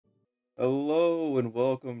Hello and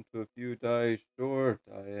welcome to A Few Dice Short.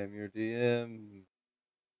 I am your DM.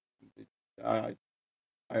 I,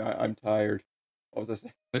 I'm tired. What was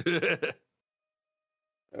I saying?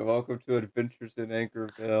 And welcome to Adventures in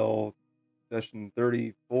Anchorville, session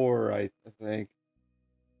 34, I think.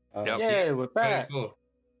 Yep. Yay, we're back. 34.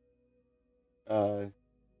 Uh,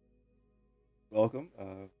 welcome.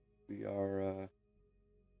 We are,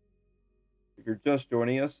 if you're just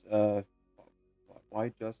joining us,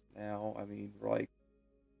 why just now? I mean, we're like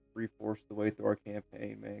 3/4 the way through our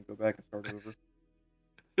campaign, man. Go back and start over.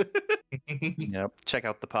 Yep. Check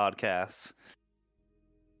out the podcast.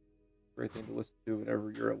 Great thing to listen to whenever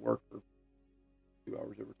you're at work for 2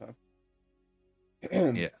 hours overtime.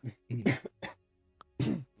 Yeah.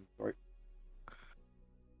 Sorry.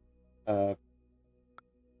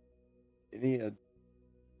 Any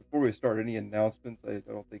before we start, any announcements? I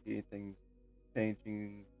don't think anything's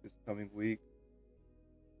changing this coming week.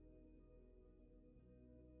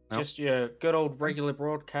 Nope. Just your good old regular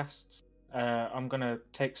broadcasts. I'm gonna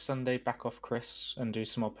take Sunday back off Chris and do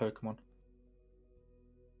some more Pokemon.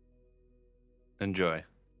 Enjoy.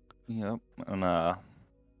 Yep. And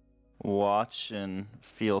watch and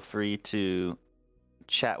feel free to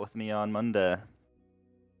chat with me on Monday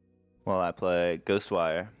while I play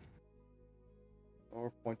Ghostwire.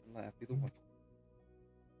 Or point and laugh, either one.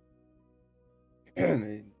 I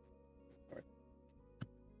mean,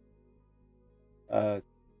 sorry.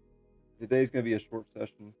 Today's gonna be a short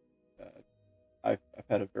session. I've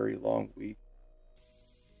had a very long week,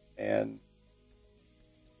 and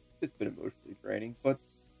it's been emotionally draining. But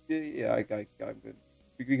yeah, I'm good.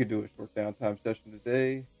 We can do a short downtime session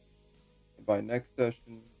today, and by next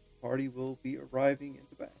session, the party will be arriving in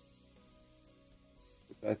the back.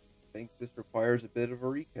 Which I think this requires a bit of a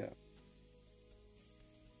recap.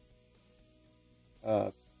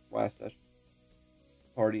 Last session,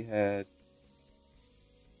 the party had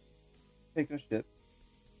taken a ship.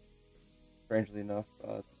 Strangely enough,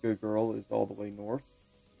 the good girl is all the way north.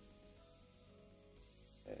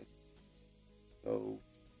 And so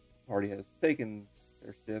the party has taken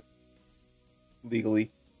their ship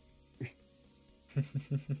legally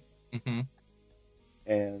Mm-hmm.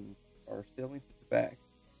 and are sailing to the back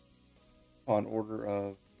upon order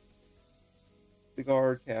of the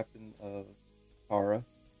guard captain of Kara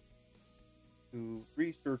to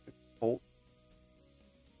research a cult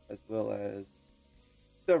as well as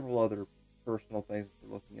several other personal things that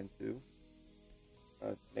they're looking into.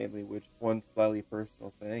 Namely, which one slightly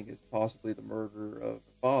personal thing is possibly the murder of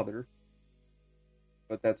a father,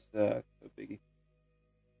 but that's no biggie,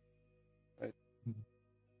 right?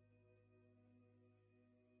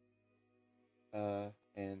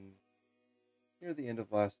 And near the end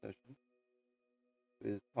of last session,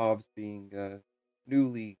 with Hobbs being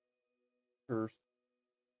newly cursed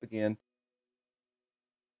again,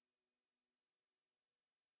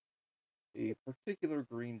 a particular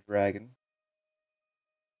green dragon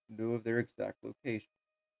knew of their exact location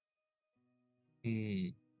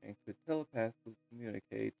Mm. and could telepathically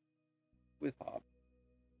communicate with Hobbs.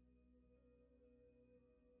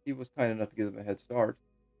 He was kind enough to give them a head start.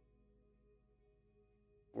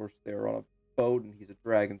 Of course, they're on a boat and he's a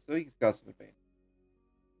dragon, so he's got some advantage.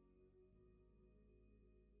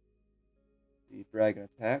 The dragon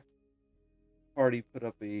attacked. Party put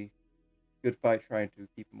up a good fight trying to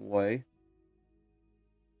keep him away.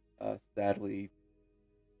 Sadly,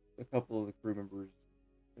 a couple of the crew members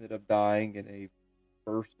ended up dying in a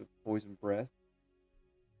burst of poison breath.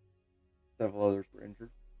 Several others were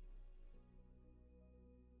injured.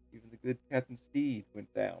 Even the good Captain Steed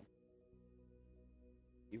went down.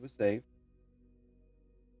 He was saved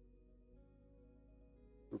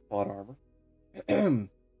through plot armor.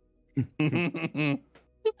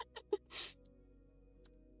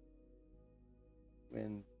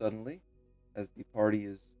 When suddenly, as the party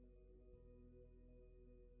is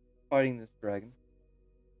fighting this dragon,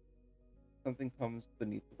 something comes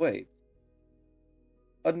beneath the waves.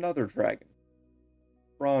 Another dragon,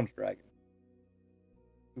 bronze dragon,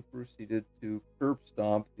 who proceeded to curb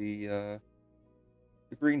stomp the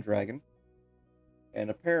green dragon. And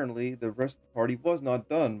apparently, the rest of the party was not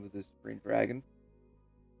done with this green dragon.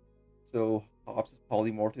 So Hobbs is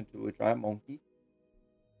polymorphed into a giant monkey.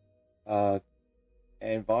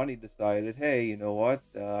 And Vonnie decided, hey, you know what?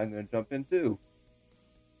 I'm going to jump in too.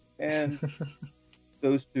 And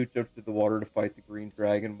those two jumped into the water to fight the green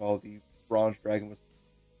dragon while the bronze dragon was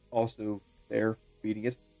also there beating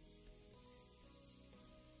it.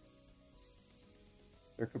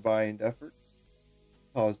 Their combined efforts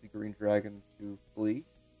caused the green dragon to flee,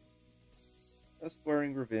 thus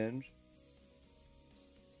swearing revenge.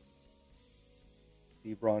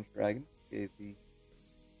 the bronze dragon gave the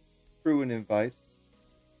crew an invite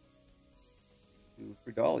to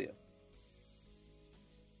Fridalia,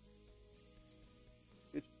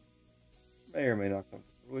 which may or may not come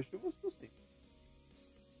to fruition. We'll see.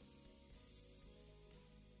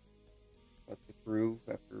 But the crew,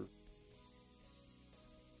 after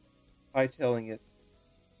hightailing it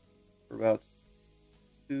for about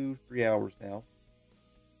 2-3 hours now,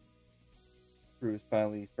 the crew has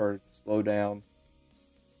finally started to slow down.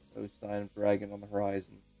 No sign of dragon on the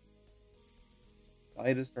horizon.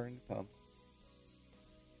 Night is starting to come.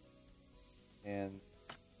 And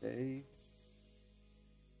day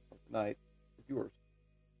or the night is yours.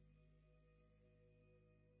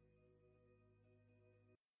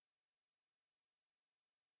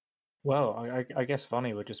 Well, I guess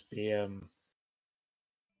Vonnie would just be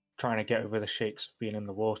trying to get over the shakes of being in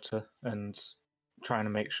the water and trying to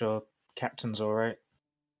make sure Captain's all right.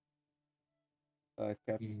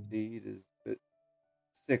 Captain Steed is a bit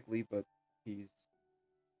sickly, but he's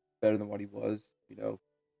better than what he was,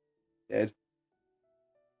 dead.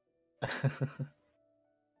 I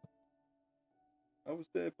was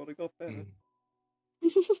dead, but I got better.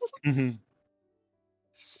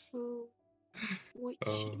 So, what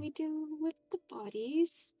should we do with the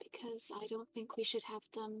bodies? Because I don't think we should have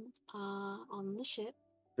them on the ship.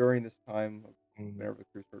 During this time, whenever the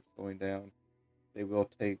crew starts slowing down, they will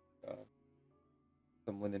take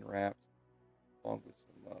some linen wraps along with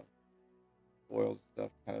some oils and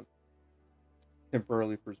stuff, kind of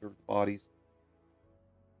temporarily preserve the bodies,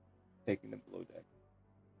 taking them below deck.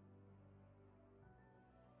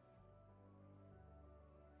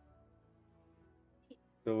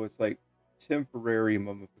 So it's like temporary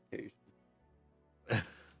mummification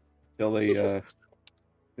until they,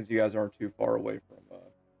 because you guys aren't too far away from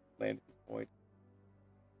land at this point,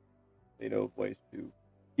 they know of ways to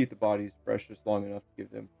keep the bodies fresh just long enough to give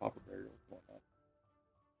them proper burials and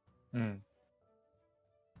whatnot.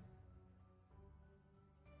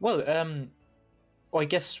 Well, I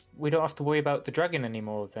guess we don't have to worry about the dragon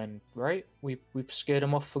anymore then, right? We've scared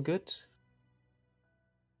him off for good.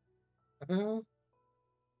 I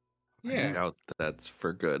Yeah. doubt that's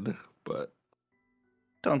for good, but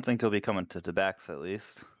Don't think he'll be coming to Tabax at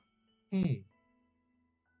least.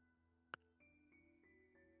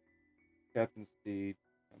 Captain Steed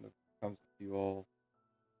kind of comes to you all,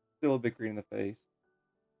 still a bit green in the face.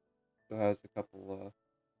 Still has a couple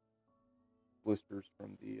blisters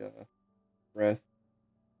from the breath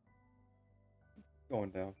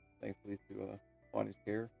going down, thankfully, to Bonnie's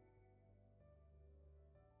care.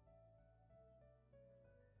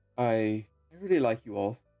 I really like you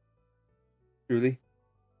all. Truly.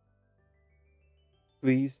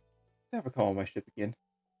 Please, never come on my ship again.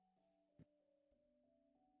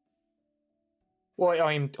 Well,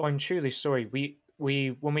 I'm truly sorry. We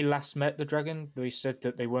when we last met the dragon, they said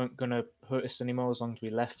that they weren't gonna hurt us anymore as long as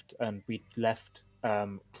we left, and we left.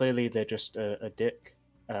 Clearly they're just a dick.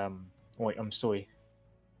 Wait, I'm sorry.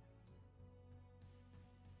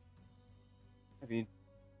 I mean,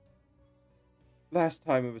 last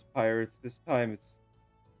time it was pirates, this time it's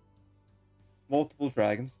multiple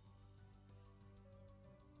dragons.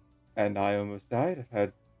 And I almost died. I've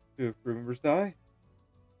had 2 crew members die.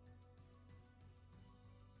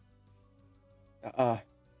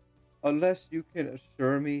 Unless you can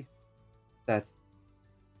assure me that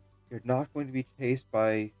you're not going to be chased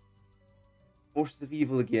by forces of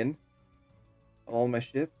evil again on my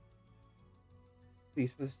ship,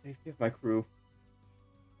 please, for the safety of my crew,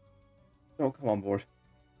 don't come on board.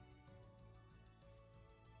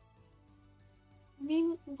 I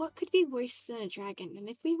mean, what could be worse than a dragon? And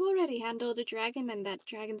if we've already handled a dragon and that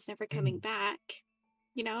dragon's never coming back,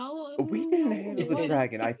 We didn't handle the what-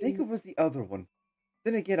 dragon. I think it was the other one.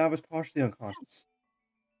 Then again, I was partially unconscious.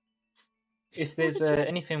 If there's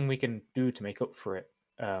anything we can do to make up for it,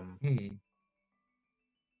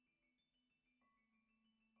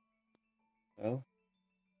 Well,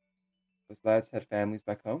 those lads had families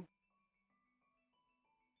back home.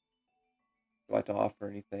 Would you like to offer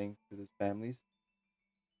anything to those families?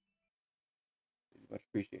 It'd be much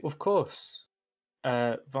appreciated. of course.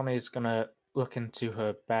 Vonnie's gonna look into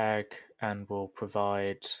her bag and will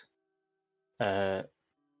provide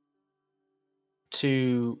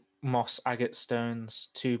 2 moss agate stones,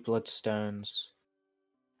 2 bloodstones,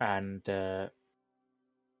 and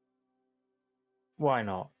why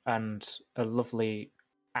not? And a lovely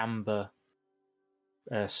amber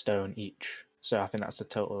stone each. So I think that's a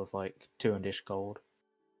total of like 200-ish gold.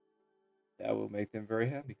 That will make them very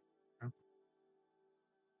happy.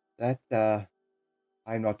 Yeah. That,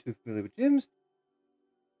 I'm not too familiar with gyms.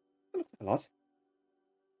 It looks like a lot.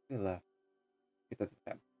 We'll It doesn't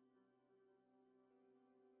happen.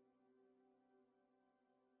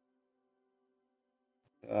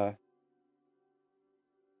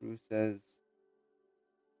 Drew says,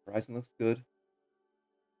 "Horizon looks good.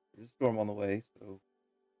 There's a storm on the way, so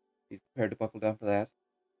be prepared to buckle down for that.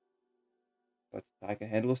 But I can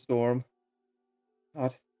handle a storm.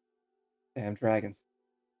 Not damn dragons.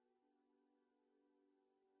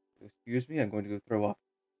 Excuse me, I'm going to go throw up."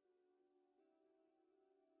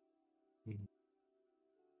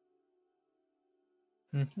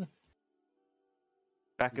 Mhm.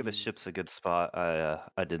 Back of the ship's a good spot.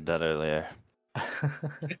 I did that earlier.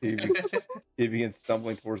 He begins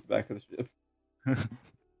stumbling towards the back of the ship.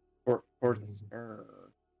 Towards the stern.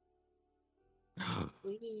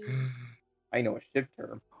 Please. I know a ship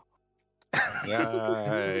term.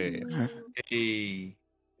 Yay. Hey.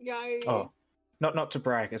 Yay. Oh, not to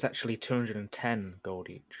brag, it's actually 210 gold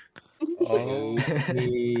each. Oh,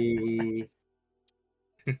 Ooh.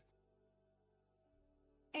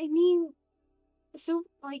 I mean, so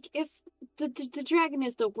like, if the dragon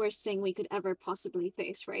is the worst thing we could ever possibly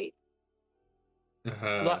face, right?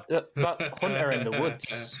 That hunter in the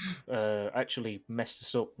woods actually messed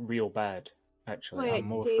us up real bad. Actually, Wait, I'm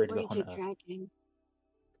more they afraid of the weren't a hunter. dragon.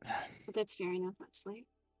 But that's fair enough, actually.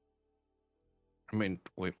 I mean,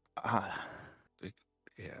 wait, Ah,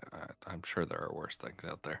 yeah, I'm sure there are worse things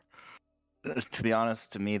out there. to be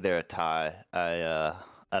honest, to me they're a tie. I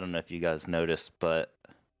don't know if you guys noticed, but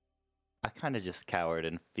I kind of just cowered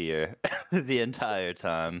in fear the entire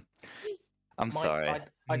time. I'm sorry.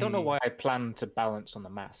 I don't know why I planned to balance on the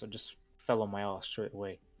maths. I just fell on my ass straight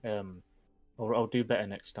away. Or I'll do better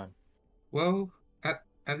next time. Well,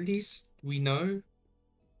 at least we know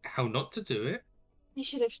how not to do it. You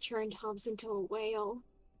should have turned Hobbs into a whale.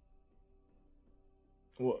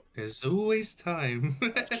 What? There's always time.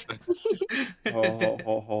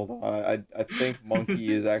 hold on. I think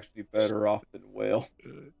monkey is actually better off than whale.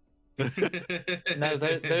 No,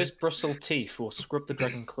 those bristle teeth will scrub the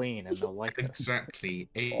dragon clean, and they'll like us. Exactly.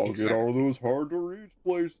 I'll get all those hard to reach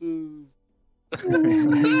places.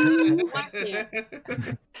 Whack you.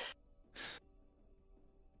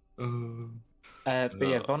 But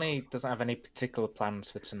yeah, Vonnie doesn't have any particular plans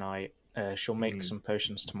for tonight. She'll make Hmm. some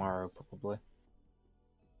potions tomorrow, probably.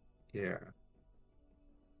 Yeah.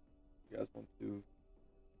 You guys want to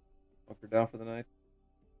hunker down for the night?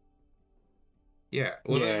 Yeah.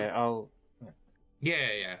 Well, Yeah, I'll.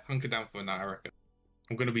 yeah. Hunker down for a night, I reckon.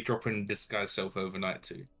 I'm going to be dropping disguise self overnight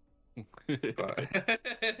too. But...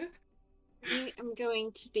 I'm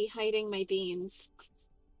going to be hiding my beans.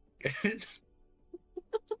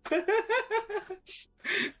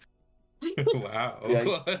 Wow.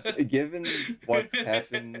 Yeah, given what's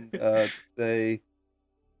happened today,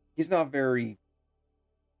 he's not very.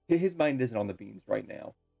 His mind isn't on the beans right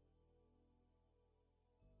now.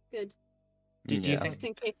 Good. Do you Yeah. think Just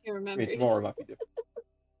in case you I remember. mean, tomorrow might be different.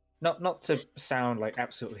 not to sound like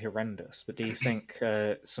absolutely horrendous, but do you think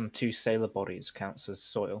some 2 sailor bodies counts as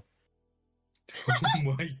soil? Oh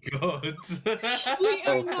my god. We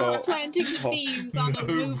are Oh, not planting the oh, beans on a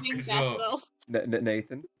no, moving we're not. vessel.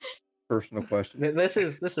 Nathan, personal question. This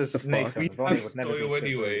is The fuck? Nathan. We Vonnie have would never soil be so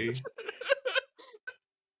anyway.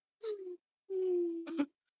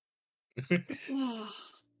 rude.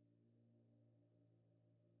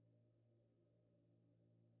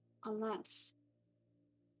 Unless.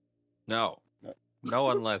 No, no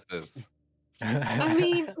unlesses. I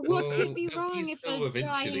mean, what Well, could be there'll wrong be if snow a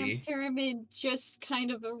eventually. giant pyramid just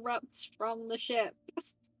kind of erupts from the ship?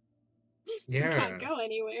 You Yeah. can't go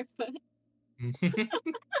anywhere, but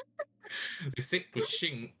The ship would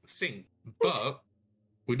sink, but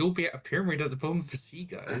we'd all be at a pyramid at the bottom of the sea,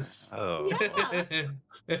 guys. Oh.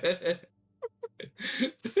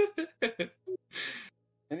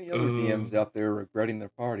 Any other DMs out there regretting their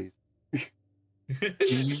parties?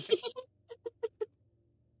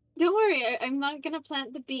 don't worry, I'm not gonna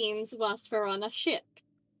plant the beans whilst we're on a ship.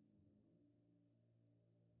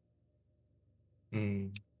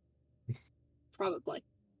 Probably.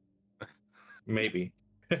 Maybe.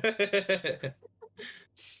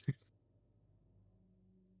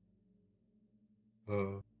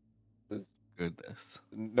 Goodness.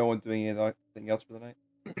 No one doing anything else for the night?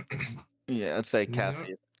 Yeah, I'd say No.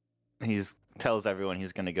 Cassie. He's tells everyone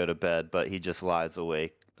he's gonna go to bed, but he just lies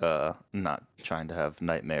awake, not trying to have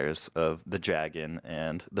nightmares of the dragon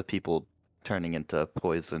and the people turning into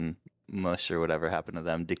poison mush or whatever happened to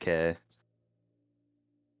them, decay.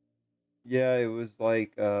 Yeah, it was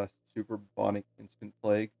like super bubonic instant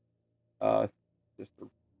plague. Just their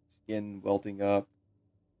skin welting up,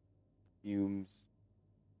 fumes.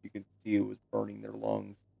 You could see it was burning their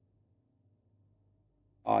lungs,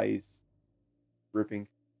 eyes ripping.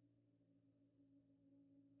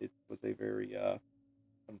 It was a very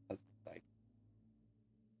unpleasant sight.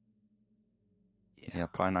 Yeah,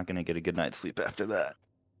 probably not gonna get a good night's sleep after that.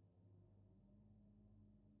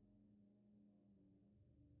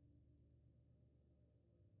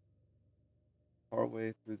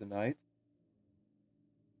 Partway through the night,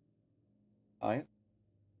 Giant,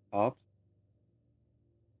 Hobbs,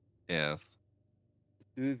 Yes.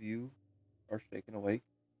 the two of you are shaken awake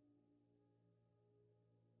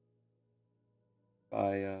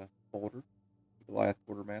by Boulder, the Goliath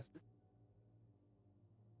quartermaster.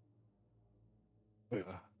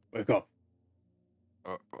 Wake up.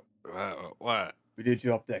 What? We need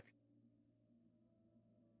you up deck.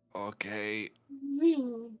 Okay.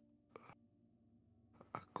 Hmm.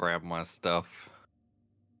 I'll grab my stuff.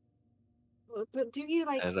 But do you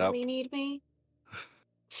like Head really up. need me?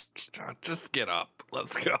 Just get up.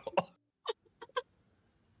 Let's go.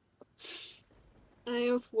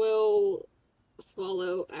 I will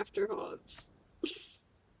follow after Hobbs.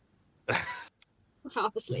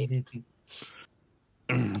 Half asleep.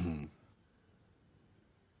 You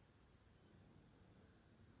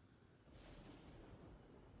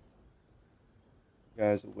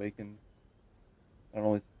guys awaken not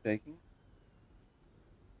only to shaking,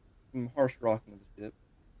 some harsh rocking of the ship,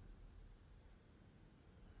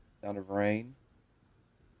 sound of rain,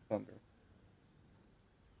 thunder.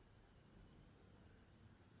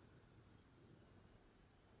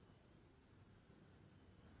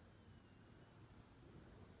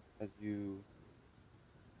 As you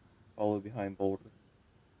follow behind Boulder,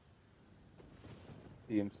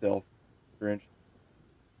 he himself drenched.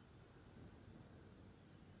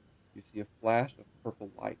 You see a flash of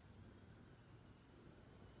purple light.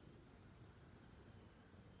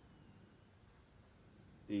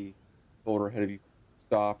 The Boulder ahead of you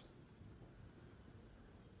stops.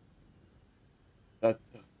 That's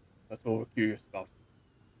what we're curious about.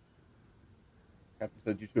 Captain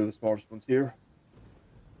said you two are the smartest ones here.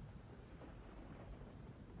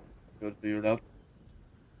 Good to figure it out.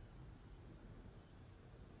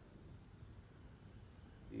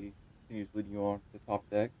 He continues leading you on to the top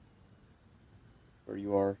deck, where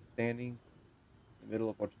you are standing in the middle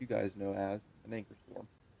of what you guys know as an anchor storm.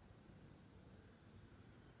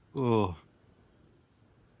 Oh.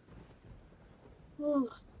 Ooh.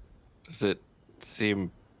 Does it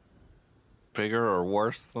seem bigger or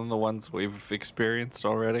worse than the ones we've experienced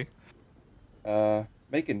already?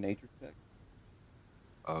 Make a nature check.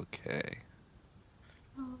 Okay.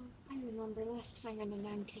 Oh, I remember last time in an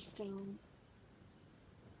anchor stone.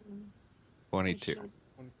 22. 22.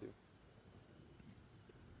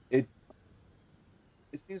 It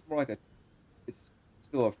seems more like it's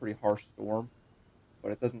still a pretty harsh storm,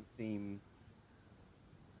 but it doesn't seem.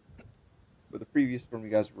 With the previous storm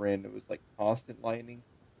you guys were in, it was like constant lightning.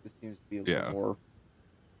 This seems to be a Yeah. little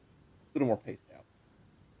more paced out.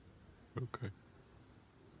 Okay.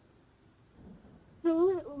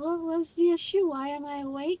 So what was the issue? Why am I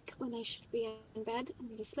awake when I should be in bed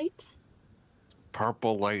and asleep?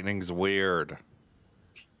 Purple lightning's weird.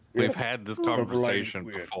 We've Yes, had this Purple lightning's conversation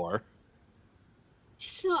weird. before.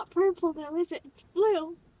 It's not purple though, is it? It's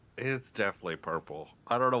blue. It's definitely purple.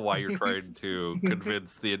 I don't know why you're trying to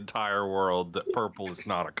convince the entire world that purple is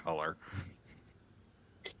not a color.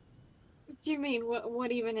 What do you mean?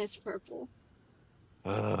 What even is purple?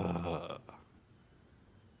 Ugh.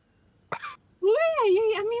 Well,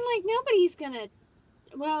 yeah, I mean, like nobody's gonna.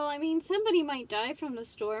 Well, I mean, somebody might die from the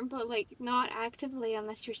storm, but like not actively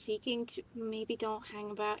unless you're seeking to. Maybe don't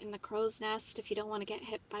hang about in the crow's nest if you don't want to get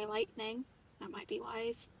hit by lightning. That might be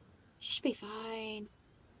wise. You should be fine,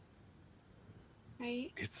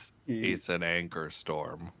 right? It's an anchor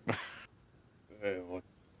storm. Hey, what's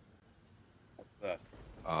that?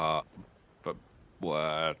 But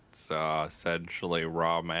what's essentially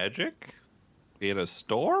raw magic in a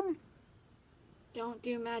storm? Don't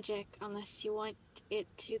do magic unless you want it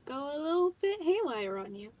to go a little bit haywire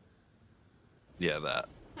on you. Yeah, that.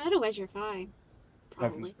 Otherwise, you're fine.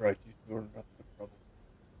 Probably. Captain's right. You two are in nothing but trouble.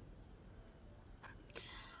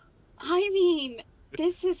 I mean,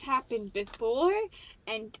 this has happened before,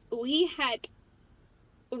 and we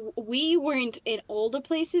weren't in all the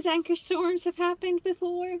places anchor storms have happened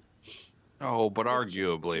before. Oh, but Let's just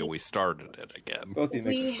arguably say- we started it again. Both of you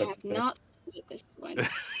make We perception have checks. not with this one.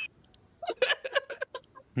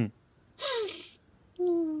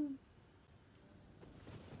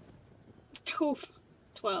 Oof.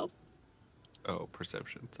 12. Oh,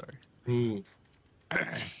 perception, sorry. Ooh.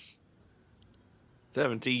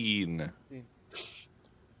 17.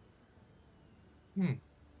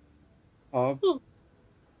 Hobbs,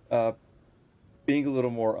 Oh. being a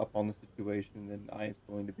little more up on the situation than I is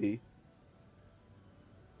going to be,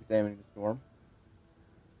 examining the storm.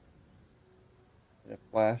 In a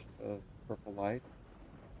flash of purple light,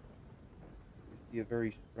 you see a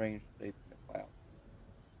very strange shape in the cloud.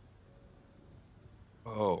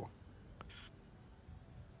 Oh,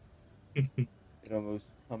 It almost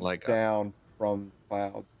comes Like a- down from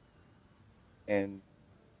clouds and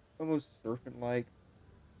almost serpent-like,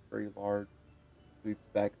 very large, sweeps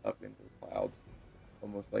back up into the clouds,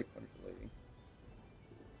 almost like undulating.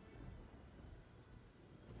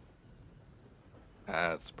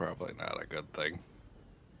 that's probably not a good thing.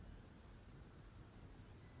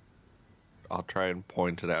 I'll try and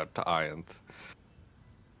point it out to Ianth.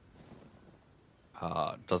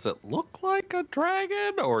 Does it look like a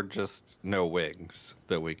dragon or just no wings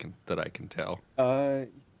that I can tell? You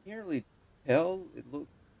can't really tell. It looks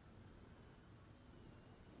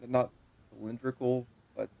not cylindrical,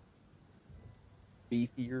 but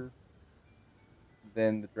beefier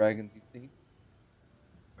than the dragons you've seen.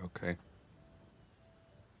 Okay.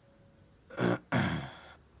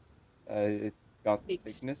 It's got the Big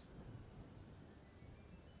thickness.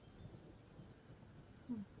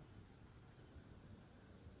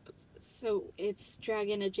 So it's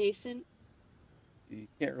dragon adjacent. You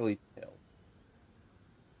can't really tell.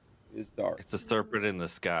 It is dark. It's a serpent in the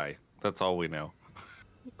sky. That's all we know.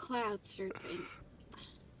 The cloud serpent.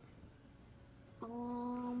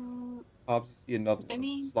 Hobbs, you see another I one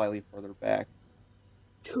mean- slightly further back,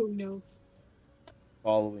 Who knows?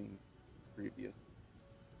 following the previous.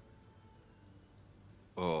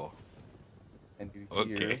 Oh, And you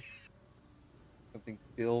hear okay. something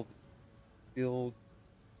filled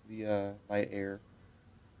the night air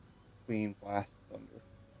between blast and thunder.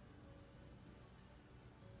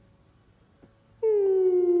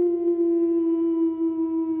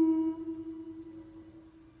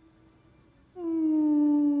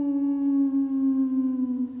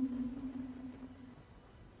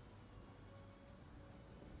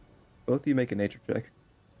 Both of you make a nature check.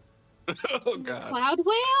 Oh god. Cloud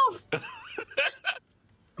whale?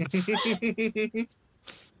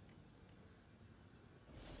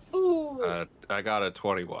 Ooh. I got a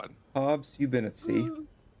 21. Hobbs, you've been at sea.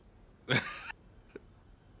 Mm.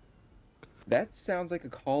 That sounds like a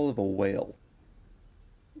call of a whale.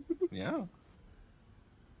 Yeah.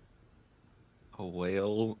 A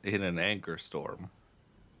whale in an anchor storm.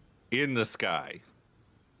 In the sky.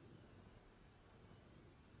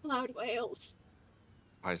 Cloud whales.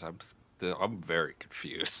 Guys, I'm very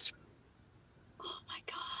confused. Oh my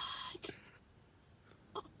god.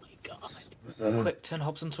 Oh my god. Quick, turn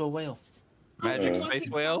Hobbs into a whale. Magic Uh, space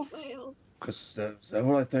Fucking cloud whales? Is that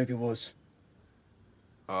what I think it was?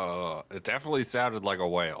 It definitely sounded like a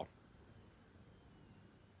whale.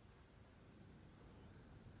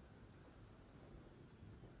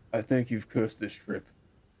 I think you've cursed this trip.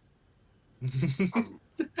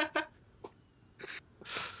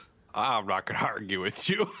 I'm not gonna argue with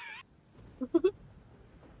you.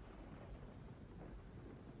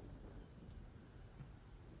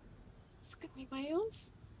 Sky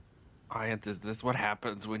whales? Ianth, is this what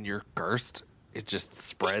happens when you're cursed? It just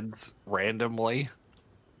spreads randomly?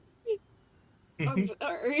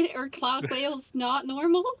 Are cloud whales not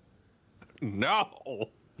normal? No!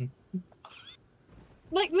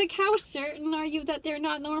 Like how certain are you that they're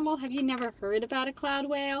not normal? Have you never heard about a cloud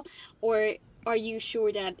whale? Or are you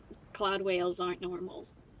sure that cloud whales aren't normal?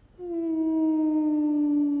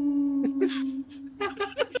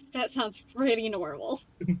 That sounds pretty normal.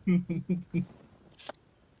 If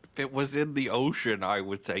it was in the ocean, I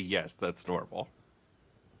would say yes, that's normal.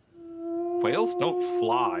 Whales don't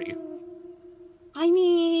fly. I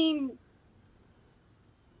mean...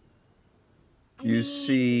 You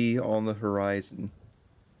see on the horizon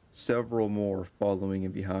several more following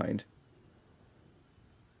in behind.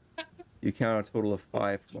 You count a total of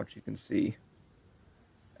 5 from what you can see.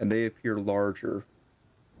 And they appear larger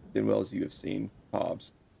than whales you have seen,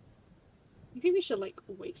 Hobbs. Maybe we should, like,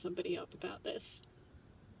 wake somebody up about this.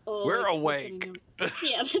 Oh, We're like, awake. listening to-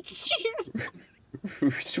 Yeah, that's true.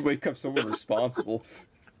 We should wake up someone responsible.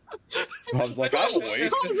 Hobbs like, I'm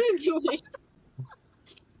awake. How's it doing?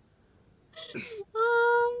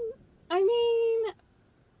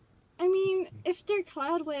 I mean, if they're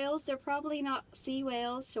cloud whales, they're probably not sea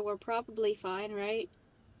whales, so we're probably fine, right?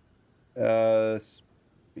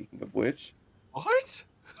 Speaking of which, What?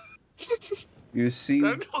 you see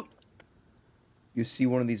That- you see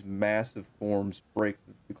one of these massive forms break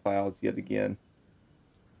the clouds yet again,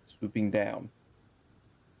 swooping down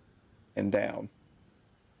and down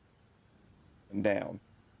and down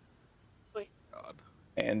God.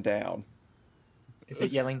 and down. Is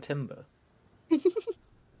it yelling timber?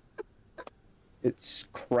 It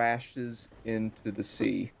crashes into the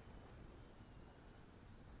sea.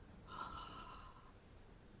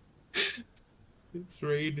 It's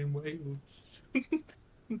raining whales.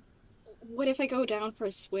 What if I go down for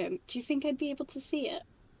a swim? Do you think I'd be able to see it?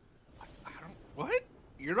 I don't. What?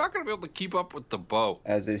 You're not gonna be able to keep up with the boat.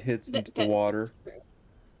 As it hits Th- into the that- water,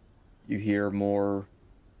 you hear more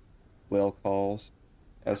whale calls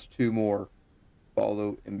as two more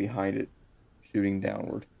follow in behind it, shooting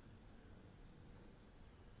downward.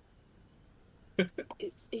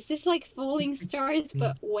 Is this like falling stars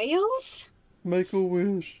but whales? Make a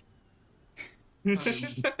wish.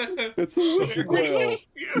 It's a wishing whale.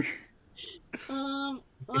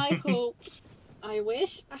 I hope. I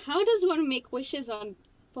wish. How does one make wishes on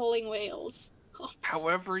falling whales?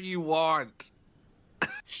 However you want.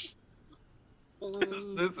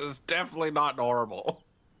 Um, This is definitely not normal.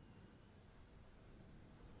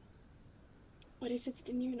 what if it's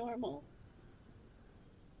the new normal?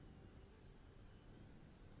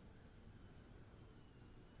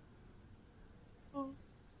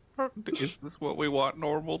 Is this what we want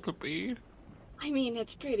normal to be? I mean,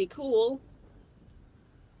 it's pretty cool.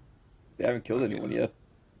 They haven't killed anyone yet.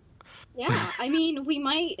 Yeah, I mean, we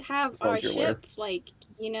might have As far our as you're aware. ship, like,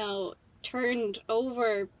 turned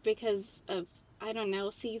over because of, I don't know,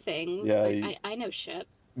 sea things. Yeah, I know ships.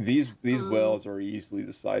 These Um, whales are easily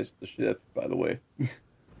the size of the ship, by the way.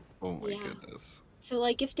 Oh my Yeah. goodness. So,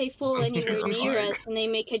 like, if they fall That's anywhere near terrifying. us and they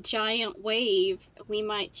make a giant wave, we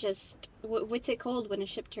might just... what's it called when a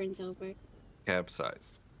ship turns over?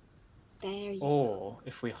 Capsize. There you go. Or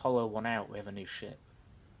if we hollow one out, we have a new ship.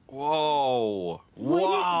 Whoa! What if-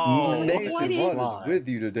 Whoa! Nathan, what if- what is with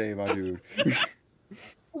you today, my dude?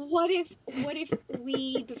 What if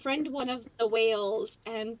we befriend one of the whales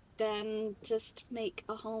and then just make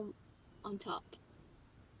a home on top?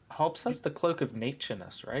 Hobbs has the cloak of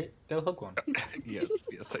natureness, right? Go hug one. Yes,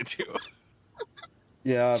 yes, I do.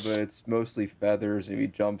 Yeah, but it's mostly feathers, and if he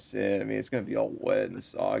jumps in, I mean, it's gonna be all wet and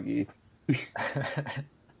soggy.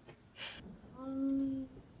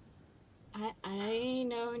 I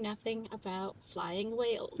know nothing about flying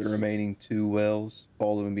whales. The remaining two whales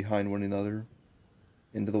following behind one another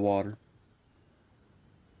into the water.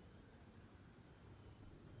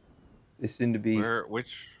 They seem to be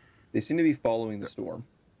Which? they seem to be following the storm.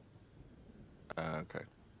 Okay.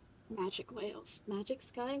 Magic whales. Magic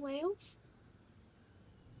sky whales?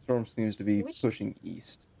 Storm seems to be Which- pushing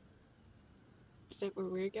east. Is that where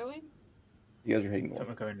we're going? You guys are heading So we're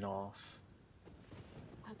north. going north.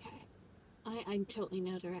 Okay. I totally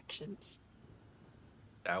know directions.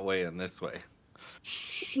 That way and this way.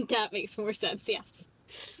 That makes more sense, yes.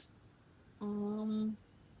 I mean,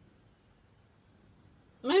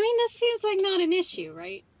 this seems like not an issue,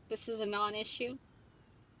 right? This is a non-issue.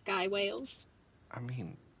 Sky whales. I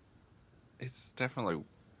mean, it's definitely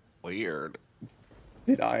weird.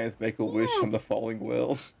 Did Iath make a wish Yeah. on the falling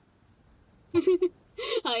whales?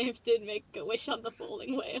 I did make a wish on the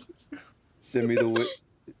falling whales. Send me the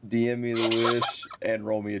DM me the wish and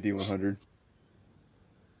roll me a D100.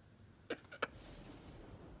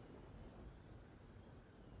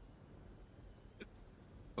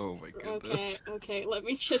 Oh my goodness. Okay, let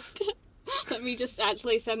me just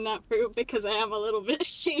actually send that through because I am a little bit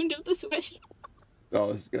ashamed of this wish.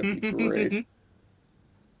 Oh, this is gonna be great.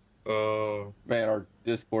 Oh. Man, our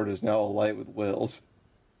Discord is now alight with whales.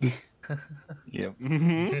 Yep.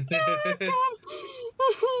 Mhm.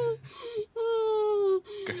 Oh,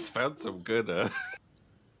 Guys found some good,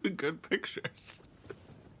 good pictures.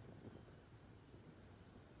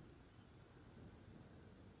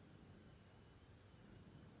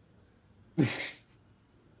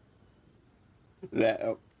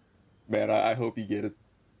 That man, I hope you get it.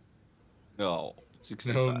 No. No,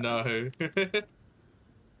 65. no.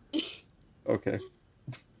 Okay.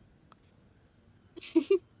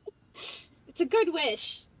 it's a good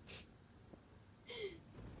wish.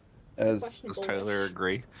 As Does Questionable Tyler wish.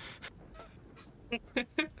 agree?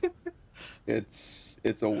 it's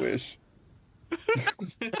a wish.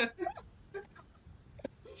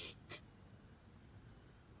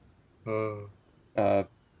 Oh.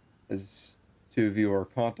 As two of you are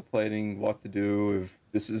contemplating what to do, if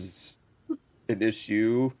this is an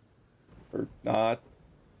issue or not,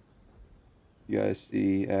 you guys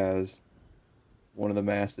see as one of the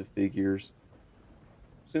massive figures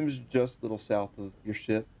swims just a little south of your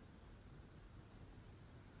ship.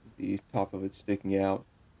 The top of it sticking out,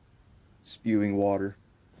 spewing water.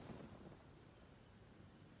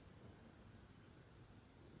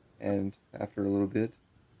 And after a little bit,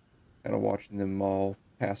 kind of watching them all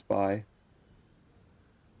pass by,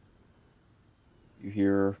 you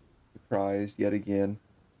hear the surprised yet again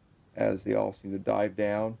as they all seem to dive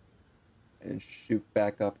down and shoot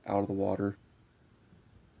back up out of the water,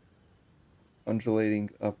 undulating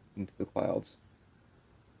up into the clouds.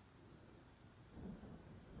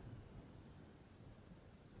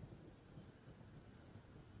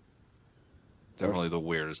 Definitely the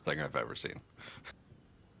weirdest thing I've ever seen.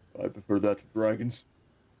 I prefer that to dragons.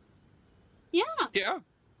 Yeah. Yeah.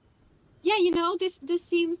 Yeah, you know, this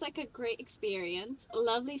seems like a great experience.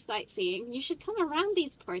 Lovely sightseeing. You should come around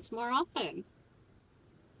these parts more often.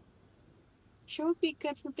 Sure would be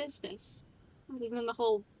good for business. Even the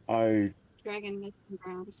whole I dragon missing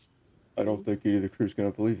grounds. don't think any of the crew's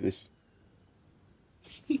gonna believe this.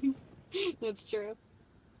 That's true.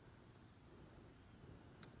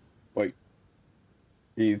 Wait.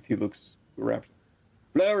 He looks around.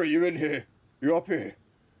 Larry, you in here? You up here?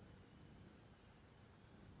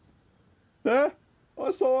 There?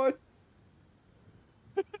 I saw it.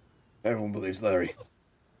 Everyone believes Larry.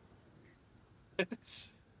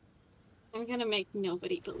 I'm gonna make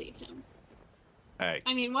nobody believe him. Hey,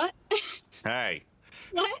 I mean, what? hey,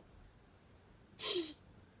 What?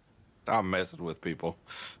 I'm messing with people.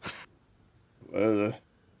 Well,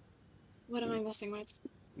 What am I messing with?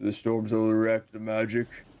 the storm's overreacted to magic.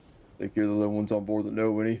 Think you're the only ones on board that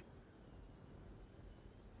know any.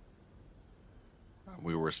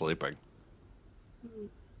 We were sleeping. Hmm.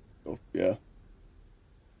 Oh, yeah.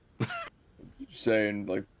 Just saying,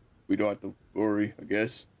 like, we don't have to worry, I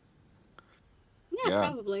guess. Yeah, Yeah.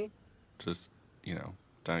 probably. Just,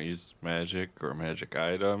 don't use magic or magic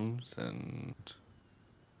items, and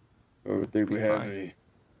I don't think Be we have fine. any.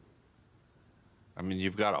 I mean,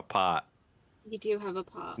 you've got a pot. You do have a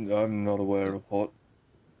pot. I'm not aware of a pot.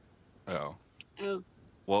 Oh, Oh.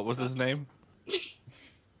 what was his name?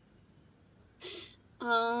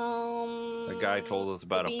 The guy told us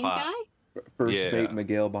about the a bean pot. Guy? First Yeah. mate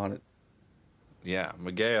Miguel Bonnet. Yeah,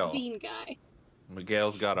 Miguel. Bean guy.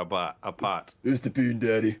 Miguel's got a pot. It's the Bean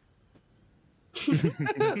Daddy.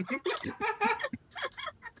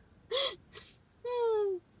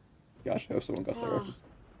 Gosh, I hope someone got that Oh.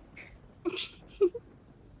 reference.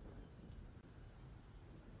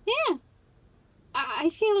 Yeah. I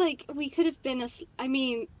feel like we could have been I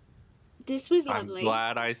mean, this was I'm lovely.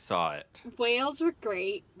 glad I saw it. Whales were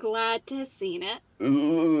great. Glad to have seen it.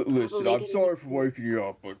 Listen, Probably I'm didn't- sorry for waking you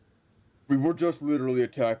up, but we were just literally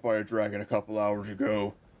attacked by a dragon a couple hours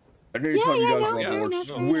ago. And anytime you yeah, guys no, are on fair board, enough,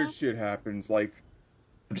 fair weird enough. shit happens. Like,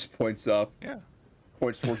 just points up, Yeah.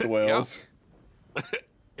 points towards the whales.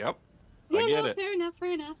 Yep. Yeah, I get no, it. fair enough,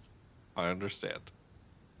 fair enough. I understand.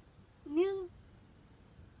 Yeah.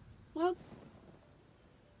 Well,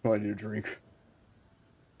 I need a drink.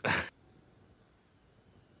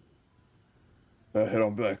 Head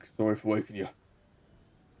on back. Sorry for waking you.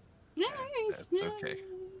 no worries. that's No okay.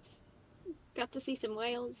 worries. Got to see some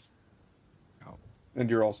whales. And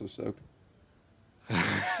you're also soaked.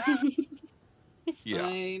 It's Yeah.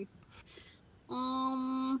 fine.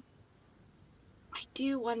 I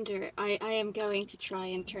do wonder. I am going to try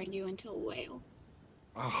and turn you into a whale.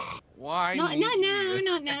 Ugh, why? Not me? now,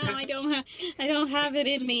 not now. I don't have it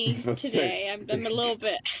in me I was about to say- today. I'm a little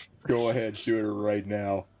bit. Go ahead, do it right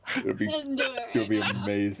now. It'll be, Let's do it it'll right be now.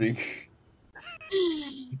 amazing.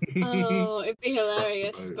 Oh, it'd be Stuff the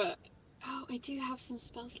hilarious, boat. but I do have some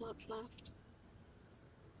spell slots left.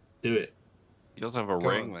 Do it. You also have a Go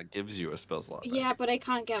ring on. that gives you a spell slot. back. Yeah, but I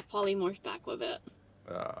can't get polymorph back with it.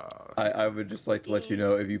 I would just like to let you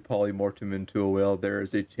know, if you polymorphed him into a whale, there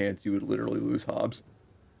is a chance you would literally lose Hobbs.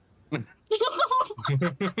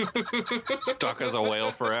 Stuck as a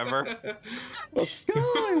whale forever. A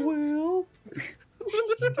sky whale!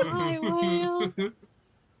 Sky whale.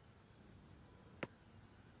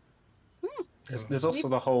 There's also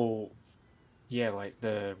the whole, like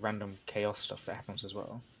the random chaos stuff that happens as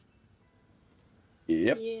well.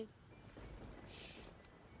 Yep. Yeah.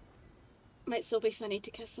 Might still be funny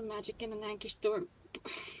to cast some magic in an anchor storm.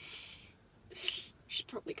 Should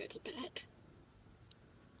probably go to bed.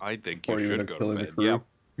 I think Or you you're should gonna go kill to the bed. crew.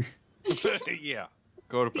 Yep. Yeah.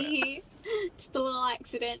 Go to bed. Just a little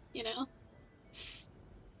accident, you know.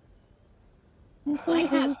 I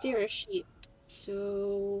can't steer a sheep,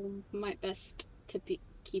 so might best to be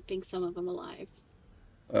keeping some of them alive.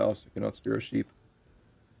 I also cannot steer a sheep.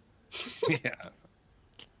 Yeah.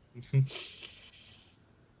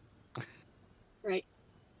 Right.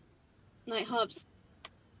 Night Hobbs.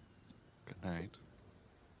 Good night.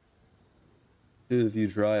 Two of you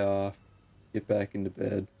dry off, get back into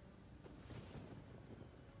bed.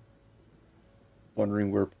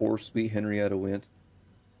 Wondering where poor sweet Henrietta went.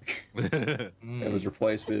 And was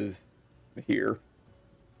replaced with here.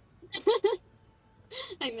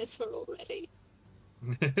 I miss her already.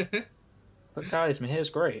 But guys, my hair's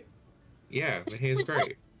great. Yeah, Mahir's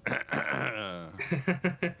great. I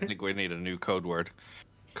think we need a new code word,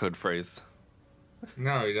 code phrase.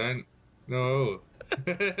 No, you don't. No.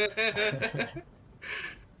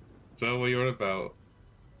 So what you're on about?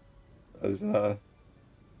 As sorry.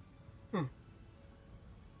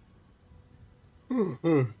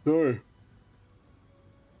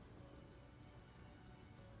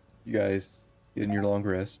 You guys getting your long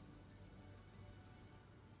rest?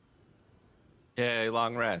 Yay,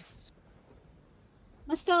 long rests.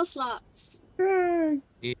 My spell slots. Yay!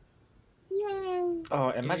 Yay! Oh,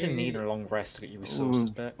 imagine Yay. needing a long rest to get your resources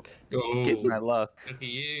Ooh. back. Oh, Get my luck. look at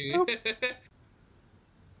you.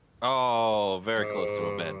 Oh, very close to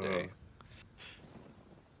a bad day.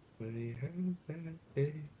 We have a bad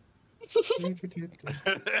day.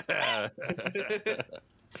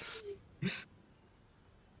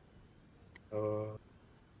 Oh.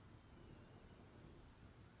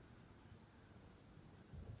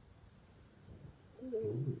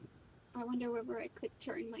 I wonder whether I could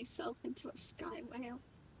turn myself into a sky whale.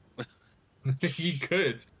 You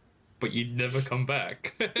could, but you'd never come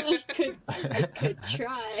back. I could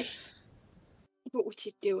try. What would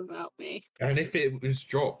you do about me? And if it was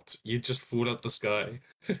dropped, you'd just fall out the sky.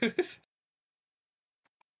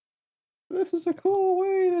 This is a cool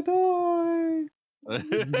way to die.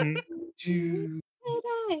 You Did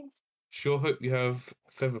I? sure hope you have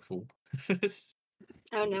Featherfall.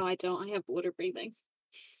 Oh no, I don't. I have water breathing.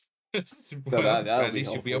 that'll At be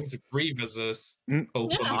least you'll be able to breathe as a hope on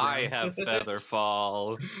the I ground. have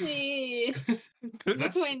Featherfall. Hey,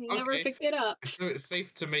 that's why I never okay. picked it up. So it's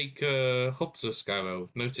safe to make Hopsa Scarrow.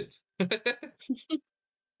 Noted.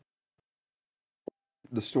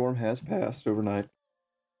 The storm has passed overnight.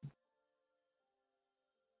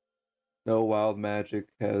 No wild magic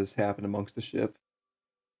has happened amongst the ship,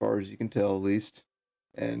 as far as you can tell, at least.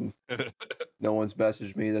 And no one's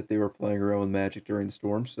messaged me that they were playing around with magic during the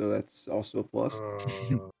storm, so that's also a plus.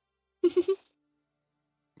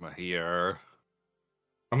 Mahir.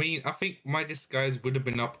 I mean, I think my disguise would have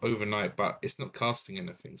been up overnight, but it's not casting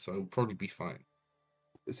anything, so it'll probably be fine.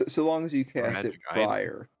 So long as you cast it magic item.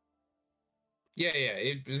 prior. Yeah.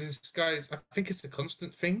 This disguise, I think it's a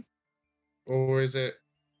constant thing, or is it?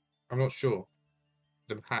 I'm not sure.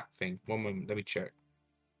 The hat thing. One moment, let me check.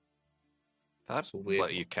 That's a weird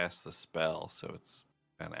let you one. cast the spell, so it's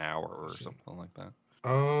an hour or Sure. something like that.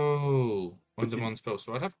 Oh, But on demand spell.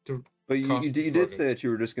 So I'd have to. But you Cast before I did go say that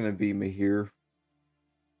you were just going to be Mahir.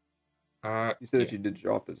 You said that you did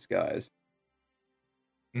drop the disguise.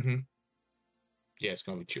 Mm-hmm. Yeah, it's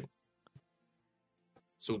gonna be chill.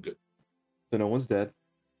 It's all good. So no one's dead.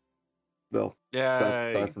 Well, Yeah,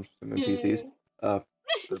 aside from some NPCs. the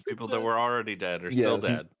people that were already dead are still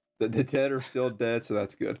Yes. dead. The dead are still dead, so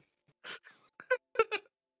that's good.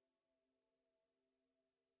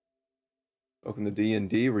 Welcome to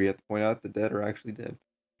D&D, where you have to point out the dead are actually dead.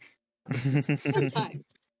 Sometimes.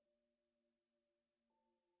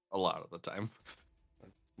 A lot of the time.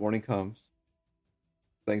 Morning comes.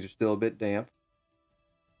 Things are still a bit damp.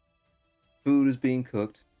 Food is being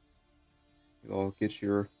cooked. You all get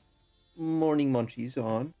your morning munchies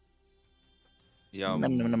on. Yum.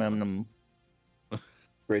 Nom, nom, nom, nom, nom.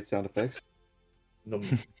 Great sound effects. Nom.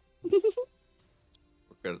 We're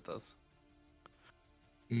good at those.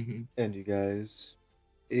 Mm-hmm. And you guys,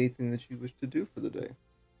 anything that you wish to do for the day?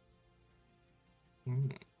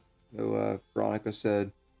 No, Veronica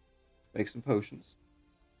said, make some potions.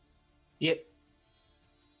 Yep.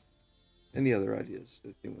 Any other ideas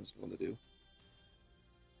that anyone's want to do?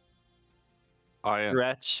 I am.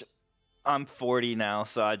 Stretch. I'm 40 now,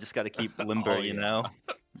 so I just got to keep limber, Oh, you yeah. know?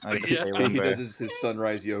 I gotta Yeah. stay He limber. does his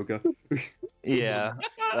sunrise yoga. Yeah,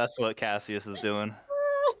 that's what Cassius is doing.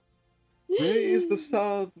 Raise the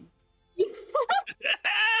sun.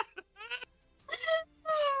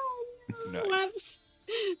 Nice. Whoops.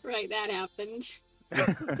 Right, that happened.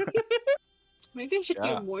 Maybe I should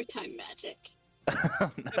Yeah. do more time magic.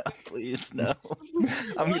 No, please, no.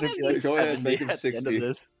 I'm One gonna of be like these Go ahead, 70 make him at the end of 60.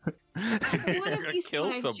 this. One You're of gonna these kill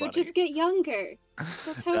times you'll somebody. just get younger.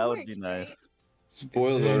 That's how it That would works, be right? nice.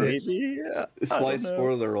 Spoiler alert. Maybe. Yeah, I Slight don't know.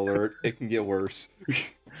 spoiler alert. It can get worse.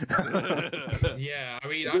 Yeah, I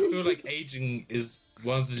mean, I feel like aging is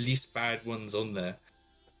one of the least bad ones on there.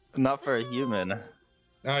 Not for a human.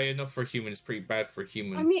 Oh, yeah, not for a human. It's pretty bad for a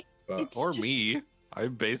human. I mean, but it's Or just, me.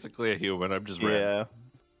 I'm basically a human. I'm just red. Yeah.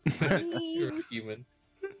 you're a human.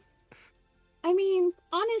 I mean,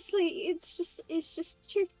 honestly, it's just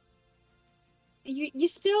you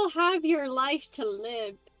still have your life to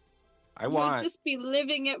live. I You'll want. just be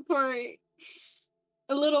living it for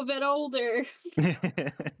a little bit older.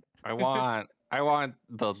 I want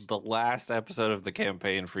the last episode of the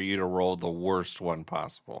campaign for you to roll the worst one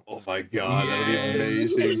possible. Oh my god, that'd be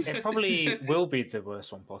Yes. amazing. It probably will be the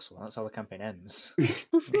worst one possible. That's how the campaign ends.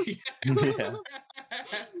 Yeah.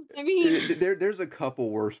 I mean, There's a couple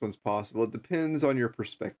worse ones possible. It depends on your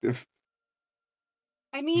perspective.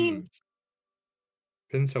 I mean,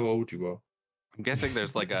 Depends how old you are. I'm guessing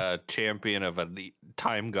there's like a champion of a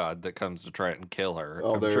time god that comes to try and kill her.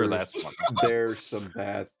 Oh, I'm sure there's- that's one. There's some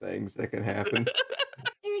bad things that can happen.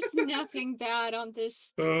 there's nothing bad on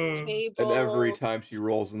this Uh, table. And every time she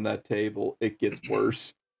rolls on that table, it gets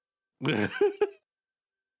worse.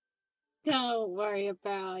 Don't worry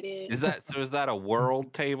about it. Is that a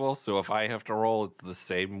world table? So if I have to roll, it's the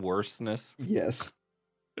same worseness. Yes.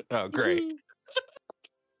 Oh, great.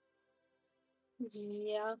 Mm.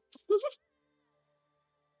 Yeah.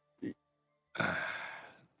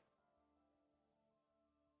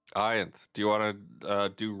 Ianth, do you want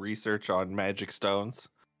to do research on magic stones?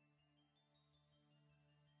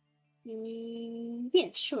 Yeah,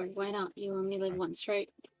 sure. Why not? You only live once, right?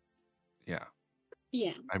 Yeah.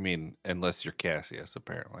 Yeah. I mean, unless you're Cassius,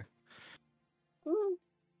 apparently. Mm,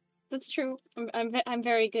 that's true. I'm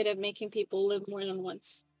very good at making people live more than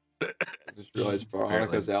once. I just realized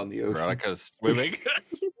Veronica's out in the ocean. Veronica's swimming.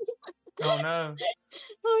 Oh no!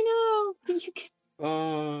 Oh no! You c-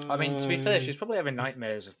 I mean, to be fair, she's probably having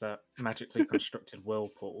nightmares of that magically constructed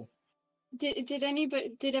whirlpool. Did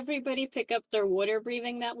everybody pick up their water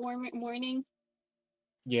breathing that morning?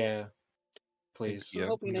 Yeah, please. Yeah. I'm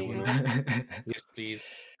hoping they no. have. Yes,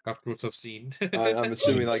 please. After what I've seen. I'm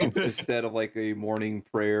assuming like instead of like a morning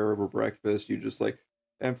prayer over breakfast, you just like,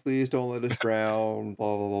 and please don't let us drown,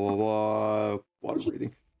 blah blah blah blah blah. Water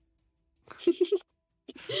breathing.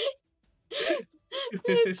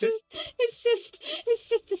 it's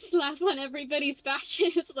just a slap on everybody's back.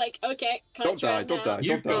 It's like, okay, Don't die, contract don't now. die.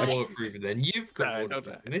 You've got die. water breathing, then you've got Die, water don't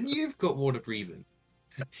breathing, then you've got water breathing.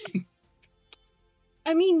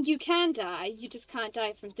 I mean, you can die. You just can't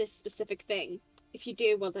die from this specific thing. If you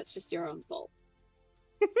do, well, that's just your own fault.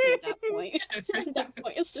 At that point, at that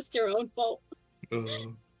point, it's just your own fault. I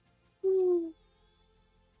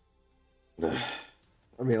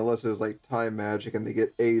mean, unless it was like time magic and they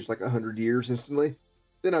get aged like 100 years instantly,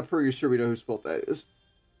 then I'm pretty sure we know whose fault that is.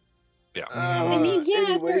 Yeah. I mean, yeah,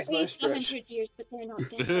 anyways, they're nice aged stretch. 100 years, but they're not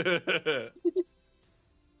dead.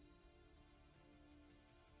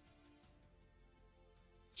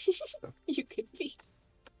 You could be.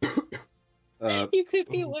 You could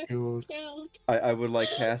be worked God. out. I would like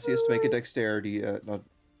Cassius to make a dexterity.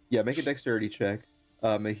 Make a dexterity check.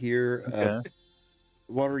 Mahir, Okay.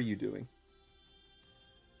 what are you doing?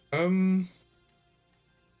 I'm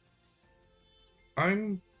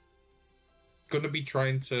gonna be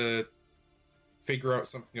trying to figure out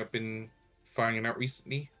something I've been finding out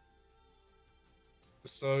recently.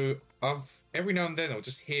 So every now and then I'll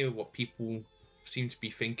just hear what people seem to be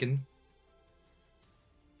thinking.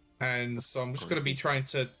 And so I'm just gonna be trying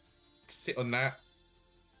to sit on that.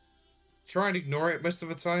 Try and ignore it most of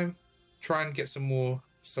the time. Try and get some more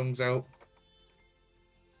songs out.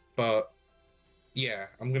 But yeah,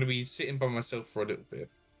 I'm gonna be sitting by myself for a little bit.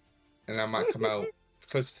 And I might come out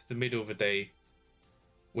close to the middle of the day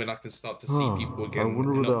when I can start to see people again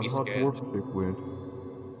and not be scared. chick went.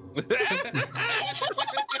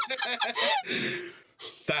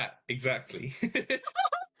 That exactly.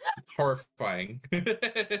 Horrifying.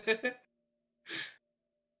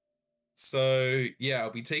 So yeah,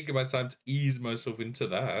 I'll be taking my time to ease myself into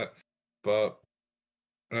that. But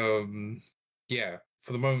yeah,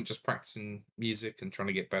 for the moment just practicing music and trying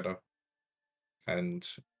to get better. And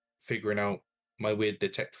figuring out my weird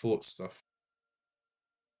detect thoughts stuff.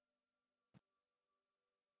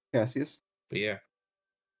 Cassius, But yeah.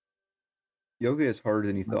 yoga is harder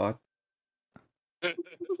than you thought,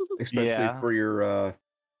 especially Yeah. for your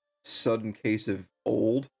sudden case of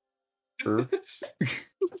old. It's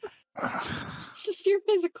just your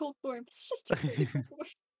physical form. It's just your physical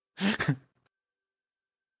form.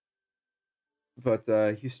 But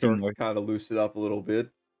you start to Teamwork. kind of loosen up a little bit.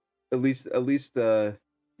 At least,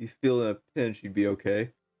 you feel in a pinch, you'd be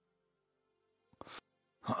okay.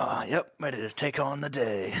 Yep, ready to take on the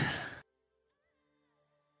day.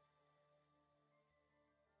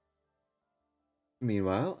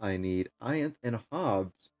 Meanwhile, I need Ianth and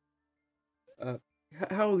Hobbs.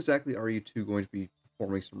 How exactly are you two going to be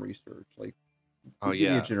performing some research? Like, Oh give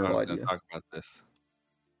me yeah, a general I was gonna idea. talk about this.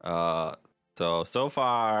 So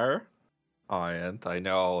far, Ianth, I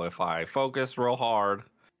know if I focus real hard,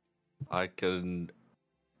 I can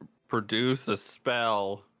produce a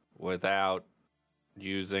spell without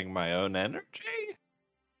using my own energy.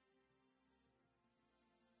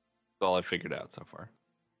 all I figured out so far.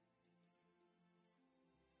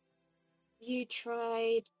 You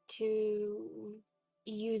tried to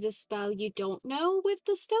use a spell you don't know with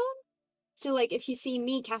the stone? So, like, if you see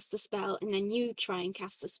me cast a spell and then you try and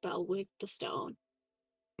cast a spell with the stone,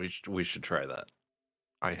 We should try that.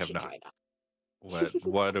 I you have should not. try that.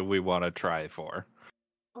 What do we want to try for?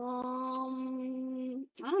 I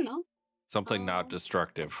don't know. Something not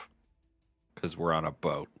destructive, because we're on a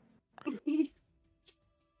boat.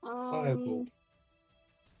 Fireball.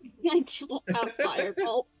 I don't have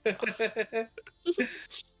fireball.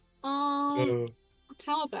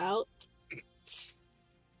 How about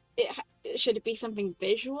should it be something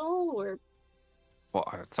visual or?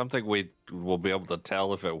 Well, something we will be able to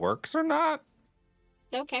tell if it works or not.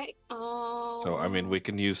 Okay. So I mean, we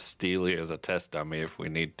can use Steely as a test dummy if we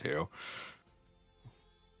need to.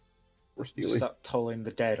 Or Steely. Start tolling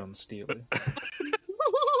the dead on Steely.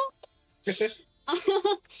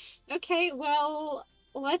 Okay, well,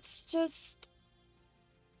 let's just.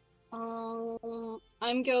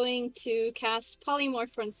 I'm going to cast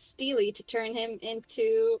Polymorph on Steely to turn him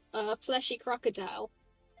into a fleshy crocodile.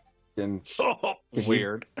 Can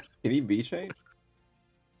Weird. he be changed?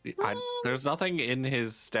 There's nothing in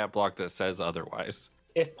his stat block that says otherwise.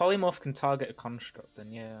 If Polymorph can target a construct,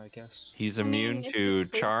 then yeah, I guess. He's I mean, immune it's to a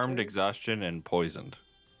charmed, creature. exhaustion, and poisoned.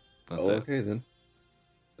 That's Oh, it. okay then.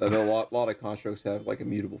 I know a lot of constructs have like a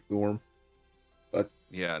mutable form.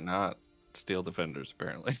 Yeah, not Steel Defenders,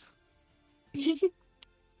 apparently.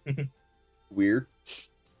 Weird.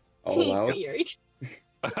 I'll allow it. Weird.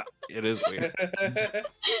 It is weird.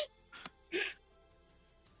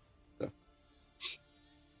 So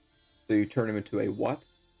you turn him into a what?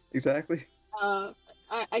 Exactly?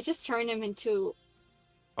 I just turn him into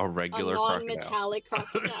A a regular crocodile. non-metallic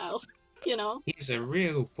crocodile. You know? He's a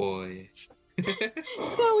real boy.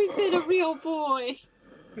 So he's been a real boy.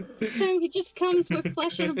 This time he just comes with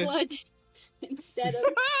flesh and blood instead of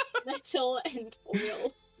metal and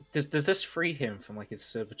oil. Does this free him from like his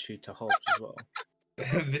servitude to Hobbs as well?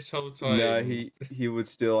 This whole time. No, he would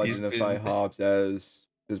still he's identify been- Hobbs as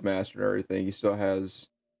his master and everything. He still has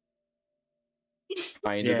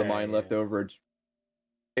kind of the mind left over.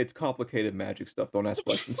 It's complicated magic stuff. Don't ask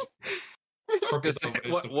questions. Just,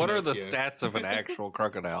 Crocodile what are the Pinocchio. stats of an actual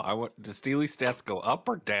crocodile? Do Steely stats go up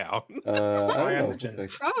or down? I don't know. imagine.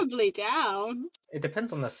 Probably down. It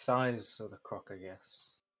depends on the size of the croc, I guess.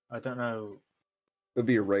 I don't know. It would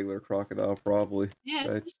be a regular crocodile, probably. Yeah,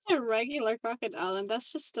 it's Right. just a regular crocodile, and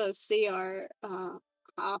that's just a CR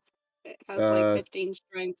half. It has Uh, like 15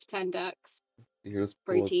 strength, 10 dex, Here's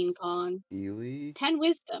pull up 13 con, Steely. 10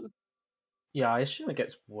 wisdom. Yeah, I assume it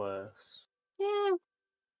gets worse. Yeah,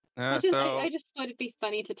 I just thought it'd be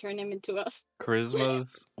funny to turn him into a.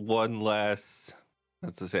 Charisma's one less.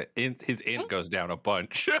 That's to say, his int goes down a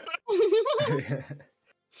bunch.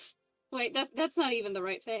 Wait, that's not even the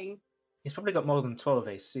right thing. He's probably got more than 12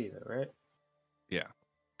 AC though, right? Yeah,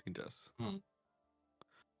 he does.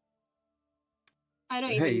 I don't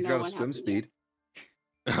Hey, even he's know got a what swim happened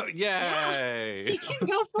yet. Yay! He can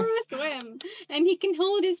go for a swim, and he can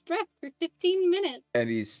hold his breath for 15 minutes. And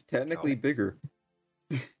he's technically bigger.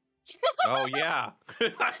 Oh yeah,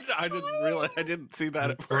 I didn't realize. I didn't see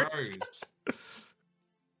that at first. Gross.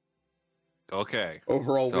 Okay,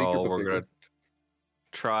 Overall weaker, so but we're bigger. gonna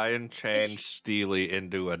try and change Steely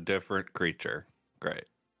into a different creature. Great.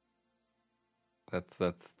 That's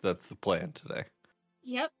the plan today.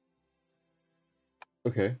 Yep.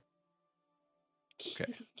 Okay.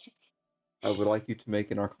 Okay. I would like you to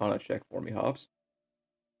make an Arcana check for me, Hobbs.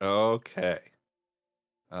 Okay.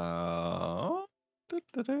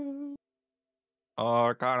 Du-du-du.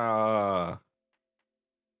 Arcana.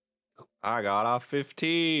 I got a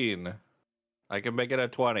 15. I can make it a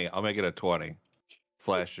 20. I'll make it a 20.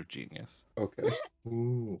 Flash of genius. Okay.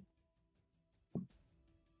 Ooh.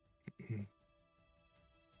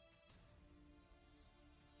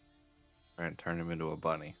 And turn him into a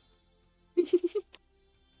bunny.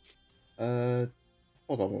 Hold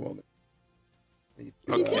on one moment. I need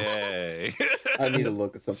to, Okay. I need to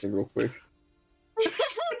look at something real quick.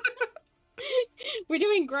 We're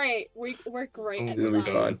doing great. We're great at It'll be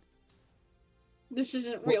science. fine. This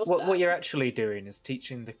isn't real What stuff. you're actually doing is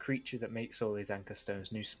teaching the creature that makes all these anchor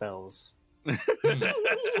stones new spells. You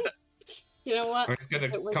know what? It's gonna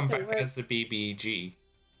It works, come it back works. as the BBG.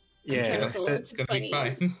 Yeah, That's, Terrible. that's gonna be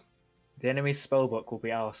Funny. fine. the enemy's spellbook will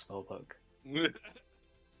be our spellbook.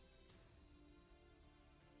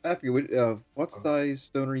 I forget, what size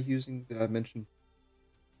stone are you using that I mentioned?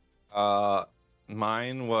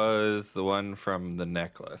 Mine was the one from the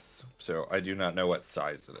necklace, so I do not know what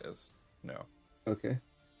size it is. No, Okay.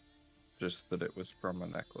 just that it was from a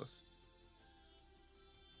necklace.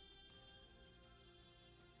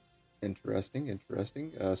 Interesting.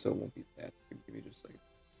 So it won't be that. Give me just a second.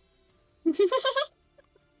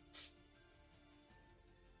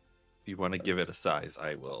 If you want to give it a size,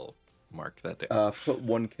 I will mark that down. Put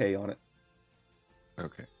 1K on it.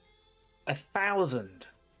 Okay. 1,000.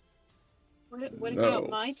 What No. about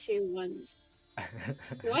my 2 ones?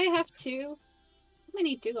 Do I have 2? How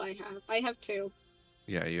many do I have? I have 2.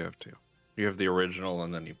 Yeah, you have 2. You have the original,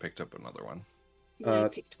 and then you picked up another one. And I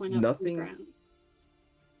picked one up from the nothing- ground.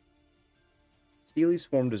 Steely's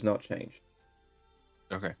form does not change.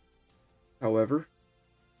 Okay. However,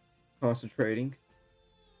 concentrating,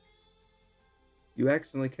 you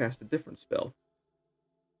accidentally cast a different spell.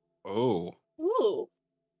 Oh. Ooh.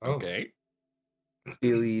 Okay.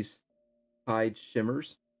 Steely's hide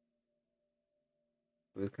shimmers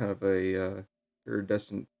with kind of a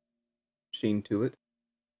iridescent sheen to it.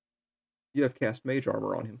 You have cast mage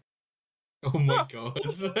armor on him. Oh my god.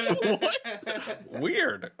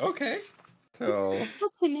 Weird. Okay. So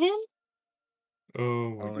Helping him? Oh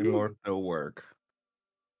my only god. more no work.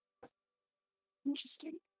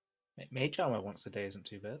 Interesting. Mage armor once a day isn't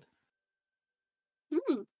too bad.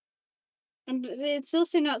 Hmm. And it's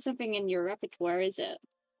also not something in your repertoire, is it?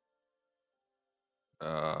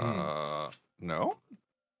 No.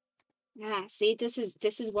 Ah, see, this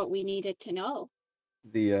is what we needed to know.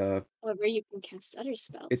 The However, you can cast other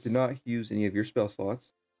spells. it did not use any of your spell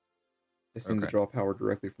slots. It seemed to Okay. draw power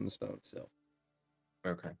directly from the stone itself.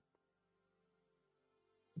 Okay.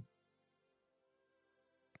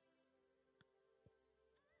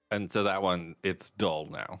 And so that one, it's dull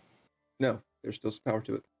now. No, there's still some power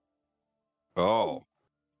to it. Oh.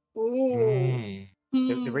 Ooh.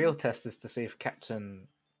 Mm. The real test is to see if Captain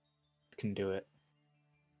can do it.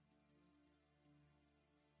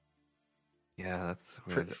 Yeah, that's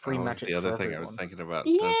Free- weird. free That was magic the other for thing I was everyone. thinking about.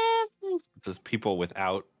 Yeah. Just people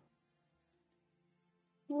without.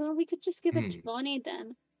 Well, we could just give it to Hmm. Bonnie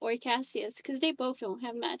then, or Cassius, because they both don't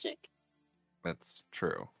have magic. That's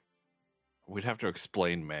true. We'd have to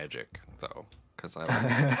explain magic though, because I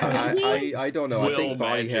don't. I don't know. I Will think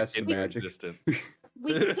Bonnie magic has some into magic. existence.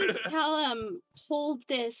 We could just tell him, hold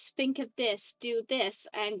this, think of this, do this,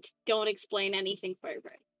 and don't explain anything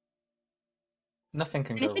further. Nothing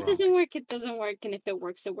can And go if it wrong. doesn't work, it doesn't work, and if it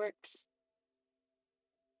works, it works.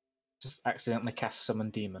 Just accidentally cast summon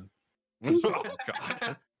demon. Oh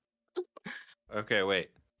god. Okay, wait.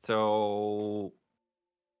 So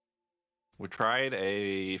we tried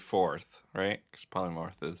a 4th, right? Because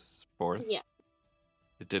polymorph is 4th. Yeah,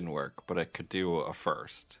 It didn't work, but I could do a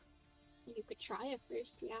 1st. you could try it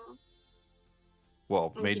first, yeah.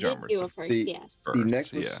 Well, And mage you did armor. do it first, The- yes. The First,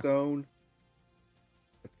 necklace yeah. stone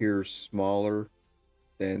appears smaller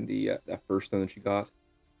than the that first stone that you got.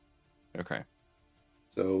 Okay.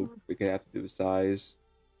 So we could have to do a size.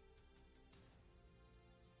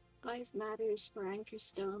 Size matters for anchor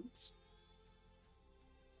stones.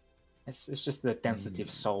 It's just the density of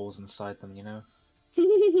souls inside them, you know.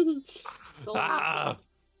 So Ah!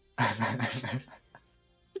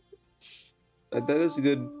 That is a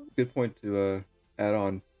good point to add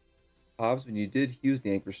on. Hobbs, when you did use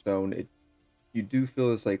the anchor stone, you do feel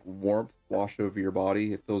this like warmth wash over your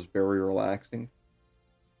body. It feels very relaxing.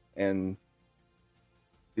 And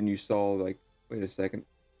then you saw like, wait a second,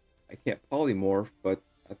 I can't polymorph, but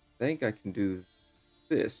I think I can do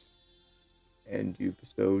this. And you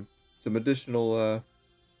bestowed some additional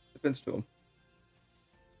defense to him.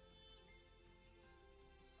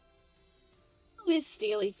 How is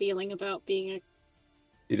Steely feeling about being a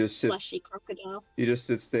He just sits. fleshy crocodile? He just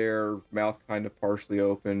sits there, mouth kind of partially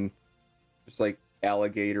open, just like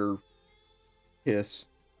alligator hiss.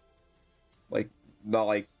 Like, not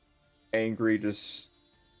like angry, just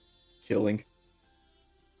chilling.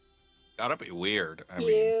 Gotta be weird. I mean,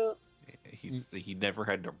 You. he never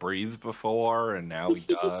had to breathe before, and now he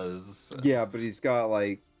does. Yeah, but he's got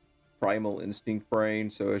like primal instinct brain,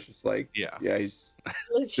 so it's just like, Yeah. he's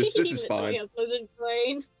This is literally fine. has lizard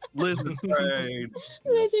brain. Lizard brain.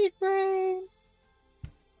 Lizard brain.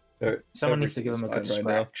 Someone needs to give everything's him a good fine right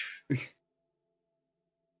now. scratch.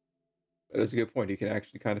 That is a good point. He can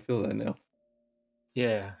actually kind of feel that now.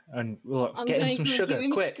 Yeah, and look, I'm get him gonna some give sugar,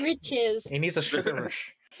 him quick. scritches. He needs a sugar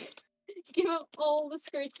rush. Give him all the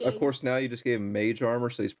scritches. Of course, now you just gave him mage armor,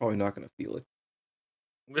 so he's probably not going to feel it.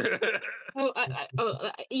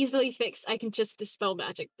 Easily fixed. I can just dispel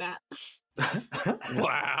magic that.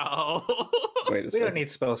 Wow. Wait a We don't second. need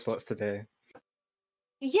spell slots today.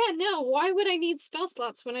 Yeah, no. Why would I need spell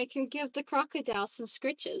slots when I can give the crocodile some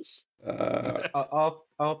scritches?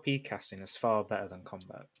 RP casting is far better than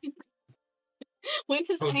combat. When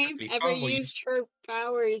has Oh, Aim definitely. ever Far more used her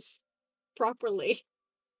powers properly?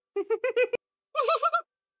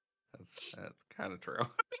 That's kind of true.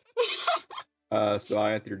 So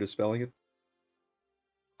Iath, you're dispelling it?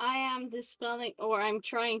 I am dispelling, or I'm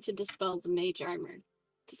trying to dispel the mage armor.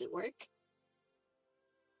 Does it work?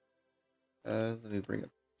 Let me bring up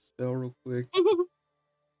the spell real quick.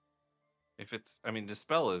 If it's, I mean,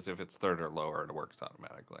 dispel is if it's third or lower, it works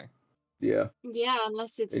automatically. Yeah, Yeah,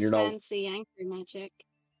 unless it's And you're not- fancy anchor magic.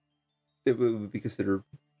 it would be considered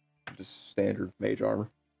just standard mage armor.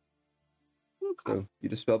 Okay. So you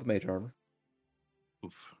dispel the mage armor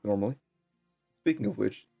Oof. normally. Speaking of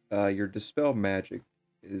which, your dispel magic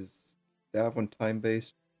is that one time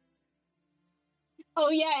based? Oh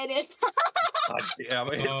yeah, it is. Yeah,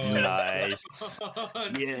 but it's Oh. Nice.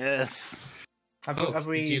 God. Yes. Have, Folks, have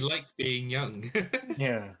we? did you like being young?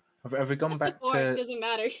 Yeah. Have we gone back Or it to doesn't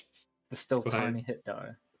matter. the still It's fine. tiny hit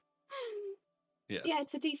die? Yes. Yeah,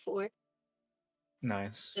 it's a D4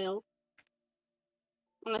 Nice. still.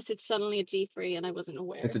 Unless it's suddenly a D3 and I wasn't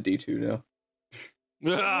aware. It's a D2 now.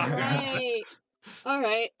 Right.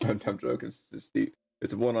 Alright. I'm joking. It's just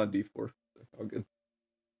it's a 1 on D4. So all good.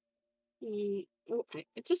 Oh, I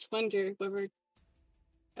just wonder whether.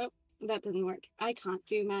 Oh, that didn't work. I can't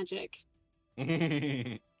do magic.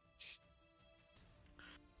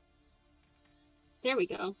 There we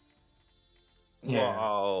go. Yeah.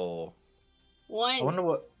 Wow. One. I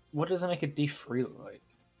wonder what does it make a D3 look like?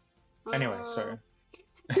 Anyway, sorry.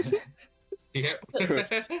 Yep. Good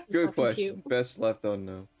fucking question. cute. Best left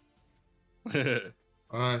unknown.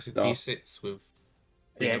 It's a No. D6 with.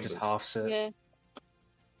 three Yeah, just numbers. halves it. Yeah.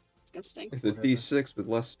 Disgusting. It's a Whatever. D6 with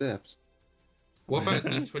less steps. What about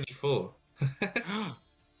D24?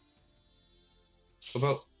 What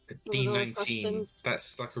about a Little D19? questions.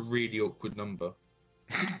 That's like a really awkward number.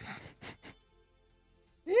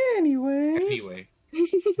 Anyway. Anyway.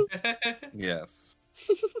 Yes.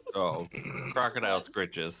 Oh, crocodile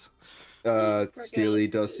scritches. Steely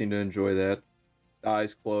does seem to enjoy that.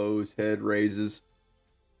 Eyes closed, head raises.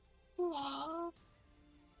 Aw.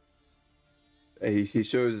 He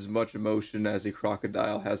shows as much emotion as a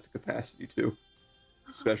crocodile has the capacity to.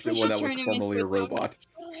 Especially I one should that was turn him formerly into a dog robot. next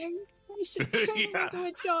time. I should turn him Yeah. into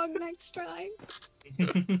a dog next time.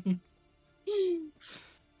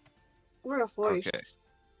 Or a horse.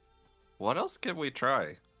 What else can we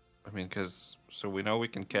try? I mean, because so we know we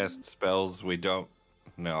can cast spells we don't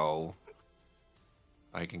know.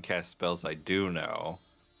 I can cast spells I do know.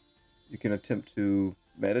 You can attempt to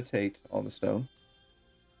meditate on the stone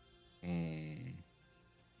Hmm.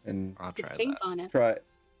 and I'll Could try think that. on it. try.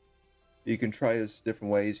 You can try this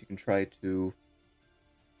different ways. You can try to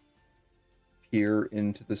peer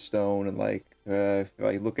into the stone and if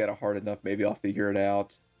I look at it hard enough, maybe I'll figure it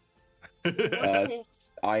out.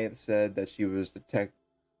 Ian said that she was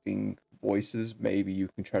detecting voices. Maybe you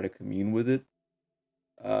can try to commune with it.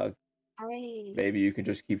 Maybe you can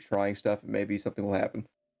just keep trying stuff and maybe something will happen.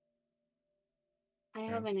 I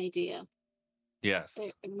have an idea. Yes.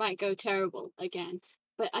 It might go terrible again.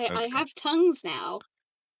 But I Okay. have tongues now.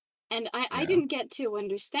 And I Yeah. didn't get to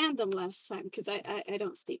understand them last time because I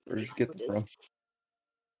don't speak Where many did you get them languages.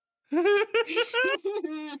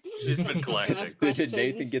 She's been That's the collecting. last Did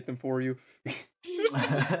Nathan questions. get them for you?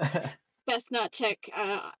 Best not check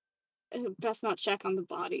on the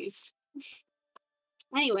bodies.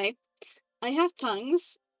 Anyway, I have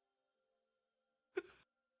tongues.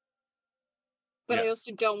 But I Yes.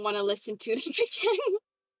 also don't want to listen to them again.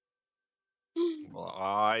 Well,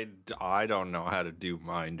 I don't know how to do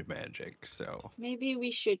mind magic, so Maybe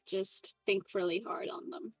we should just think really hard on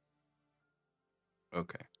them.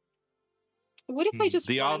 okay. What if I just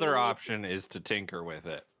The other randomly- option is to tinker with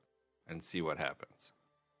it and see what happens.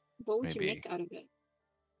 What would you maybe. make out of it?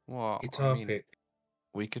 Well, It's I our mean, pick.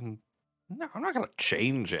 we can. No, I'm not gonna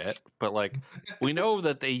change it, but like we know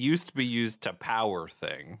that they used to be used to power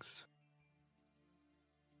things.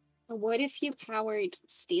 What if you powered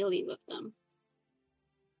Steely with them?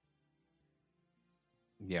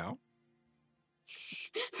 Yeah.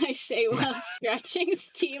 I say while scratching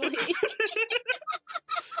Steely.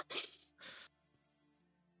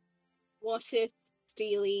 What if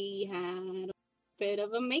Steely had a bit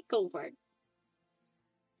of a makeover?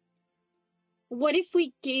 What if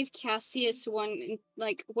we gave Cassius one,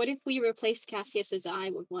 what if we replaced Cassius's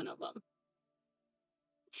eye with one of them?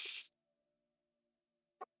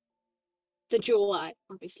 The jewel eye,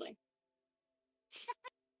 obviously.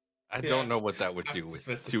 I Yeah, don't know what that would have do to to a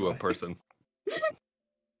specify. person.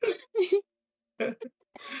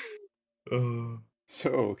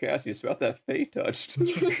 So, Cassius, about that fate touched.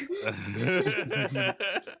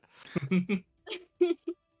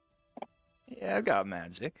 Yeah, I've got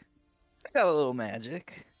magic. I got a little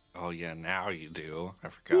magic. Oh yeah, now you do. I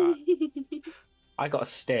forgot. I got a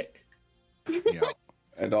stick. Yeah.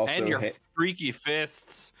 And also, And your freaky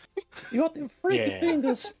fists. you got them freaky Yeah.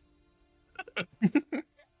 fingers.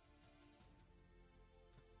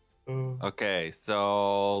 Okay,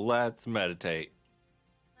 so let's meditate.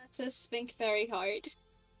 Let's just think very hard.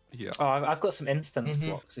 Yeah. Oh, I've got some instance Mhm.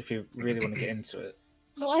 blocks if you really want to get into it.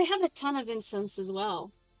 Well, I have a ton of incense as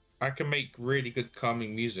well. I can make really good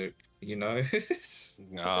calming music, you know? 'Cause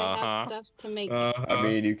I have stuff to make. I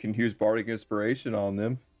mean, you can use bardic inspiration on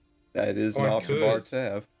them. That is an I option could. bards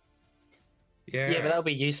have. Yeah. Yeah, but that'll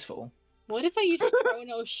be useful. What if I use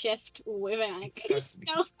Chrono Shift with an anchor Exactly.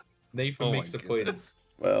 spell? Nathan Oh makes my a point. goodness.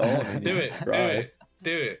 Well, I mean, Do you it, can do try. it,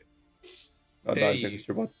 do it. I'm There not exactly you-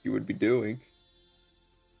 sure what you would be doing.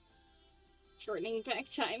 Turning back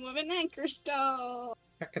time with an anchor stone.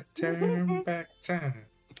 Back a turn back time.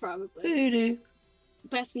 Probably. Voodoo.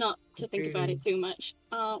 Best not to think about it too much.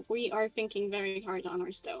 We are thinking very hard on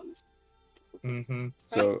our stones. Mm-hmm.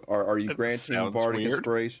 So, are you That granting sounds bardic weird.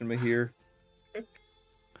 inspiration, Mahir?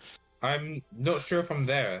 I'm not sure if I'm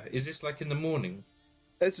there. Is this like in the morning?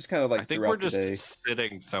 It's just kind of like I think throughout we're just the day.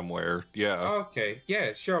 sitting somewhere. Yeah. Okay,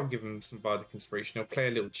 yeah, sure. I'll give him some bardic inspiration. I'll play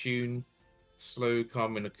a little tune, slow,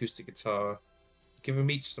 calming acoustic guitar. Give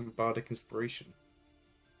them each some bardic inspiration.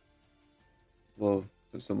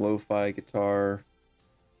 Some lo-fi guitar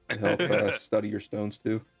to help study your stones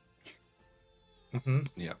too. Mm-hmm.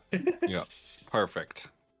 Yeah. Yeah. Perfect.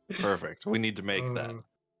 Perfect. We need to make that.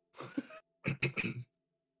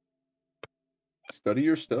 Study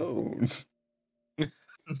your stones.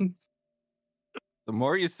 The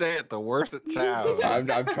more you say it, the worse it sounds. I'm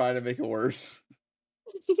trying to make it worse.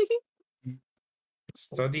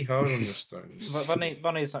 Study hard on your stones.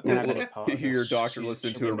 Bonnie's not going to have any part You of hear your this. doctor She- listen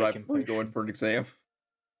she'll to be it right making before you go in potions. for an exam.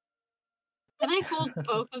 Can I hold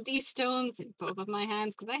both of these stones in both of my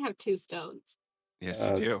hands? Because I have 2 stones. Yes,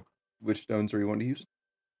 you do. Which stones are you wanting to use?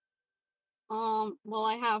 Well,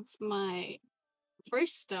 I have my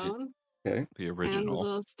first stone Okay. The and original.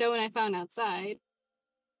 the stone I found outside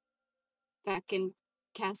back in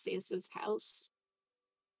Cassius's house.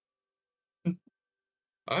 I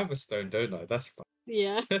have a stone, don't I? That's fine.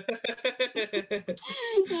 Yeah.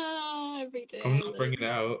 Every day. I'm I not bringing it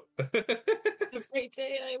live. out. Every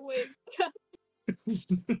day I wake up.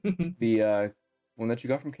 The one that you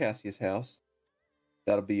got from Cassius' house,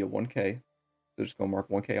 that'll be a 1K. So just gonna mark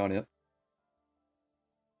 1K on it.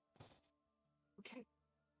 Okay.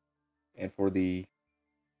 And for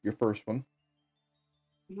your first one,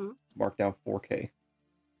 Mhm. mark down 4K.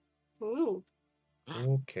 Ooh,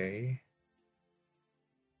 Okay.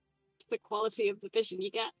 it's the quality of the vision you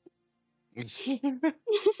get.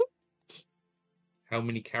 How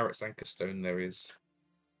many carats anchor stone there is?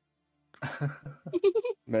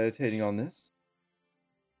 Meditating on this,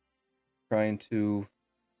 trying to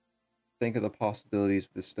think of the possibilities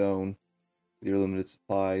with the stone, with your limited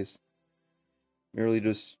supplies. Merely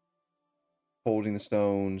just holding the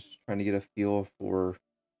stones, trying to get a feel for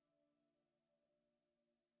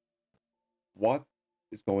what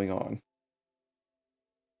is going on.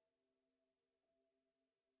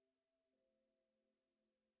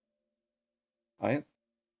 Ianth,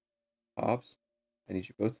 Hobbs, I need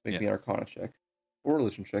you both to make me an Arcana check or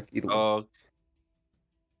religion check, either one. Oh.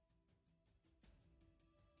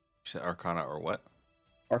 You said Arcana or what?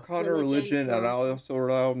 Arcana, Religion, religion, and or- I'll also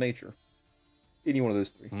rely on nature. Any one of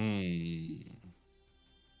those three. Hmm.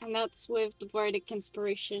 And that's with the Bardic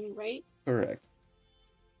Inspiration, right? Correct.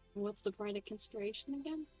 What's the Bardic Inspiration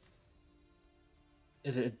again?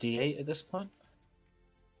 Is it a D8 at this point?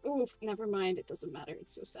 Oof, never mind. It doesn't matter.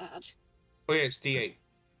 It's so sad. Oh yeah, it's D8.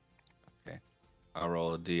 I'll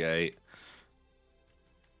roll a D8.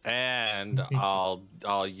 And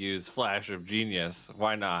I'll use Flash of Genius.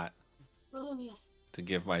 Why not? Oh, To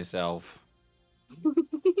give myself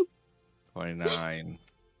 29,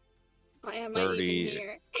 why am 30. I even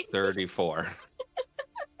here? 34.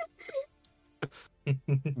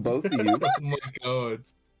 Both of you, Oh my god.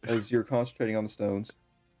 as you're concentrating on the stones,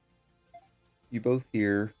 you both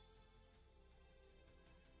hear,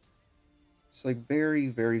 just like very,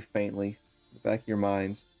 very faintly, in the back of your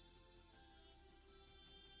minds,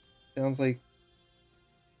 sounds like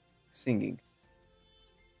singing.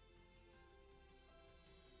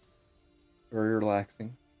 Very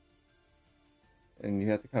relaxing. And you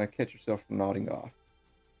have to kind of catch yourself from nodding off.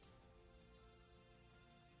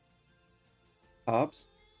 Hobbs,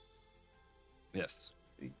 Yes.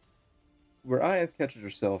 where Iath catches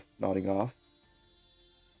herself nodding off,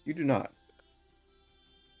 you do not.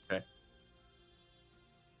 Okay.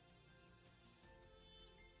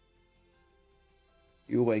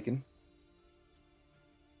 You awaken,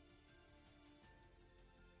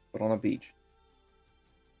 but on a beach.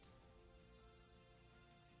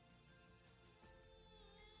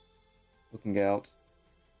 looking out.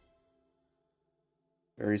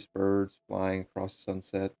 Various birds flying across the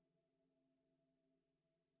sunset.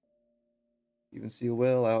 You even see a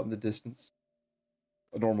whale out in the distance.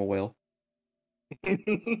 A normal whale.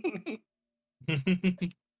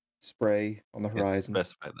 Spray on the horizon.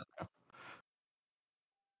 Specify that now.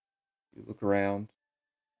 You look around.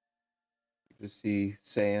 You just see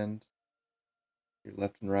sand. Your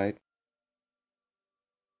left and right.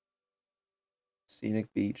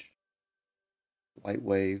 Scenic beach. Light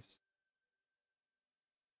waves.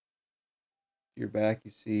 To your back,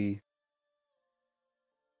 you see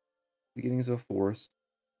beginnings of a forest.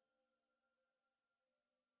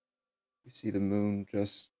 You see the moon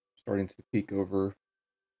just starting to peek over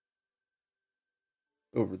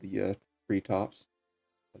the treetops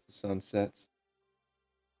as the sun sets.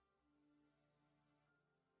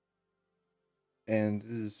 And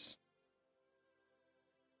it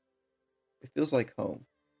feels like home.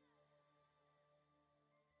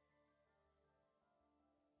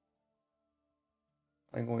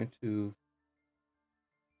 I'm going to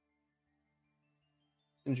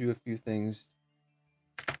send you a few things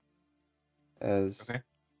as Okay.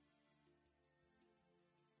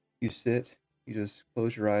 you sit. You just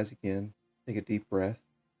close your eyes again, take a deep breath.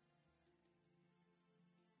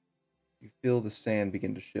 You feel the sand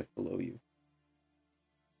begin to shift below you.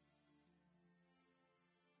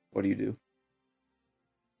 What do you do?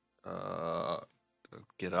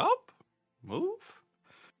 Get up? Move?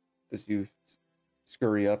 As you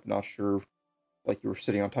scurry up, not sure, like you were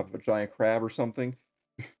sitting on top of a giant crab or something.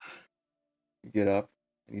 You get up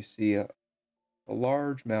and you see a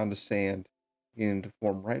large mound of sand beginning to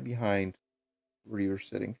form right behind where you were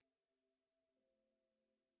sitting.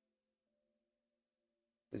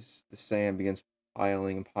 As the sand begins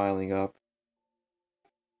piling and piling up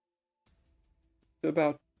to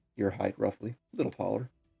about your height, roughly, a little taller.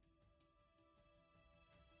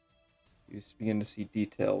 You just begin to see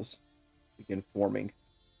details begin forming.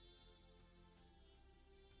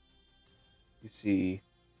 You see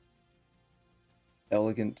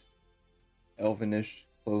elegant, elvinish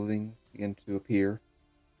clothing begin to appear.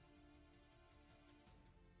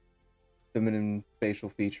 Feminine facial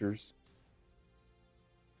features.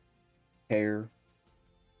 Hair.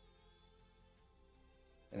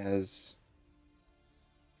 And as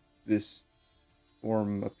this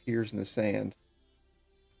form appears in the sand,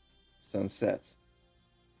 the sun sets,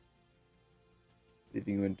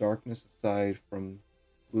 leaving you in darkness aside from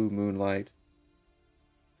blue moonlight,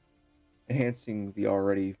 enhancing the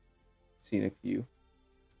already scenic view.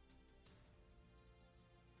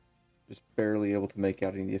 Just barely able to make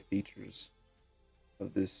out any of the features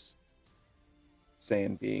of this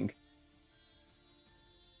sand being.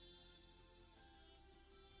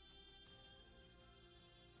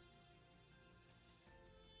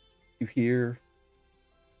 You hear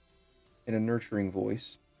in a nurturing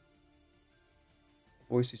voice,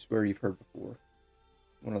 a voice you swear you've heard before,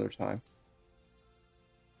 one other time.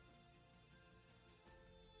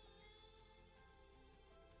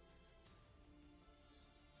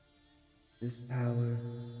 This power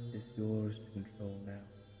is yours to control now.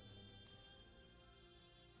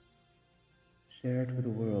 Share it with the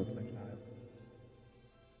world, my child.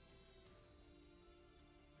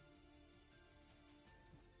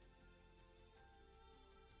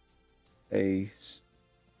 A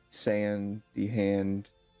sandy hand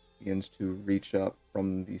begins to reach up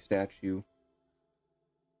from the statue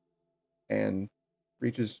and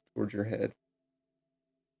reaches towards your head,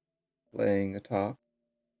 laying atop.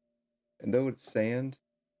 And though it's sand,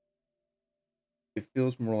 it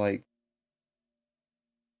feels more like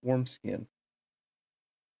warm skin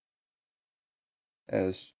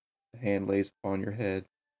as the hand lays upon your head.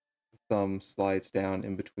 The thumb slides down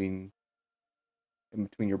in between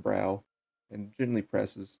your brow and gently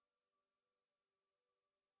presses.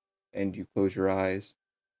 And you close your eyes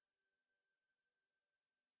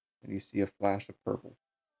and you see a flash of purple.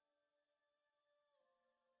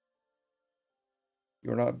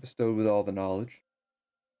 You are not bestowed with all the knowledge,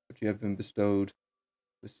 but you have been bestowed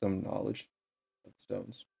with some knowledge of the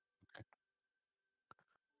stones. Okay.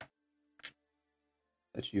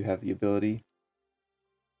 That you have the ability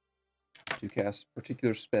to cast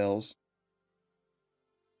particular spells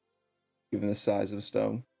given the size of a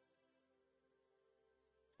stone.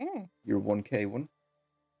 Your 1K one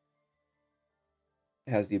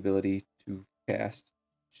has the ability to cast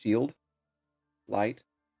shield, light,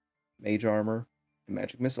 mage armor, and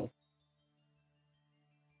magic missile.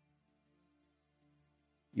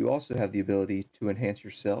 You also have the ability to enhance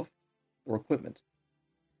yourself or equipment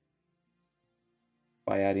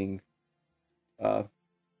by adding +1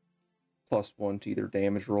 to either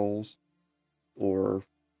damage rolls or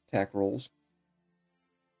attack rolls,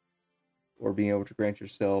 or being able to grant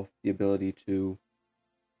yourself the ability to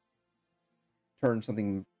turn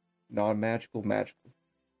something non-magical magical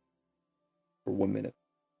for 1 minute.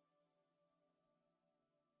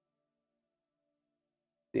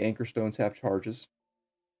 The Anchor Stones have charges.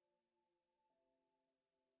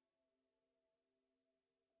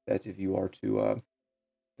 That if you are to, at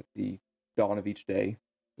the dawn of each day,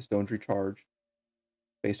 the stones recharge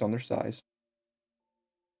based on their size.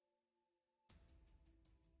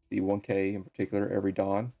 The 1K in particular, every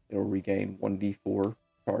dawn, it will regain 1d4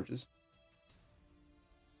 charges.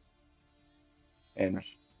 And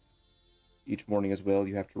each morning as well,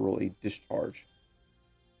 you have to roll a discharge.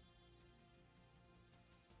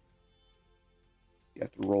 You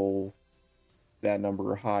have to roll that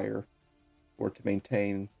number or higher for it to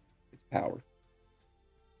maintain its power.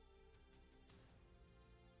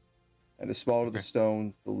 And the smaller the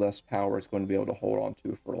stone, the less power it's going to be able to hold on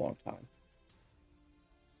to for a long time.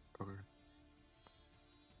 Okay.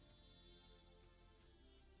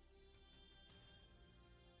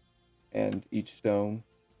 And each stone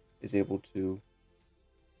is able to...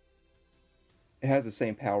 It has the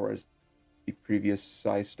same power as the previous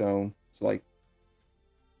size stone. So like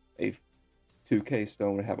a 2K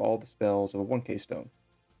stone would have all the spells of a 1K stone,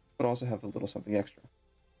 but also have a little something extra.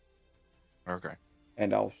 Okay.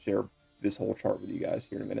 And I'll share this whole chart with you guys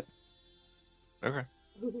here in a minute. Okay.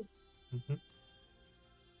 Mm-hmm.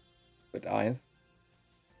 But Ianth,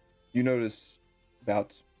 you notice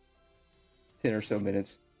about 10 or so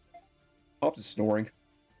minutes, Hobbs is snoring.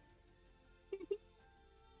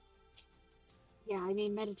 Yeah, I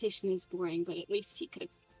mean, meditation is boring, but at least he could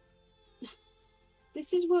have...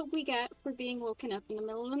 This is what we get for being woken up in the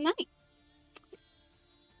middle of the night.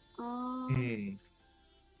 I'm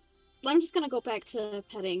just gonna go back to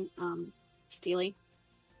petting Steely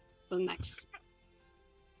for the next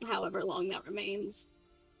however long that remains.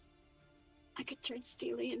 I could turn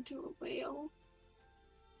Steely into a whale.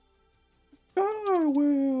 Sky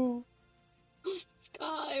whale!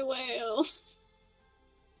 Sky whale!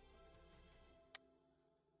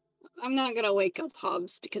 I'm not gonna wake up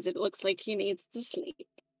Hobbs because it looks like he needs to sleep.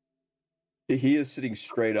 He is sitting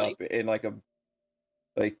straight up in like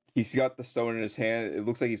he's got the stone in his hand. It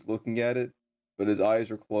looks like he's looking at it, but his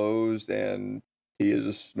eyes are closed and he is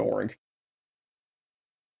just snoring.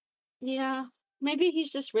 Yeah, maybe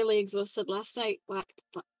he's just really exhausted.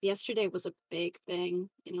 Yesterday was a big thing.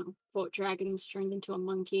 Fought dragons, turned into a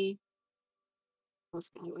monkey. Those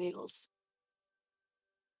sky whales.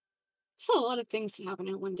 It's a lot of things to happen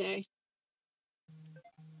in one day.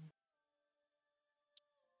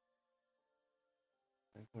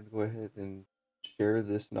 I'm going to go ahead and share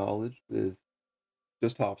this knowledge with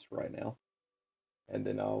just Hobbs for right now. And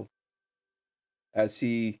then as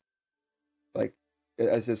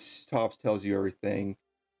this Hobbs tells you everything,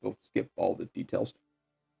 we'll skip all the details.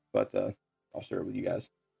 But I'll share it with you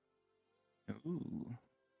guys. Ooh.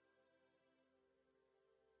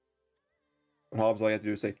 But Hobbs, all you have to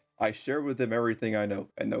do is say, I share with them everything I know,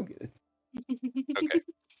 and they'll get it. Okay.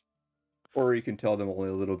 Or you can tell them only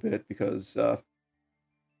a little bit, because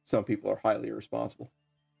some people are highly irresponsible.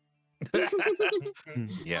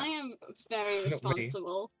 Yeah. I am very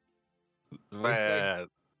responsible. Man.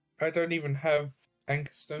 I don't even have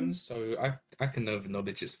anchor stones, so I can know the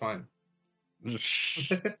knowledge. It's fine.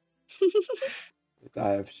 I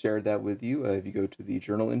have shared that with you. If you go to the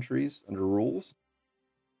journal entries under rules,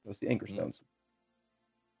 you'll see anchor stones.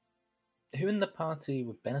 Who in the party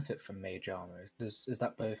would benefit from mage armor? Is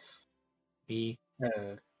that both? Me.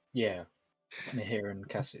 Yeah, Mihir and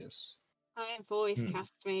Cassius. I have always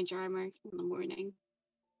cast mage armor in the morning.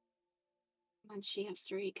 And she has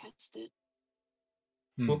to recast it.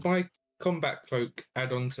 Will my combat cloak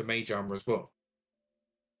add on to mage armor as well?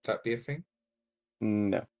 Would that be a thing?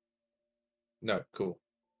 No. No, cool.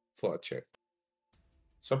 Thought I'd check.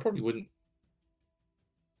 So I probably wouldn't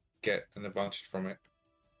get an advantage from it.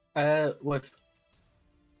 With...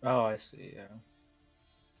 Oh, I see, yeah.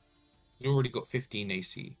 You already got 15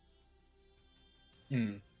 AC.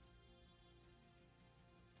 Yeah,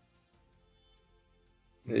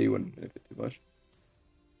 you wouldn't benefit too much.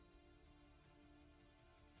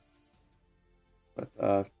 But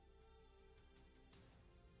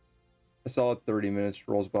a solid 30 minutes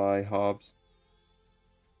rolls by, Hobbs.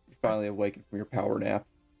 You finally awaken from your power nap.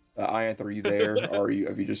 Ianth, are you there, or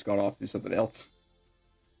have you just gone off to do something else?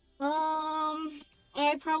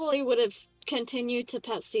 I probably would have continued to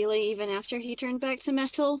pet Steely even after he turned back to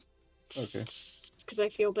metal. Okay. Because I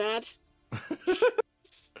feel bad.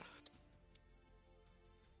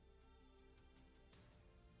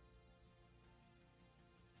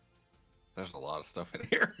 There's a lot of stuff in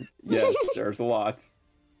here. Yes, there's a lot.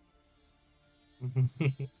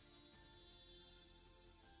 Hey,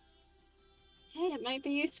 it might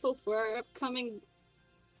be useful for our upcoming.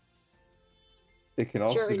 It can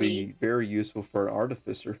also be Journey. very useful for an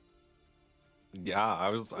artificer. Yeah,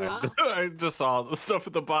 I Yeah. I just saw the stuff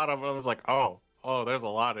at the bottom and I was like, oh, there's a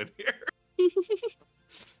lot in here.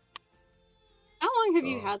 How long have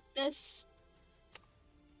you Oh. had this?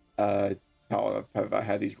 How long have I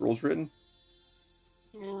had these rules written?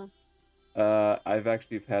 Yeah. I've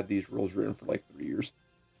actually had these rules written for like 3 years.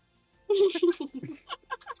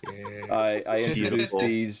 Yeah. I introduced Beautiful.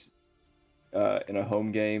 these in a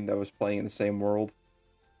home game that was playing in the same world.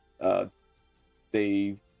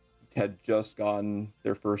 They had just gotten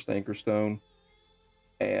their first Anchor Stone,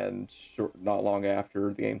 and not long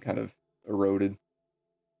after, the game kind of eroded.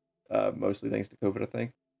 Mostly thanks to COVID, I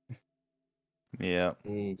think. Yeah.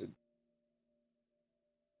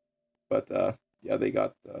 But yeah, they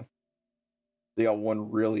got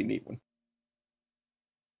one really neat one.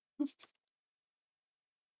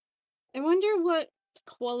 I wonder what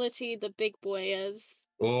quality the big boy is.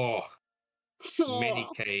 Oh, many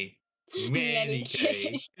Oh, K. many Many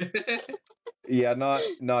K. Yeah,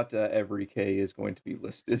 not every K is going to be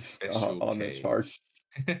listed Special on the K. chart.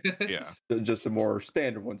 Yeah, Just the more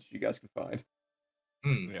standard ones you guys can find.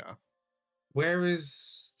 yeah. Where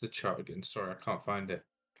is the chart again? Sorry, I can't find it.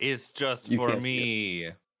 It's just You for can't see it.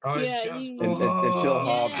 me. Oh, it's Yeah, just you- Until oh,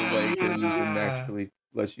 Hobbs Yeah. awakens and actually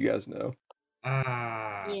lets you guys know.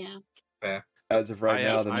 yeah. Fair. As of right I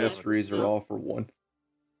now, have- the I have- mysteries are all for one.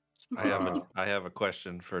 I have a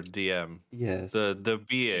question for DM. Yes. The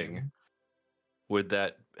being, would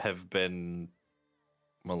that have been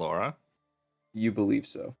Melora? You believe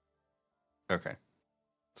so. Okay,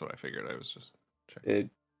 that's what I figured. I was just checking. It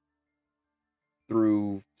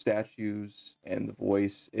through statues and the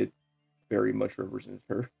voice, it very much represented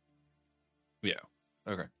her. Yeah.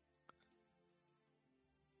 Okay.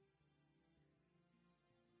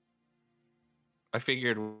 I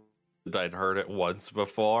figured that I'd heard it once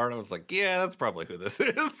before, and I was like, yeah, that's probably who this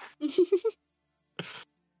is.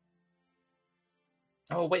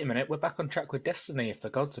 Oh, wait a minute. We're back on track with Destiny if the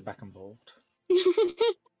gods are back involved.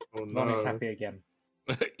 Oh Lonnie's no. happy again.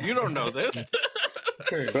 You don't know this.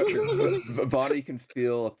 True. But Bonnie can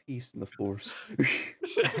feel a peace in the force.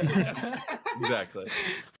 Exactly.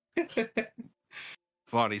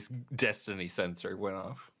 Vonnie's destiny sensor went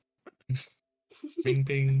off. Bing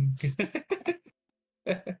bing.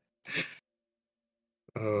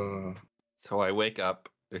 Oh. So I wake up.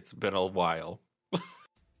 It's been a while.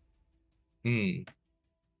 Hmm.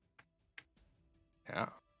 Yeah.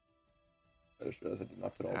 I just realized I did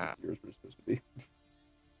not put all Ah. the years where it's supposed to be.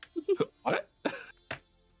 What?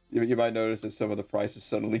 You might notice that some of the prices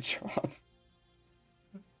suddenly drop.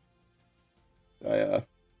 But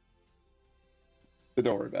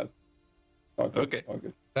don't worry about it. All good, Okay. all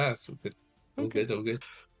good. That's all good. All Okay. good, all good.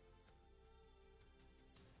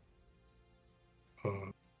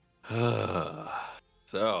 Oh.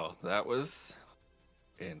 So that was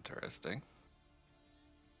interesting.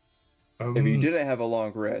 If you didn't have a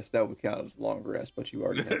long rest, that would count as a long rest, but you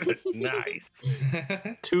already had one. Nice.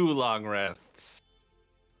 2 long rests.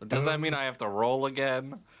 Does that mean I have to roll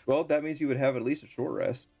again? Well, that means you would have at least a short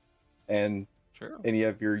rest. And Sure. you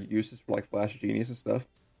have your uses for like Flash of Genius and stuff.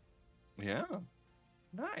 Yeah.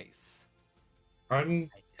 Nice.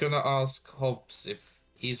 I'm gonna ask Hobbs if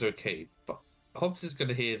he's okay, but Hobbs is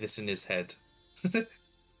gonna hear this in his head.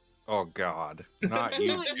 Oh God. Not you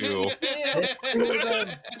Not two. Oh,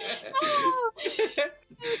 Chris.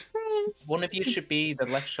 One of you should be the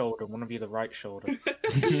left shoulder, one of you the right shoulder.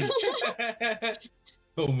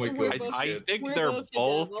 Oh my We're god. both- I shit. think We're they're both the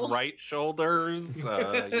both devil. right shoulders.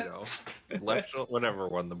 Left shoulder, whatever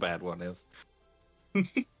one the bad one is. We're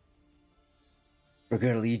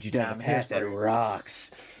gonna lead you down the path that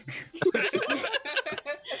rocks. Oh god,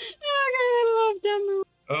 I love Demo.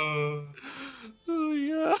 Oh. Oh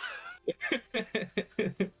yeah.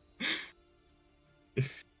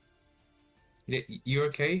 You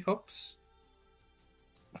okay, Hobbs?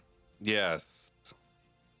 Yes.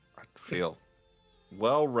 I feel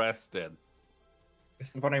well rested.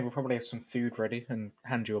 Bonnie will probably have some food ready and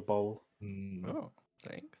hand you a bowl. Oh,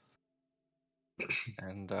 thanks.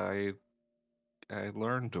 And I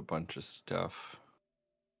learned a bunch of stuff.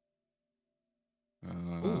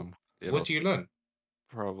 It'll What do you learn?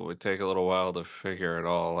 probably take a little while to figure it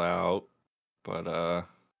all out, but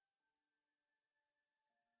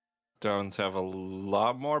stones have a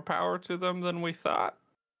lot more power to them than we thought.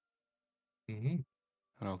 Mm-hmm.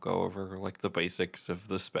 And I'll go over like the basics of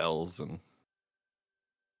the spells and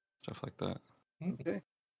stuff like that. Okay.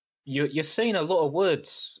 You're saying a lot of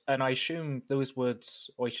words, and I assume those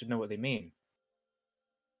words I should know what they mean.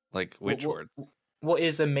 Like which what, words? What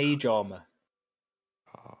is a mage armor?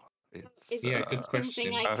 Oh, it's It's Yeah, just good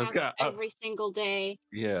something question. I I was cast gonna- every single day.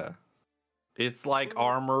 yeah. It's like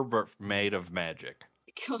armor but made of magic.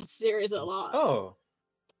 Because there is a lot. Oh,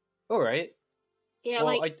 all right. Yeah,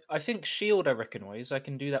 Well, like I think shield I recognize. I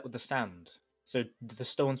can do that with the sand. So do the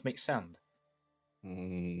stones make sand?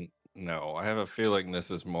 No, I have a feeling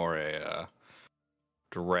this is more a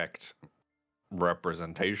direct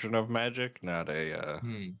representation of magic, not a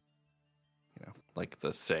like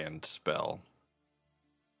the sand spell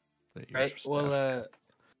that your Right. staff Well, casts.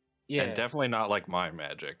 yeah. And definitely not like my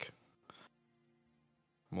magic.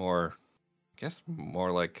 More, I guess,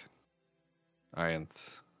 more like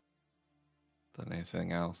Ianth than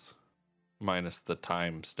anything else, minus the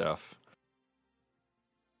time stuff.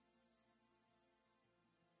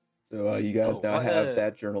 So you guys Oh, now what, have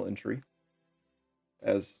that journal entry.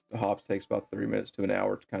 As Hobbs takes about 30 minutes to an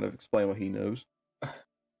hour to kind of explain what he knows.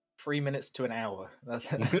 3 minutes to an hour.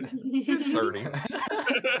 30.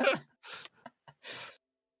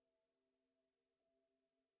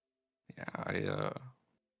 Yeah,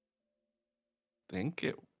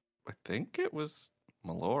 I think it was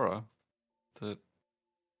Melora that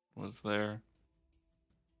was there.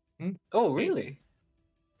 Oh, really?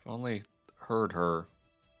 I've only heard her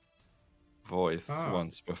voice Ah.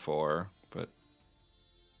 once before, but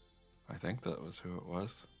I think that was who it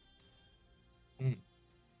was.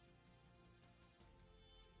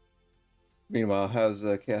 Meanwhile, how's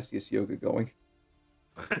Cassius Yoga going?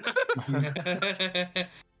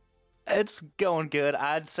 It's going good.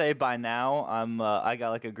 I'd say by now I got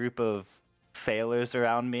like a group of sailors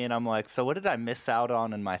around me, and I'm like, so what did I miss out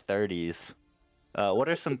on in my 30s? What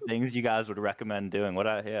are some things you guys would recommend doing?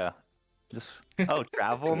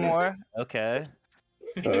 Travel more? Okay.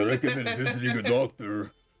 I recommend visiting a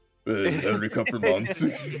doctor every couple months.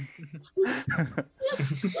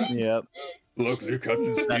 Yep. Luckily,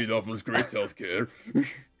 Captain Steed offers great health care.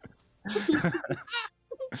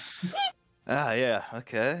 Yeah.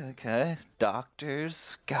 Okay.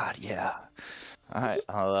 Doctors. God, yeah. All right.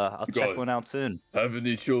 I'll You check got it. one out soon. Have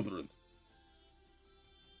any children?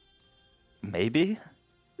 Maybe.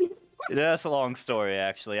 That's a long story,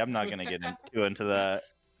 actually. I'm not gonna get too into that.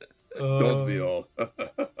 Don't we all?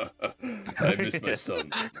 I miss my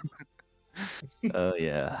son. Oh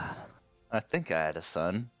yeah. I think I had a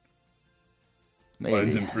son.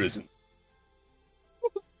 Mine's Maybe. in prison.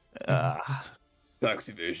 Tax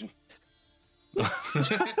evasion. That's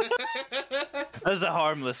a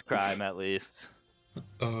harmless crime, at least.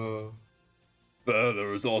 There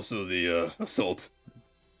was also the assault.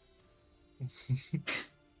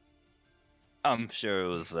 I'm sure it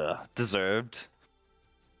was deserved.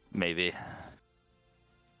 Maybe.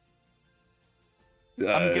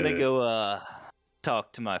 I'm gonna go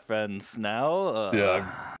talk to my friends now.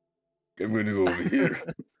 Yeah, I'm gonna go over here.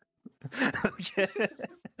 Okay.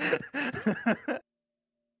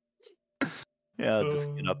 Yeah, I'll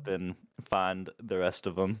just get up and find the rest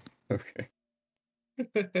of them. Okay.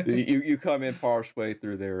 you come in partially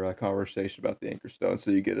through their conversation about the Anchor Stone, so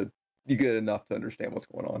you get enough to understand what's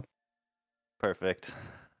going on. Perfect.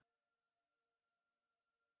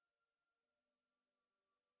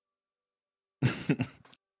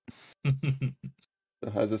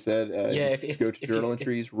 So as I said, Yeah, you if go to you- journal if-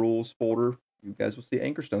 rules rules folder, you guys will see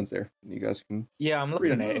Anchor Stones there, and you guys can. Yeah, I'm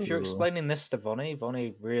looking at it. If you're Ooh. explaining this to Vonnie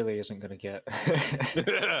really isn't going to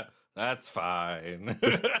get. That's fine.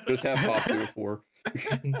 Just have Hobbs do it for.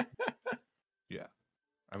 Yeah.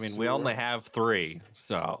 I mean, we only have 3,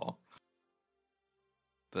 so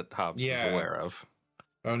that Hobbs Yeah. is aware of.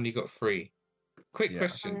 Only got 3. Quick Yeah.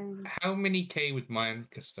 question: how many K would my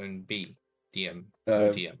Anchor Stone be? DM.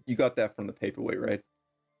 Uh, DM. You got that from the paperweight, right?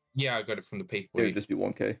 Yeah, I got it from the It paperweight. would just be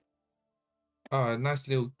 1K. Oh, a nice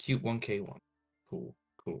little cute 1K one. Cool.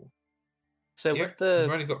 So Yeah, with the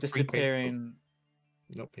we've only got 3 paper. disappearing,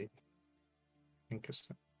 Not paper. Anchor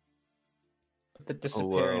Stone. the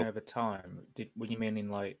disappearing wow. over time, were you meaning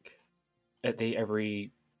like at the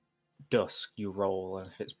every dusk you roll, and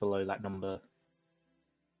if it's below that number?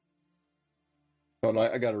 Oh, no,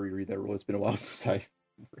 I got to reread that rule. It's been a while since I.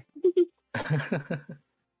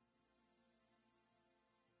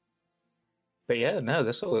 But yeah, no,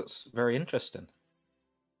 this all looks very interesting.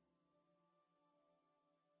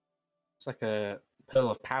 It's like a pearl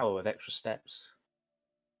of power with extra steps.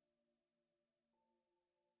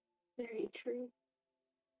 very true.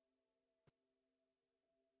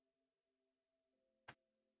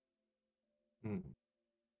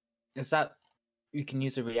 Is that you can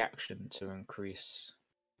use a reaction to increase?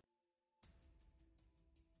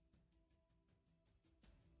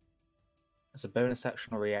 as a bonus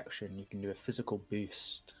action or reaction, you can do a physical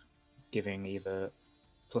boost, giving either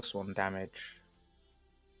 +1 damage.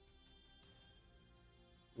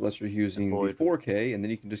 Unless you're using the Avoid. 4K, and then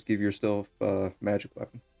you can just give yourself a magic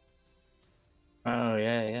weapon. Oh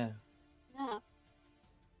yeah. Yeah.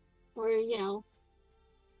 Or, you know,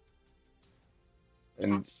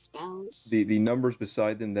 And cast spells. the numbers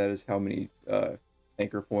beside them, that is how many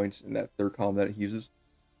anchor points in that third column that it uses.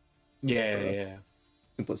 Yeah.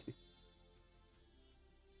 Simplicity.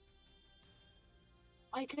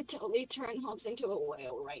 I could totally turn Hobbs into a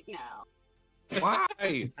whale right now. Why?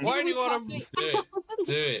 Why do you want to?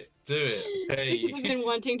 Do it. Hey. Because I've been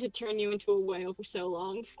wanting to turn you into a whale for so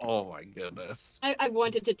long. Oh my goodness. I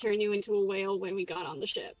wanted to turn you into a whale when we got on the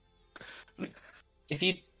ship. If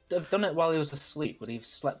you'd have done it while he was asleep, would he have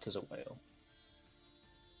slept as a whale?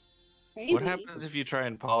 Maybe. What happens if you try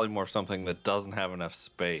and polymorph something that doesn't have enough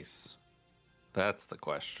space? That's the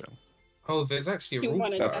question. Oh, there's actually a You rule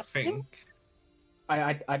wanna for that, I test it? think.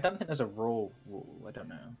 I don't think there's a rule. I don't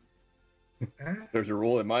know. There's a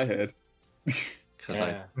rule in my head. Because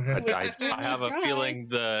Yeah. I have a feeling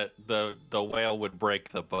the whale would break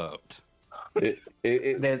the boat. There's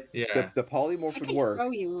Yeah. The polymorph I would could work, throw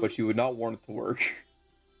you. but you would not want it to work.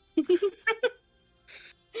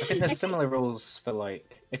 I think there's similar rules for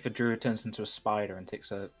like if a druid turns into a spider and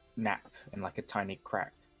takes a nap in like a tiny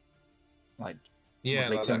crack, like Yeah,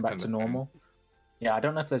 they like turn that back kind to of thing. normal. Yeah, I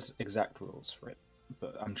don't know if there's exact rules for it,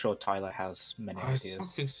 but I'm sure Tyler has many Oh, it's ideas.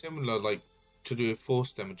 something similar, like to do with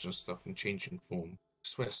force damage and stuff and changing form. I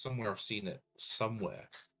swear, somewhere I've seen it. Somewhere.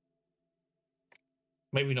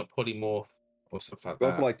 Maybe not polymorph or stuff like Go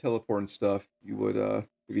that. for like teleport and stuff. You would if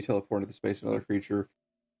you teleport into the space of another creature,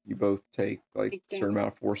 you both take like a certain amount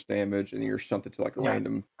of force damage, and you're shunted to like a Yeah.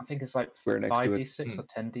 random I think it's like square next to it. 5d6 or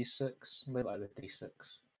 10d6, something like the d6.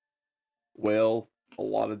 Well, a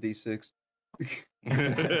lot of d6.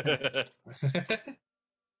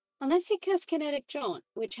 Unless you cast Kinetic Jaunt,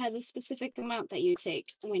 which has a specific amount that you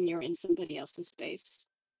take when you're in somebody else's space.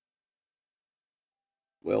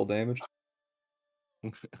 Well damage.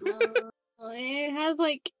 It has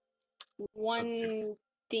like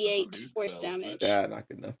 1d8 force spells, damage. Yeah, not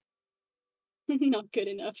good enough. Not good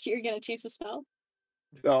enough. You're gonna choose a spell?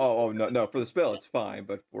 Oh no, for the spell it's fine,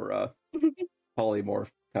 but for polymorph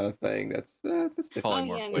kind of thing, that's different. Oh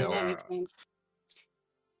Polymorph yeah, no, whales. that makes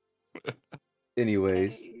sense.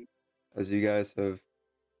 Anyways, Okay. as you guys have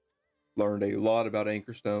learned a lot about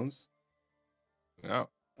anchor stones, Yeah.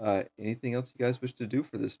 anything else you guys wish to do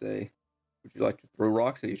for this day? Would you like to throw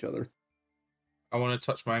rocks at each other? I want to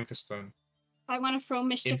touch my anchor stone. I want to throw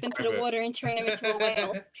mischief into the private. water and turn him into a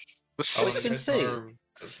whale. I was want gonna to say,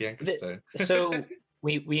 touch the anchor the- stone. So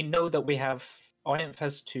we know that we have Ironth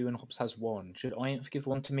has 2 and Hobbs has 1. Should Ironth give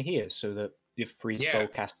one to Mahir so that the 3 Yeah.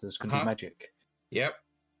 spellcasters can do Uh-huh. magic? Yep.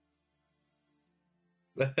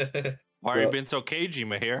 Why are you Well- being so cagey,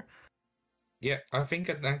 Mahir? Yeah, I think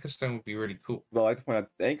an anchor stone would be really cool. Well, I like to point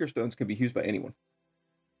out the anchor stones can be used by anyone.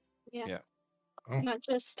 Not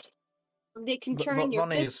just they can But turn your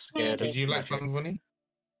Ronnie is fist scared of Did magic. you like magic. Bunny?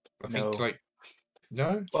 I think No. like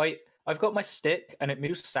no. I've got my stick and it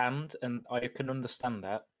moves sand, and I can understand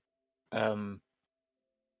that. I'm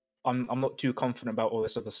not too confident about all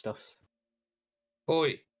this other stuff.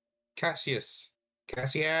 Oi, Cassius.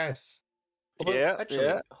 Cassius. Although, Yeah, actually,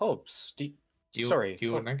 yeah. Hobbs, Do you, Sorry, Do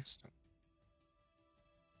you want oh. an anchor stone?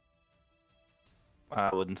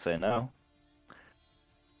 I wouldn't say no.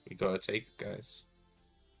 You gotta take it, guys.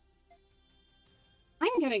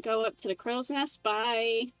 I'm gonna go up to the crow's nest.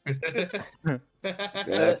 Bye. Yeah,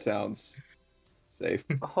 that sounds safe.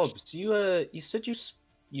 Hobbs, you said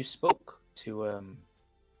you spoke to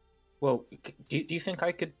Well, do you think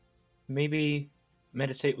I could maybe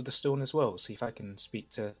meditate with the stone as well? See if I can speak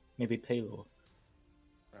to maybe Palor.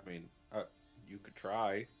 I mean, you could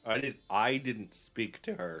try. I didn't speak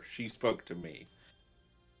to her. She spoke to me.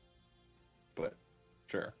 But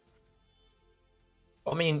sure.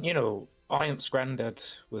 I mean, you know, Ironth's granddad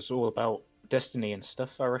was all about destiny and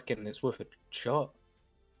stuff. I reckon it's worth a shot.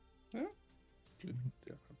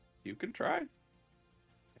 You can try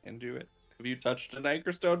and do it. Have you touched an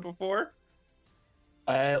anchor stone before?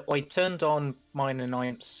 I turned on mine and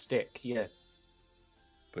Ironth's stick. Yeah.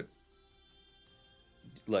 But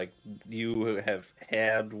like you have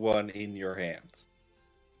had one in your hands.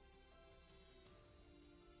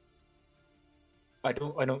 I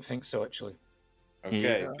don't think so actually.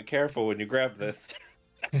 Okay, Yeah. be careful when you grab this.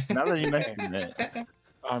 Now that you mention it,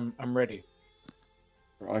 I'm ready.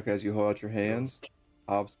 Rock, as you hold out your hands,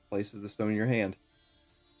 Hobbs places the stone in your hand.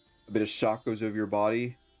 A bit of shock goes over your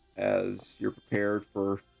body as you're prepared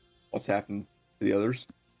for what's happened to the others.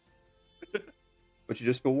 but you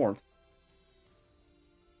just feel warmth.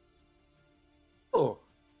 Oh.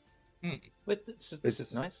 Hmm. Wait, this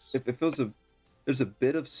is nice. It feels there's a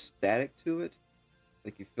bit of static to it.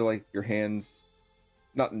 Like you feel like your hands,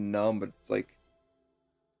 not numb, but it's like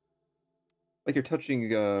you're touching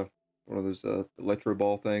one of those electro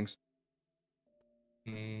ball things.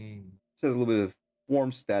 Mm. It has a little bit of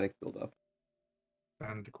warm static buildup.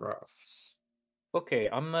 And graphs. Okay,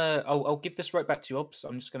 I'll give this right back to you, Obs.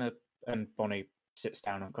 I'm just gonna, and Bonnie sits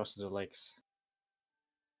down and crosses her legs.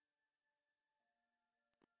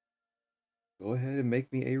 Go ahead and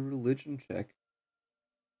make me a religion check.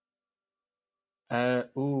 A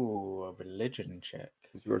religion check.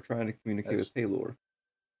 Because you are trying to communicate with Paylor.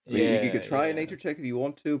 I Yeah, mean, you could try a nature check if you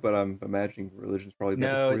want to, but I'm imagining religion's probably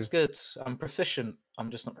better No, for it's good. I'm proficient.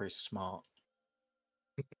 I'm just not very smart.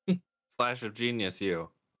 Flash of genius, you.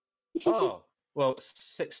 Oh, well,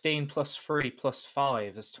 16 plus 3 plus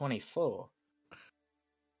 5 is 24.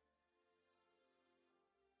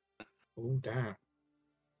 Oh, damn.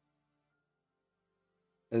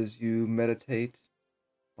 As you meditate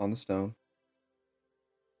on the stone,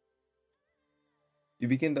 you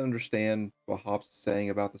begin to understand what Hops is saying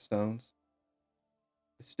about the stones.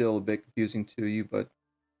 It's still a bit confusing to you, but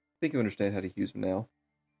I think you understand how to use them now.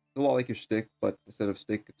 It's a lot like your stick, but instead of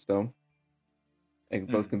stick, it's stone. And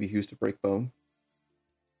both can be used to break bone.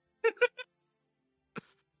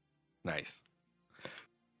 Nice.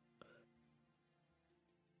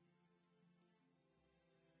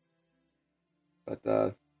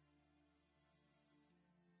 But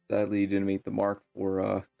sadly, you didn't meet the mark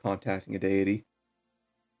for contacting a deity.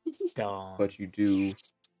 Darn. But you do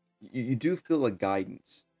feel a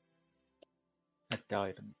guidance. A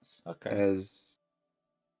guidance. Okay. As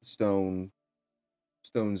stone's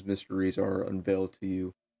mysteries are unveiled to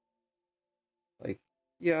you. Like,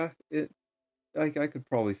 yeah, I could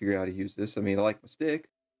probably figure out how to use this. I mean, I like my stick,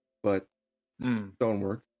 but stone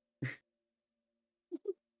work.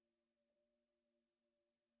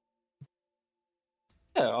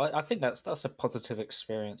 Yeah, I think that's a positive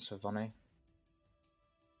experience for Vonnie.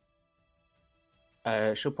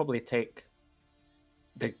 She'll probably take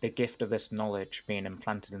the gift of this knowledge being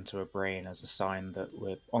implanted into her brain as a sign that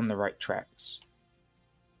we're on the right tracks.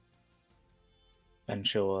 And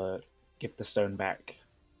she'll give the stone back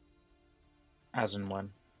as and when.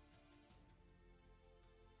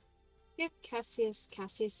 Yeah,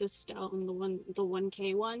 Cassius's stone, the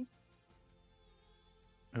 1K one.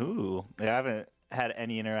 Ooh, I haven't had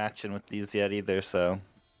any interaction with these yet either, so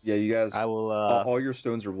yeah, you guys. I will. All your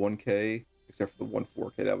stones are 1K except for the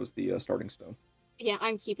 1-4K. That was the starting stone. Yeah,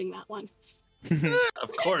 I'm keeping that one.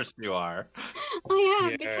 Of course you are. I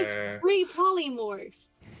am because free polymorph.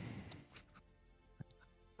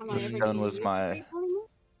 Am I The ever stone gonna was use my- free polymorph?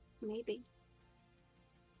 Maybe.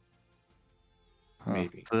 Huh.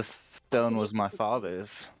 Maybe. This stone was my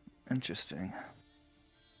father's. Interesting.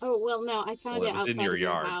 Oh well, no, I found Well, it it was in outside your of your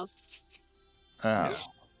yard. house. Oh. Yeah.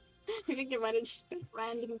 I think it might have just been a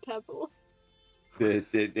random pebble.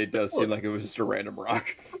 It does seem like it was just a random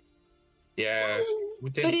rock. Yeah. We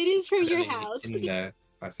But didn't it is from put your any house. in there,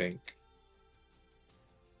 I think.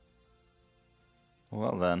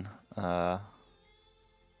 Well then,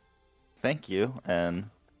 thank you, and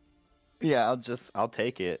yeah, I'll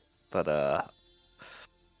take it, but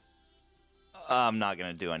I'm not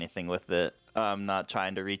gonna do anything with it. I'm not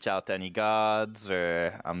trying to reach out to any gods,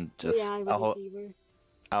 or I'm just. Yeah, I really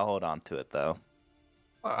I'll hold on to it though.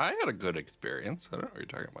 I had a good experience. I don't know what you're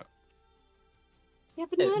talking about. Yeah,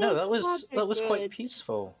 but No, not all that was gods are quite good.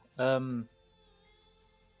 peaceful.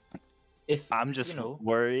 If I'm just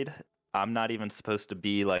worried. I'm not even supposed to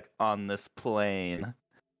be like on this plane.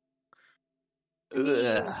 I mean,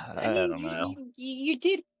 I don't know. you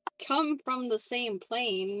did come from the same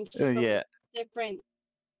plane, just from Yeah, different.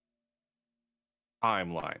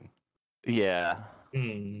 Timeline. yeah.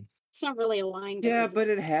 Hmm. It's not really aligned. Yeah, but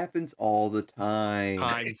it happens all the time.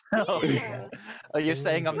 Times. Oh, Yeah. oh, you're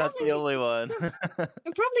saying I'm not the only one. I've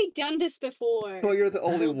probably done this before. Well, you're the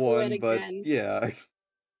only We'll do one, it but again. yeah.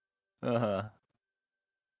 Uh-huh.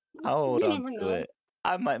 I'll hold You on never to know. it.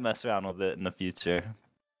 I might mess around with it in the future.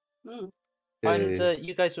 Hmm. And Hey.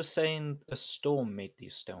 you guys were saying a storm made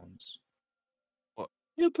these stones.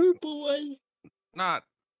 The purple one. Not.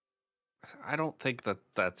 I don't think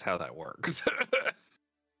that's how that works.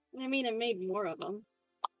 I mean, it made more of them.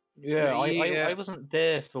 Yeah, Yeah. I wasn't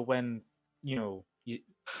there for when you Because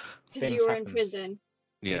things you were in happened. prison.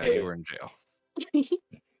 Yeah, Yeah. you were in jail.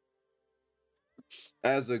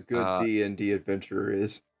 As a good D&D adventurer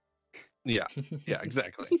is. Yeah, yeah,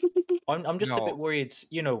 exactly. I'm just a No. bit worried,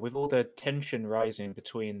 with all the tension rising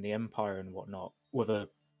between the Empire and whatnot, whether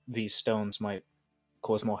these stones might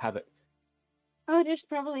cause more havoc. Oh, there's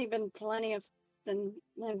probably been plenty of them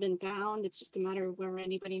that have been found. It's just a matter of where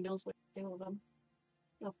anybody knows what to do with them.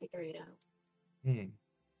 They'll figure it out. Hmm.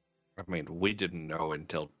 I mean, we didn't know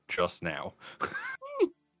until just now.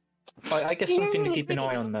 I guess You're something to really keep an good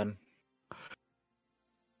eye at on then.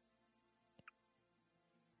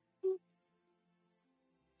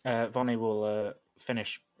 Vonnie will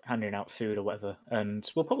finish handing out food or whatever, and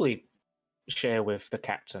we'll probably share with the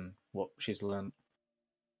captain what she's learned.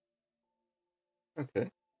 Okay.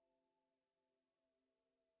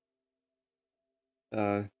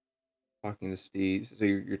 Talking to Steed. So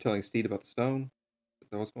you're telling Steed about the stone? Is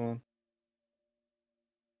that what's going on?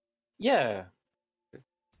 Yeah.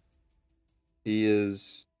 He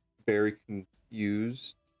is very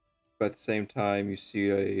confused, but at the same time, you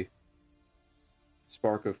see a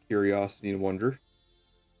spark of curiosity and wonder.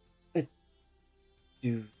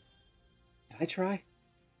 Can I try?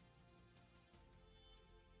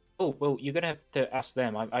 Oh well, you're gonna have to ask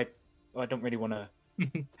them. I don't really want to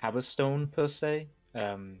have a stone per se.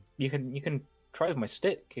 You can try with my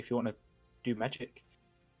stick if you want to do magic.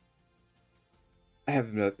 I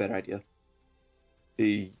have a better idea.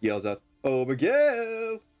 He yells out, "Oh,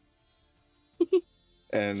 Miguel!"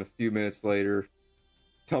 And a few minutes later,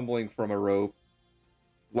 tumbling from a rope,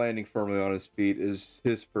 landing firmly on his feet, is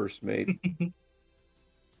his first mate.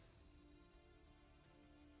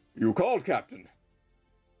 You called, Captain?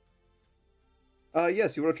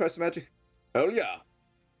 Yes, you want to try some magic? Hell yeah!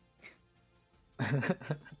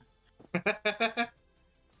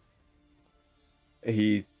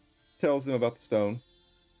 He tells them about the stone.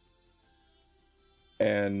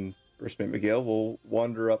 And first mate Miguel will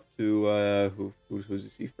wander up to, who's you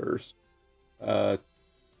see first?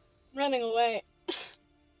 Running away.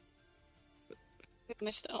 With my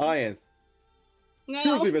stone. Ianth. No.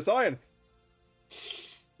 Excuse me, Miss Ianth.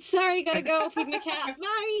 Sorry, gotta go feed my cat.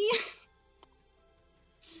 Bye!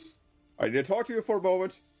 I need to talk to you for a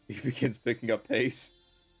moment. He begins picking up pace.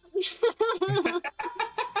 To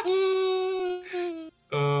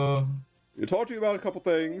talk to you about a couple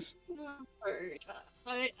things.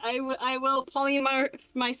 I will polymorph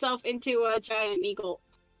myself into a giant eagle.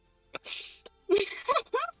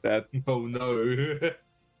 Oh no.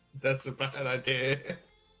 That's a bad idea.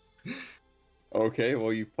 Okay,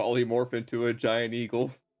 well you polymorph into a giant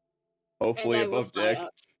eagle. Hopefully above deck.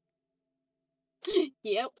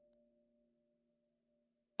 Yep.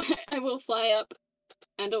 I will fly up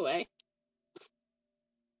and away.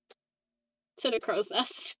 To the crow's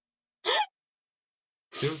nest.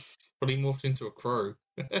 You're probably morphed into a crow.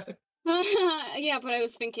 Yeah, but I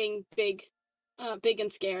was thinking big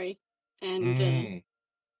and scary. And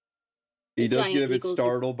he does giant get a bit eagles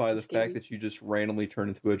startled by are the scary. fact that you just randomly turn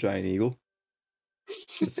into a giant eagle.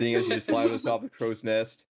 Seeing as you just fly to the top of the crow's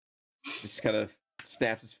nest, just kind of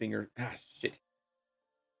snaps his finger. Ah, shit.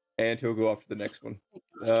 And he'll go off to the next one.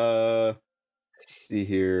 Let's see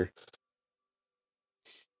here.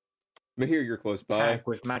 Mahir, you're close by. Tag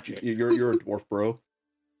with magic. You're a dwarf, bro.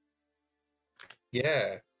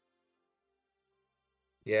 Yeah.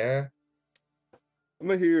 Yeah.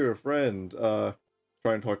 Mahir, a friend, trying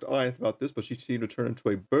to talk to Ianth about this, but she seemed to turn into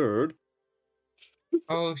a bird.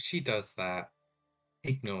 Oh, she does that.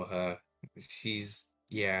 Ignore her.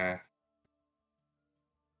 Yeah.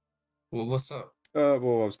 Well, what's up?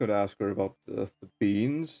 Well, I was going to ask her about the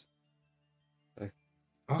beans. Oh,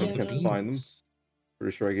 I the can't find them. beans.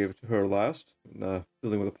 Pretty sure I gave it to her last, in,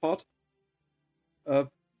 filling with a pot.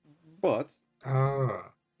 But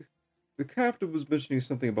the captain was mentioning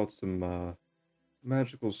something about some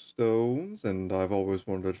magical stones, and I've always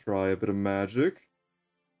wanted to try a bit of magic.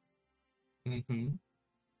 Mm-hmm.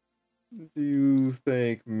 Do you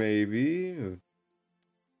think maybe a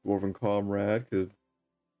dwarven comrade could,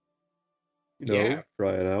 try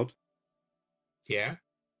it out? Yeah.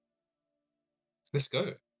 Let's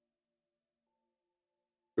go.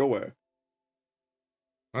 Go where?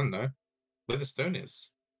 I don't know. Where the stone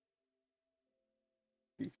is.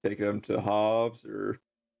 You taking them to Hobbs, or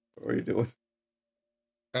what are you doing?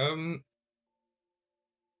 I'm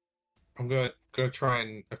gonna try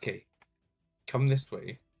and come this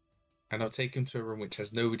way, and I'll take him to a room which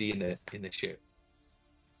has nobody in the ship.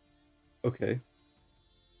 Okay.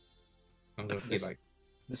 I'm gonna be like,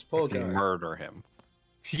 this poor guy. Murder him.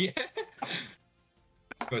 yeah.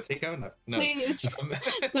 I'm gonna take out no. Please.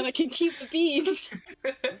 Then I can keep the beans.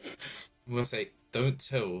 I'm gonna say, don't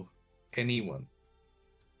tell anyone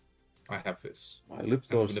I have this. My lips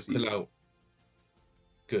I'm are gonna sealed. pull out.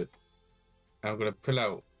 Good. I'm gonna pull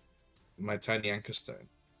out my tiny anchor stone,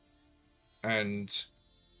 and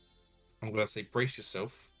I'm gonna say, brace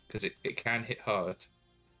yourself, because it can hit hard.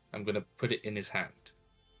 I'm gonna put it in his hand.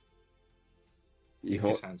 He,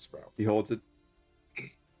 his hand's brown. He holds it.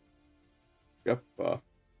 Yep.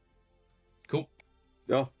 Cool.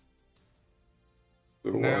 Yeah.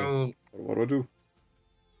 So, Now, what do I do?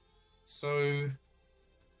 So,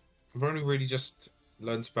 I've only really just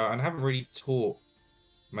learned about, and I haven't really taught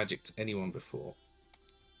magic to anyone before.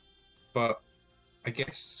 But I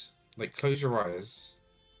guess, like, close your eyes.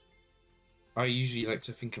 I usually like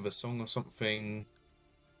to think of a song or something.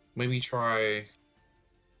 Maybe try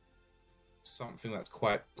something that's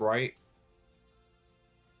quite bright,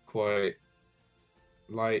 quite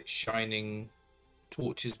light, shining,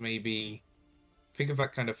 torches maybe. Think of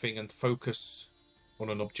that kind of thing and focus on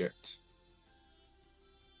an object.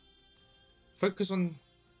 Focus on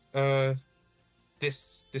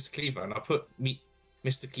this cleaver, and I'll put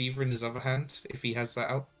Mr. Cleaver in his other hand if he has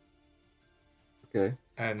that out. Okay.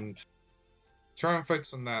 And try and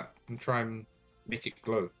focus on that and try and make it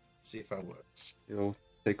glow. See if that works. He'll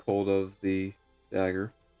take hold of the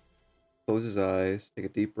dagger, close his eyes, take a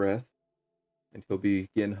deep breath, and he'll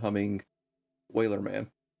begin humming Whaler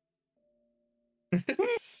Man.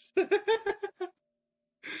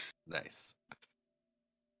 Nice.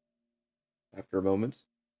 After a moment,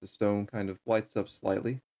 the stone kind of lights up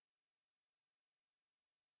slightly,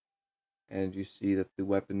 and you see that the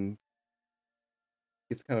weapon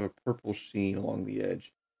gets kind of a purple sheen along the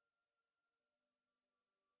edge.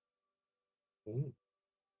 Ooh.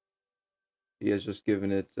 He has just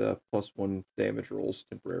given it +1 damage rolls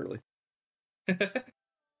temporarily.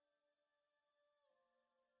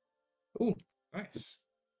 Ooh, nice.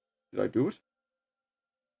 Did I do it?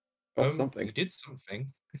 Oh, something. You did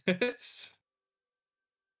something.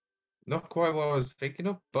 Not quite what I was thinking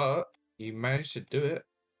of, but you managed to do it.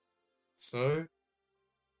 So,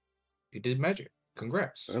 you did magic.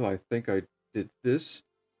 Congrats. Well, I think I did this.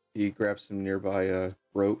 He grabs some nearby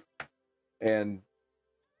rope, and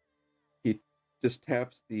he just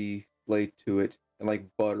taps the blade to it, and like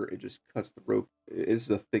butter, it just cuts the rope. It's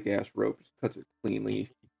a thick-ass rope. Just cuts it cleanly.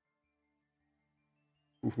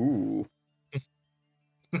 Ooh.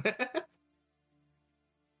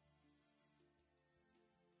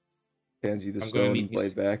 Hands you the stone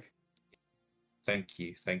blade back. Thank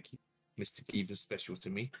you. Mr. Cleaver's special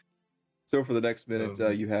to me. So for the next minute,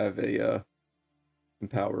 you have a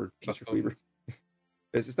empowered Mr. Cleaver.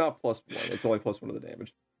 It's not +1. It's only +1 of the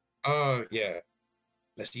damage. Oh, yeah.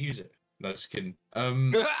 Let's use it. No, just kidding.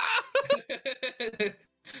 And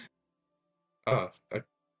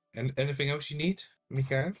anything else you need,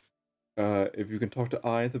 Mikhail? If you can talk to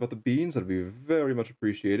Ith about the beans, that'd be very much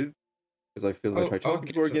appreciated. Because I feel like if I try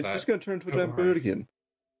talking to her again, she's just going to turn into a giant bird again.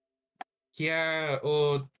 Yeah,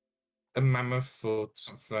 or a mammoth or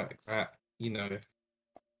something like that. You know.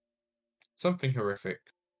 Something horrific.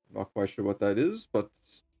 I'm not quite sure what that is, but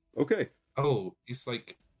okay. Oh, it's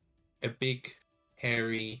like a big,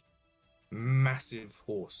 hairy, massive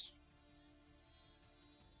horse.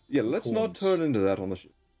 Yeah, let's not turn into that on the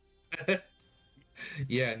ship.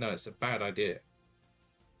 Yeah, no, it's a bad idea.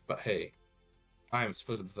 But hey, I am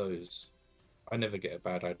full of those. I never get a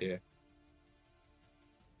bad idea.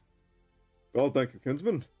 Well, thank you,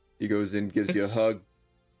 kinsman. He goes in, gives you a hug,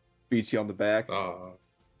 beats you on the back. Oh.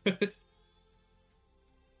 I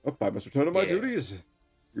must return to my duties.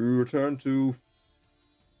 You return to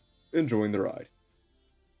enjoying the ride.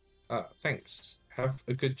 Thanks. Have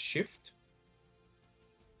a good shift.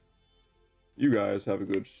 You guys have a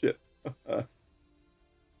good shit. I'm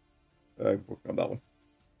working on that one.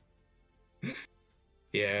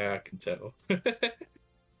 Yeah, I can tell.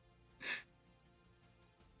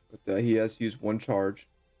 But he has used 1 charge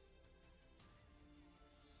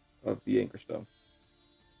of the Anchor Stone.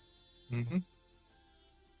 Mm-hmm.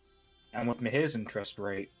 And with his interest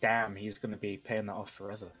rate, damn, he's going to be paying that off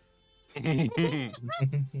forever.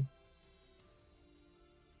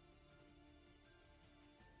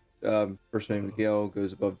 First Mate Miguel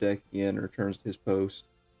goes above deck again and returns to his post.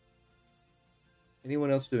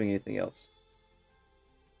 Anyone else doing anything else?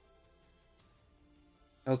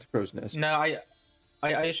 How's the crow's nest? No, I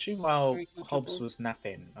assume while Hobbs was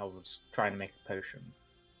napping, I was trying to make a potion.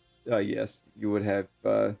 Yes, you would have.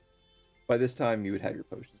 By this time, you would have your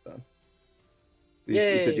potions done. You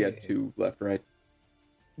said you had 2 left, right?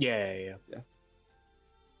 Yeah.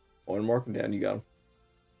 Oh, and mark them down. You got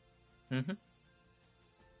them.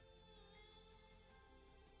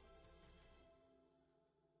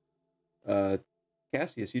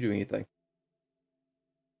 Cassius, you doing anything?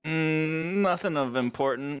 Nothing of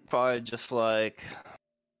important. Probably just like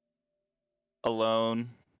alone,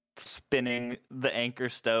 spinning the Anchor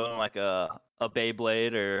Stone like a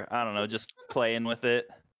Beyblade, or I don't know, just playing with it.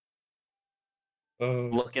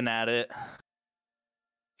 looking at it.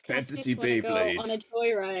 Fantasy Cassius wanna go on a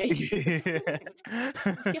Beyblades.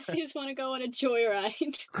 joyride. Cassius wanna go on a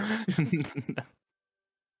joyride.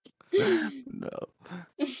 No.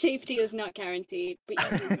 Safety is not guaranteed,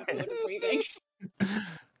 but you do have motor breathing.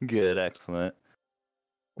 Good, excellent.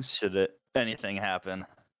 Should anything happen?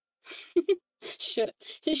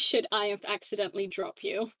 should I have accidentally drop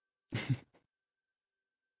you?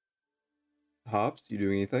 Hobbs, you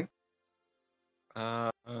doing anything? I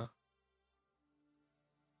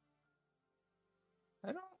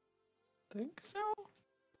don't think so.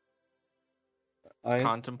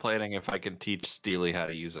 Contemplating if I can teach Steely how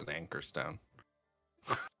to use an anchor stone.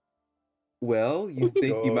 Well, you think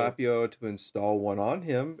you God. might be able to install one on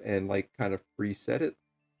him and like kind of preset it?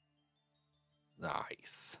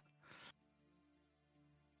 Nice.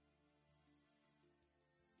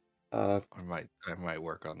 Uh, I might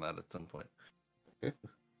work on that at some point.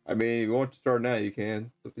 I mean, if you want to start now, you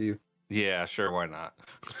can. It's up to you. Yeah, sure, why not?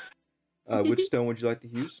 Which stone would you like to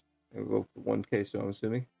use? Well, 1K stone, I'm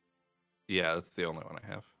assuming. Yeah, that's the only one I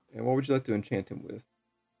have. And what would you like to enchant him with?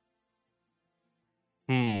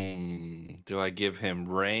 Do I give him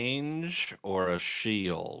range or a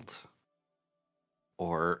shield?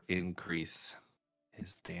 Or increase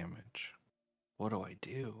his damage? What do I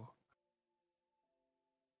do?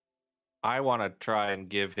 I want to try and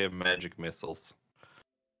give him magic missiles.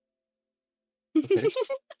 Okay.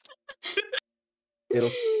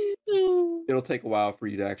 It'll take a while for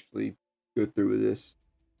you to actually go through with this.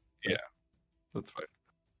 Yeah, that's fine.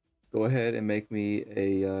 Go ahead and make me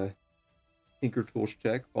a Tinker Tools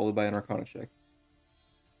check, followed by an Arcana check.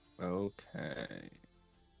 Okay.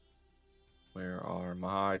 Where are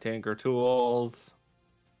my Tinker Tools?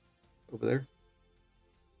 Over there.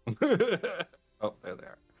 Oh, there they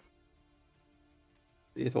are.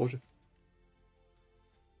 See, I told you.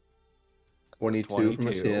 22 from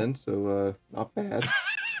a 10, so not bad.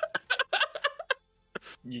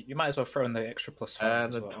 You might as well throw in the extra +5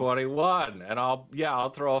 And as a well. 21. And I'll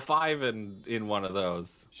throw a 5 in one of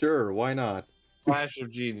those. Sure, why not? Flash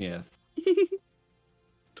of genius.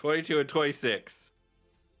 22 and 26.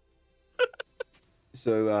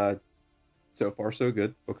 So, so far so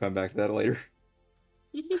good. We'll come back to that later.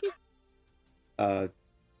 Iath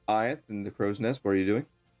and the Crow's Nest, what are you doing?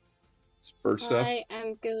 Bird stuff? I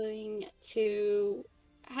am going to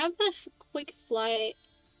have a quick flight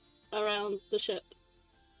around the ship.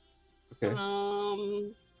 Okay.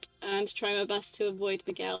 And try my best to avoid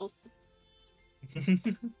Miguel.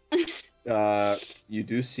 You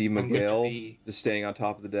do see I'm going to Miguel be- just standing on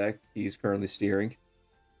top of the deck. He's currently steering,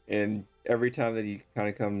 and every time that he kind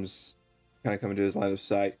of comes into his line of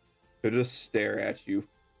sight, he'll just stare at you.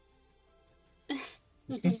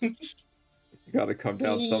 You gotta come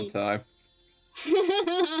down sometime.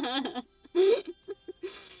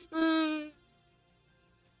 I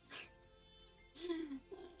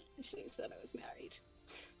should have said I was married.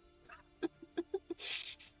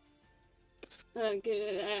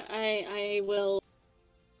 Good. I will.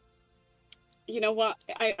 You know what?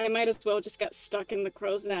 I might as well just get stuck in the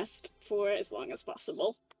crow's nest for as long as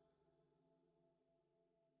possible.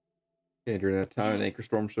 And during that time, an anchor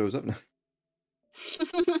storm shows up.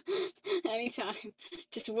 Anytime.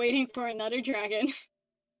 Just waiting for another dragon.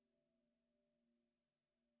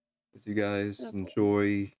 As you guys Okay.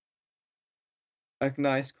 enjoy a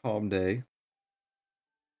nice, calm day.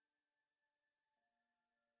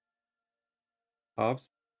 Hobbs,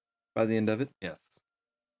 by the end of it, Yes.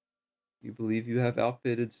 you believe you have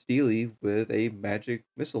outfitted Steely with a magic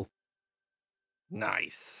missile.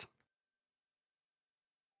 Nice.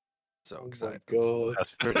 So Oh my excited. God.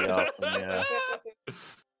 That's pretty awesome, yeah.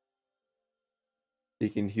 You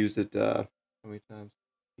can use it, how many times?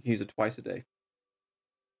 You can use it twice a day.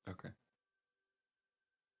 Okay.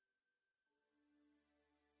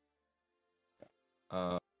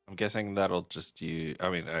 I'm guessing that'll just use. I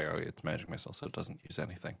mean, it's magic missile, so it doesn't use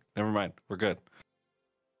anything. Never mind. We're good.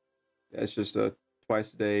 Yeah, it's just a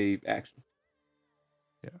twice a day action.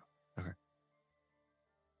 Yeah. Okay.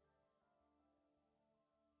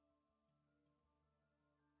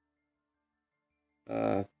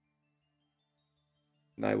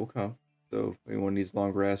 Night will come. So if anyone needs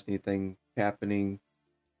long rest, anything happening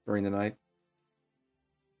during the night,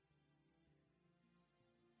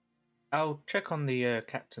 I'll check on the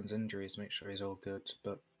captain's injuries, make sure he's all good.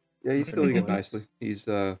 But yeah, he's Nothing still good more. nicely. He's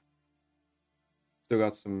still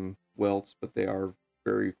got some welts, but they are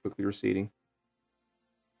very quickly receding.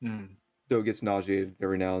 Still gets nauseated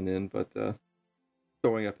every now and then, but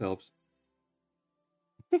throwing up helps.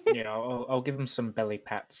 yeah, I'll give him some belly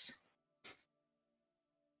pats.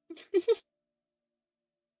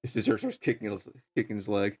 His sister starts kicking his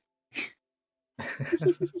leg.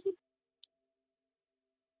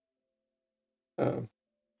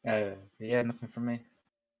 Yeah, nothing from me.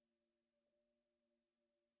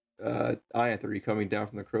 Ianth, are you coming down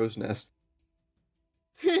from the crow's nest?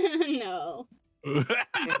 No.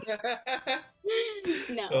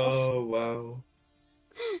 No. Oh wow.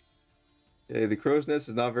 Okay, the crow's nest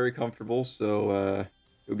is not very comfortable, so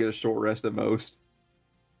you'll get a short rest at most.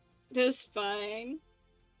 Just fine.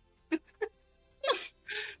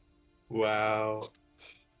 Wow.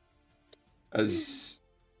 As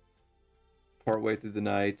partway through the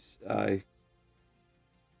night,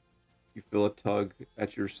 you feel a tug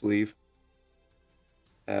at your sleeve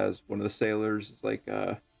as one of the sailors is like,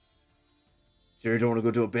 sure you don't want to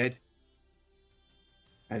go to a bed?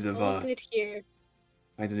 All good here.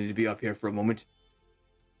 I need to be up here for a moment.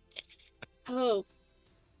 Oh.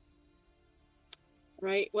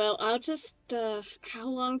 Right, well, I'll just, how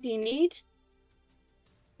long do you need?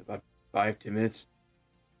 About 5-10 minutes.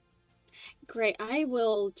 Great, I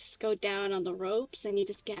will just go down on the ropes and you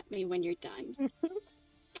just get me when you're done.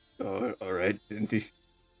 Oh, all right.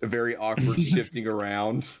 A very awkward shifting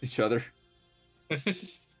around each other.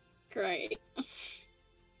 Great.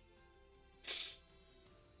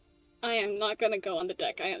 I am not gonna go on the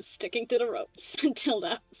deck. I am sticking to the ropes until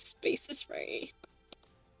that space is free.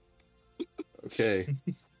 Okay.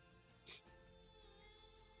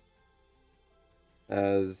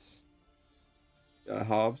 As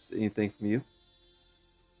Hobbs, anything from you?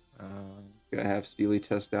 Gonna have Steely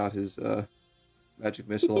test out his magic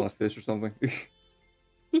missile on a fish or something.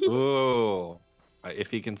 Ooh. If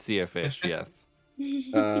he can see a fish, yes.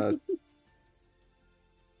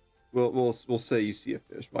 We'll say you see a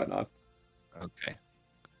fish. Why not? Okay.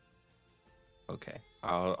 Okay.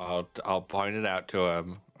 I'll point it out to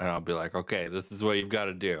him, and I'll be like, "Okay, this is what you've got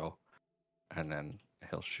to do," and then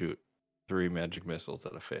he'll shoot 3 magic missiles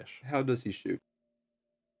at a fish. How does he shoot?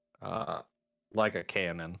 Like a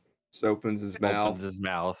cannon. Just opens his mouth. Opens his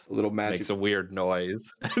mouth. A little magic. Makes a weird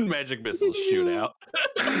noise, and magic missiles shoot out.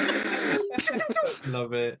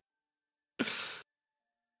 Love it.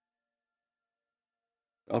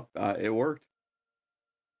 Oh, it worked.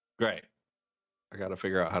 Great. I got to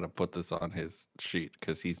figure out how to put this on his sheet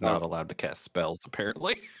because he's not allowed to cast spells,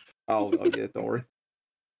 apparently. I'll get it. Don't worry.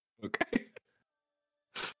 Okay.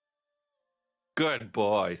 Good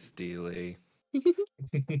boy, Steely.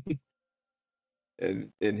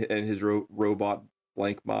 And in his robot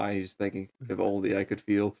blank mind, he's thinking, if only I could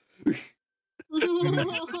feel.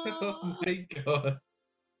 Oh my god.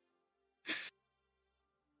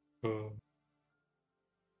 Oh.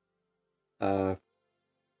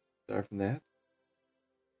 Aside from that,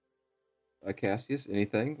 Cassius,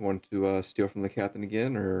 anything? Want to steal from the captain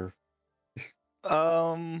again, or?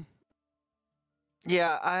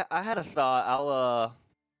 Yeah, I had a thought. I'll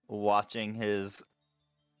watching his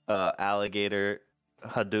alligator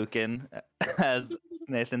Hadouken, as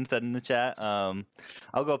Nathan said in the chat. I'll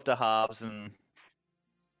go up to Hobbs and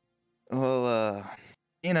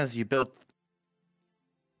as you built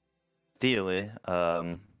Steely,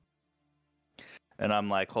 and I'm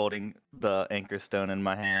like holding the anchor stone in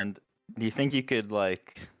my hand. Do you think you could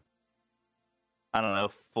like, I don't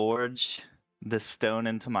know, forge this stone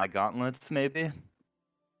into my gauntlets maybe?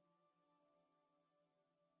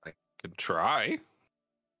 I could try.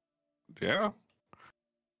 Yeah.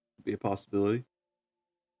 Be a possibility.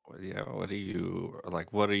 Yeah. What do you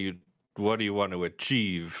like? What do you want to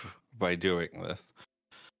achieve by doing this?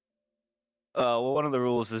 Well, one of the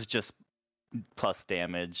rules is just plus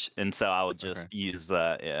damage, and so I would just use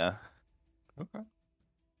that. Yeah. Okay.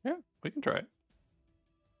 Yeah, we can try it.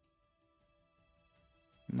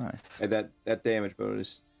 Nice. And that damage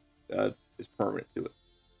bonus is permanent to it.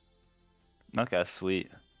 Okay,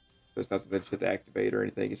 sweet. So it's not something that you have to activate or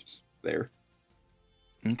anything. It's just there.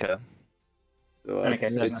 Okay. So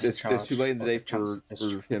it's too late in the day for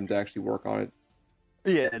him to actually work on it.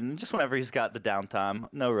 Yeah, and just whenever he's got the downtime,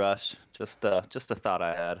 no rush. Just a thought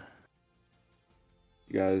I had.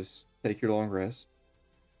 You guys take your long rest.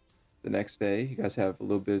 The next day, you guys have a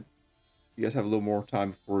little more time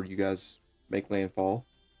before you guys make landfall.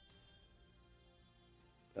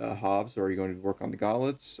 Hobbs, are you going to work on the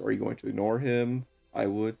gauntlets? Or are you going to ignore him? I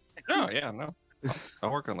would. Oh yeah, no.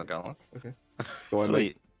 I'll work on the gauntlets. Okay. Go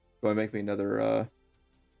ahead and make me another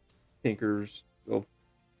Tinker's. Well,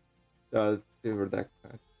 a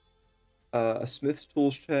Smith's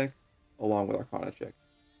tools check along with Arcana check.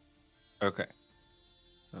 Okay.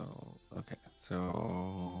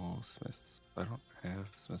 So Smith's. I don't have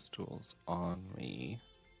Smith's tools on me.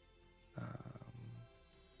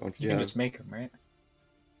 You can just make them, right?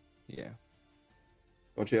 Yeah.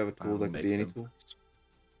 Don't you have a tool I'll that can make be any them tool? first.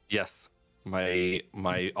 Yes. My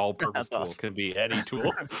all-purpose That's tool awesome. can be any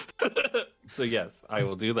tool. So yes, I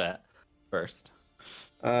will do that first.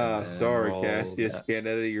 And Sorry, roll Cassius. that. Can't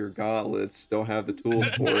edit your gauntlets. Don't have the tools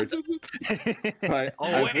for it. Oh,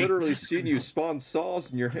 I've wait. literally seen you spawn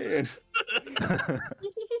saws in your hand.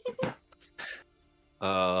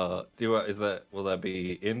 Will that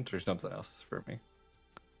be int or something else for me?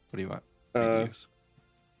 What do you want me to use?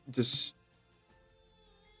 Just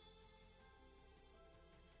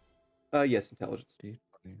yes, intelligence.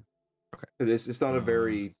 D20.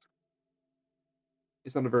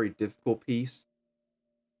 It's not a very difficult piece.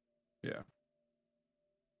 Yeah.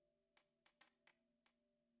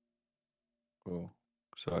 Cool.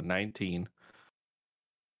 So 19.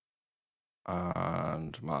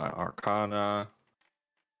 And my Arcana.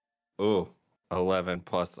 Oh, 11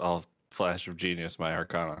 plus I'll Flash of Genius my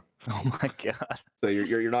Arcana. Oh my god. So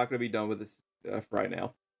you're not going to be done with this right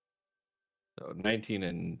now. So 19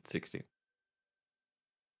 and 16.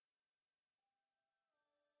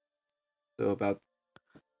 So about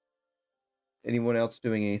anyone else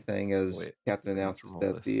doing anything as Wait, Captain let's announces roll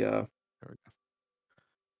that this. the There we go.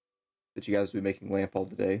 that you guys will be making lamp all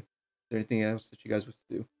today. Is there anything else that you guys wish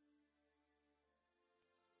to do?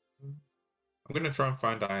 I'm gonna try and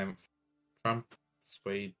find Try and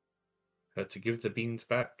persuade her to give the beans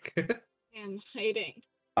back. I'm hiding.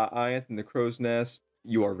 Ianth in the crow's nest,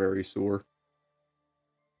 you are very sore.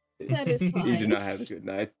 That is You do fine. not have a good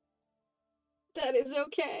night. That is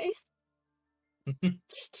okay.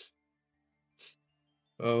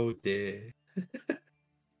 Oh dear.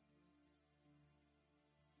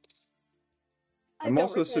 I'm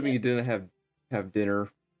also assuming you didn't have dinner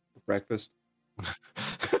or breakfast.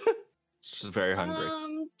 She's very hungry.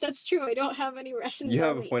 That's true. I don't have any rations. You on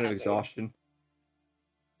have a me point of ever. exhaustion.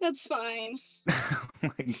 That's fine.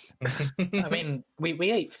 I mean,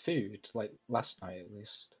 we ate food like last night at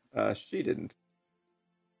least. She didn't.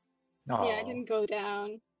 No, Yeah, I didn't go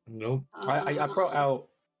down. Nope. I brought out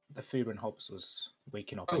the food when Hobbs was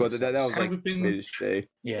waking up. Oh, But that was Have like we been- midday.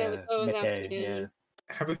 yeah, that was midday, afternoon. yeah.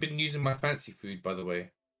 Have I been using my fancy food, by the way?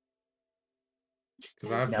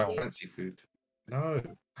 Because I have No. my fancy food. No.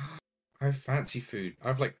 I have fancy food. I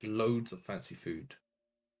have like loads of fancy food.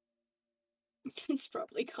 It's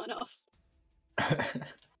probably gone off.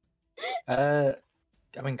 I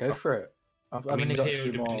mean, go for it. I've I mean, only got a here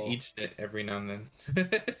few would have been more. eating it every now and then.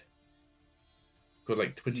 Got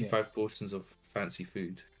like 25 portions of fancy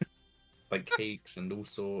food. Like cakes and all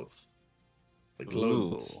sorts. Like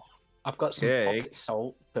loads. Ooh. I've got some Okay. pocket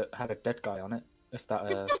salt that had a dead guy on it. If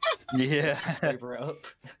that Yeah. flavor it up.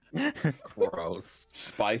 Gross.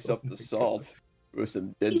 Spice up Oh the my salt with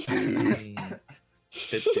some dead food. Mm.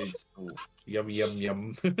 Dead dudes. Oh, yum yum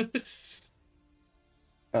yum.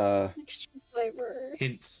 Extra flavor.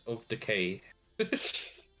 Hints of decay.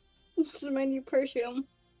 This is my new perfume.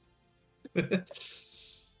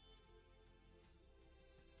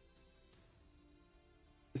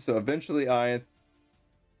 So eventually, Ianth,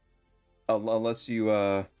 unless you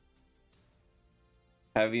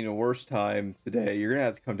having a worse time today, you're gonna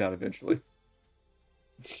have to come down eventually.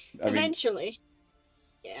 I mean, Eventually.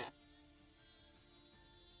 Yeah.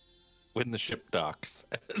 When the ship docks,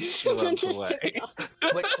 she runs away.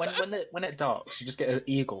 when it darks, you just get an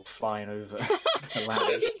eagle flying over the How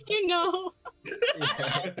land. did you know? Yeah.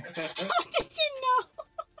 How did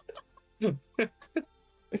you know?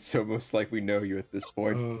 it's almost like we know you at this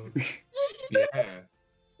point. Oh, yeah.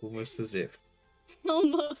 Almost as if.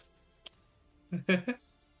 Almost.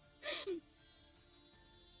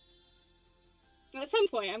 At some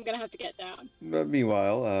point, I'm gonna have to get down. But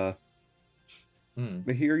meanwhile,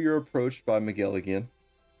 here you're approached by Miguel again.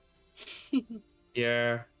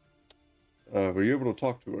 Yeah. Were you able to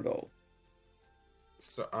talk to her at all?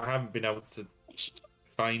 So I haven't been able to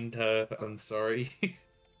find her. I'm sorry.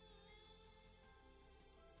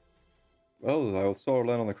 Well, I saw her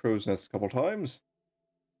land on the crow's nest a couple times.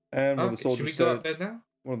 And when the Okay, soldier should we said, go up there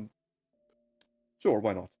now? Sure,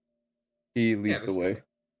 why not? He leads the let's way. go.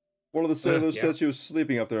 One of the sailors yeah. said she was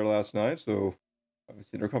sleeping up there last night, so I've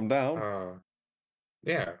seen her come down.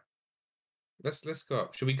 Yeah. Let's go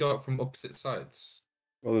up. Should we go up from opposite sides?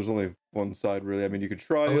 Well, there's only one side, really. I mean, you could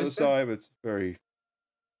try the other is there? side, but it's very...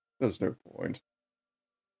 There's no point.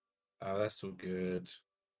 Oh, that's all good.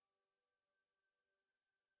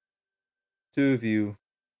 Two of you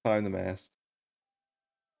climb the mast.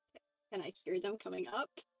 Can I hear them coming up?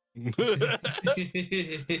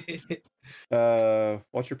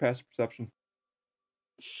 What's your passive perception?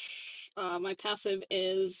 My passive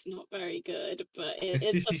is not very good, but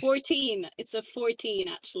it's a 14. It's a 14,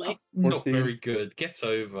 actually. Not 14. very good. Get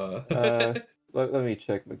over. Let me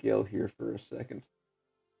check Miguel here for a second.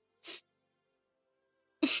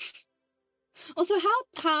 Also, how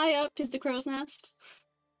high up is the crow's nest?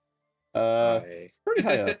 Pretty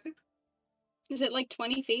high up. Is it like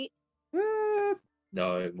 20 feet?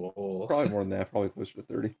 No more. Probably more than that. Probably closer to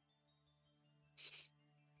 30.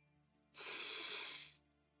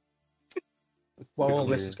 While all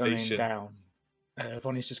this is going Patient. down,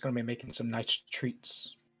 Vonnie's just going to be making some nice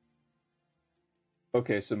treats.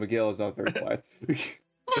 Okay, so Miguel is not very quiet.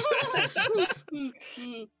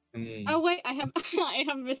 Oh wait, I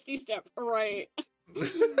have Misty Step. Right.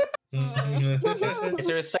 Is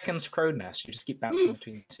there a second crow nest? You just keep bouncing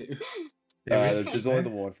between the two. There's only the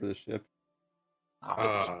one for this ship.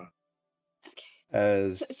 Ah. Okay.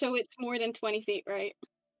 As So it's more than 20 feet, right?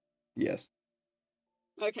 yes,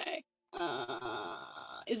 Okay.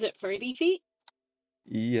 Is it 30 feet?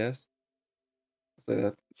 yes. I'll say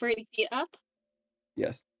that. 30 feet up?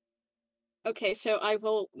 Yes. Okay, so I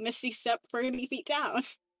will Misty Step 30 feet down.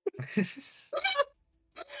 Of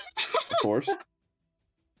course.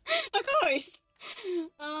 Of course.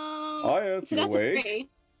 I So am that's a awake. 3.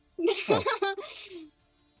 Oh.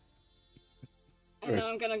 And then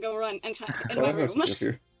I'm gonna go run and hide in Oh, my I'm gonna room. sit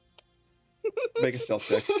here. Make a stealth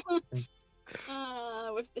check.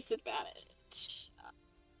 With disadvantage.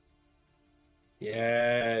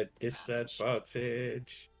 Yeah,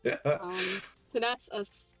 disadvantage. So that's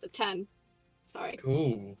a 10. Sorry,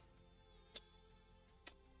 Ooh,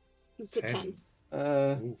 it's a 10.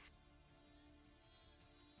 Oof.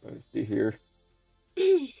 Let me see here.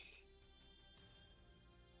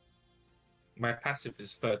 My passive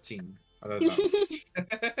is 13. I don't know.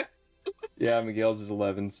 Yeah, Miguel's is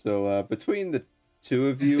 11. So between the two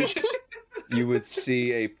of you, you would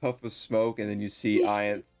see a puff of smoke, and then you see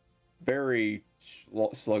Iant very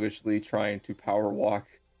sluggishly trying to power walk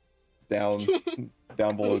down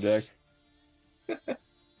below deck.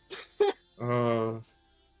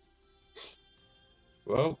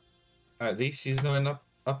 Well, at least she's not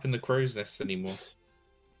up in the crow's nest anymore.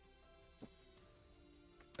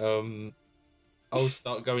 I'll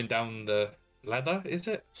start going down the ladder, is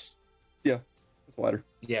it? Yeah, it's a ladder.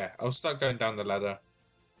 Yeah, I'll start going down the ladder.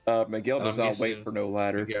 Miguel And does I'm not wait guessing for no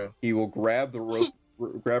ladder. Miguel. He will grab the rope,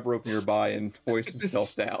 grab rope nearby, and hoist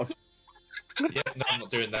himself down. Yeah, no, I'm not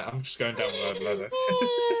doing that. I'm just going down the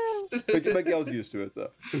ladder. Miguel's used to it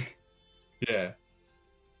though. Yeah.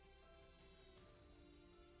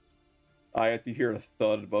 I have to hear a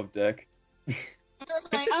thud above deck.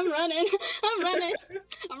 Alright, I'm running.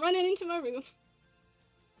 I'm running into my room.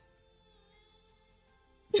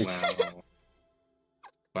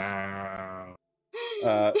 Wow.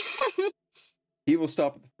 Wow. He will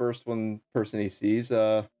stop at the first person he sees.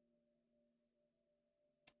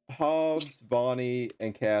 Hobbs, Bonnie,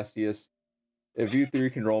 and Cassius. If you three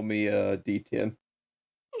can roll me a D10.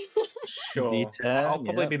 Sure. D10, I'll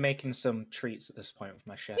probably yeah. be making some treats at this point with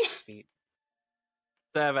my chef's feet.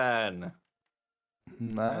 7.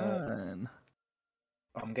 9.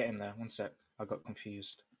 I'm getting there. One sec. I got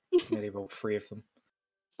confused. Nearly rolled 3 of them.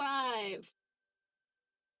 5.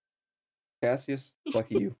 Cassius,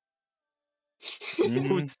 lucky you.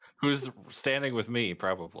 Who's standing with me?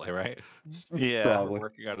 Probably, right? Yeah. Probably.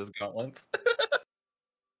 Working on his gauntlets.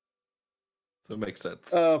 So it makes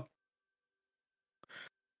sense.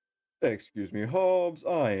 Excuse me, Hobbs.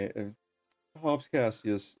 Hobbs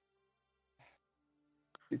Cassius.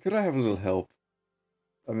 Could I have a little help?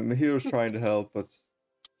 I mean, Mahir's trying to help, but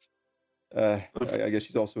I guess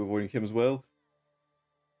she's also avoiding him as well.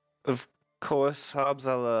 Of course, Hobbs,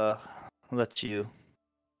 I'll let you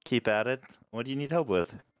keep at it. What do you need help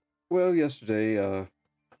with? Well, yesterday,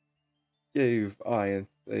 gave Ian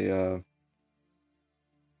a,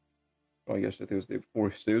 well, I guess I think it was the day before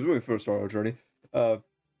yesterday. It was when we first started our journey.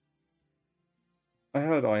 I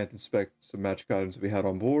had Ian inspect some magic items that we had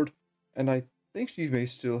on board, and I think she may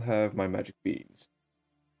still have my magic beans.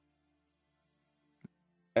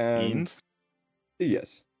 And Beans?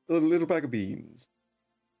 yes, a little bag of beans.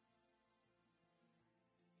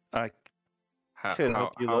 I How, Could how,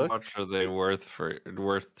 help you how look. much are they worth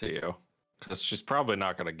to you? Because she's probably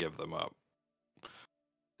not going to give them up.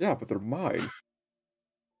 Yeah, but they're mine.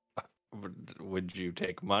 Would you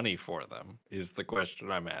take money for them? Is the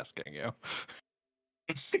question I'm asking you.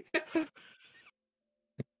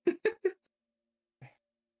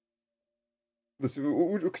 Listen,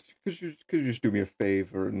 could you just do me a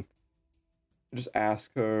favor and just ask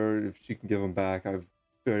her if she can give them back? I've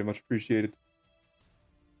very much appreciate it.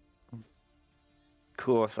 Of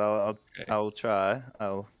course, I'll Okay. I'll try.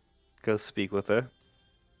 I'll go speak with her.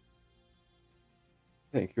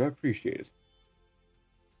 Thank you, I appreciate it.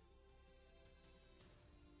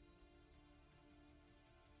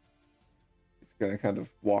 gonna kind of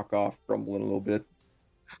walk off, grumbling a little bit.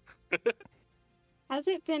 Has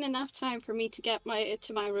it been enough time for me to get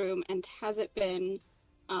to my room, and has it been,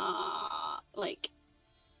 like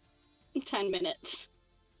 10 minutes?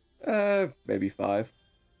 Maybe 5.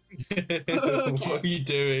 Okay. What are you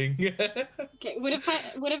doing? Okay, would have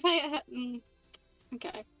I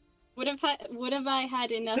okay. Would have I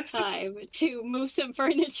had enough time to move some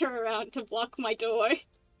furniture around to block my door?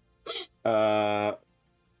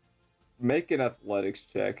 Make an athletics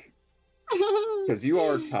check, because you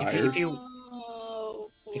are tired.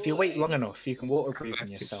 If you wait boy. long enough, you can water breathe on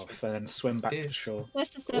Athletics. yourself and then swim back to Yes. shore.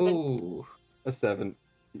 That's a 7. Ooh. A 7.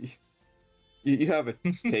 You have a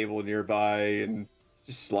table nearby and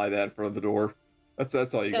just slide that in front of the door. That's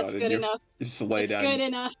all you That's got. good You enough. just lay That's down. good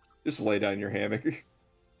enough. Just lay down in your hammock.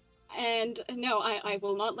 And no, I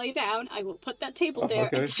will not lay down. I will put that table Oh, there,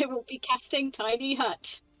 okay. and I will be casting Tiny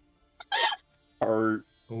Hut. Or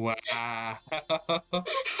Wow.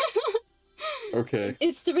 okay.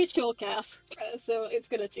 It's the ritual cast, so it's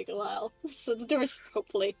gonna take a while. So the door's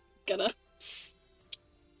hopefully gonna.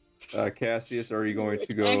 Cassius, are you going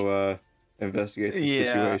to go investigate the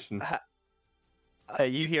situation?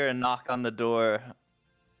 You hear a knock on the door.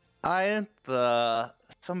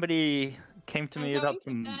 Somebody came to me about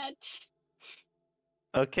some.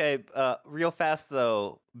 Okay, real fast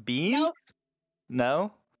though. Beans? Nope.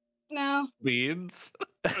 No? No. Beans.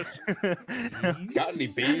 Got any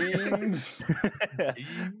beans?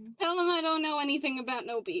 Tell him I don't know anything about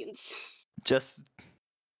no beans. Just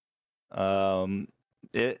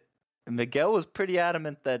Miguel was pretty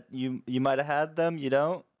adamant that you might have had them. You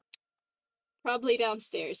don't? Probably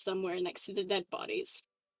downstairs somewhere next to the dead bodies.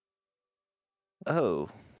 Oh.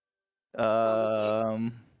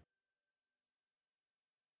 Probably.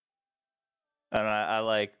 And I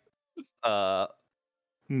like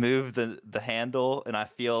move the handle, and I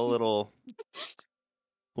feel a little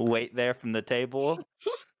weight there from the table.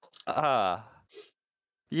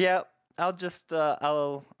 Yeah, I'll just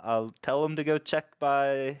I'll tell him to go check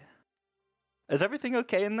by. Is everything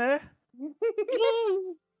okay in there?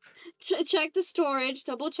 Check the storage,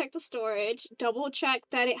 double check the storage, double check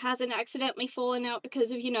that it hasn't accidentally fallen out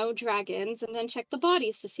because of, dragons, and then check the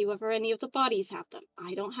bodies to see whether any of the bodies have them.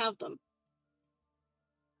 I don't have them.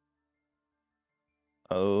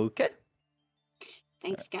 Okay.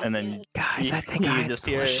 Thanks, Cassius. And then Guys, I think I just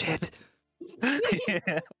full hear of shit.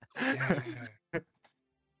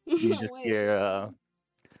 You just Wait. hear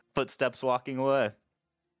footsteps walking away.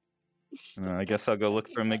 I guess I'll go look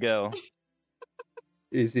for Miguel.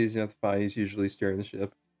 He's easy enough to find. He's usually steering the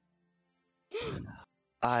ship.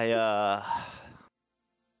 I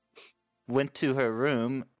went to her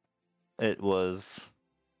room. It was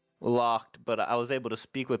locked, but I was able to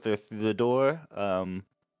speak with her through the door.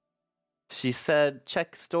 She said,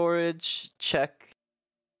 check storage, check.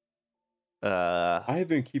 I have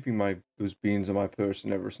been keeping those beans in my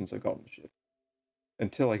person ever since I got on the ship.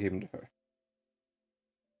 Until I gave them to her.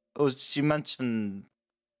 Oh, she mentioned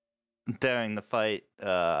during the fight,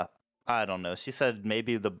 I don't know. She said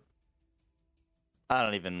maybe I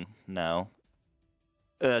don't even know.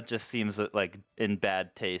 It just seems like in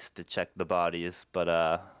bad taste to check the bodies, but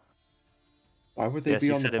why would they be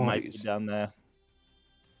she on said the it might bodies? be down there.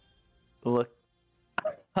 Look,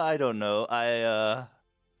 I don't know.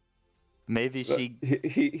 Maybe she.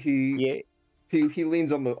 He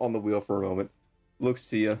leans on the wheel for a moment, looks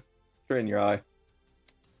to you, straight in your eye.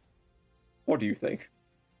 What do you think?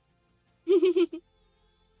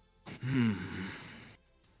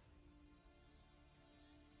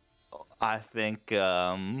 I think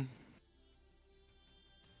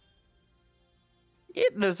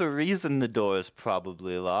there's a reason the door is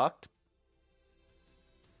probably locked,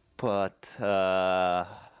 but I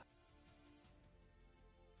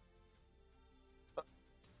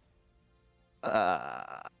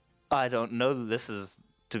don't know. This is,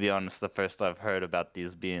 to be honest, the first I've heard about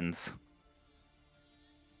these beans.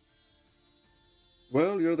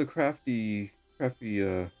 Well, you're the crafty,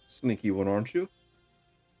 sneaky one, aren't you?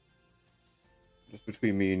 Just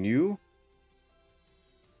between me and you,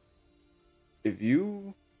 if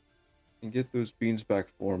you can get those beans back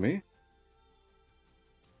for me,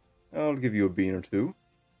 I'll give you a bean or two.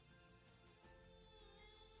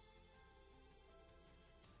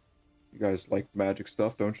 You guys like magic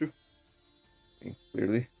stuff, don't you? I mean,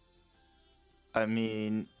 clearly. I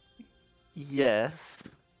mean, yes.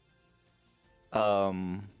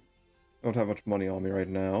 Don't have much money on me right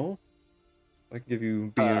now. I can give you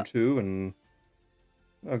a bean or two, and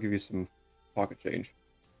I'll give you some pocket change.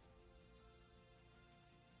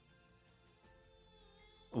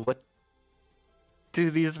 What do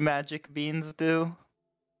these magic beans do?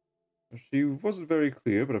 She wasn't very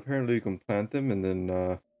clear, but apparently you can plant them, and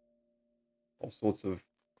then all sorts of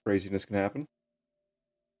craziness can happen.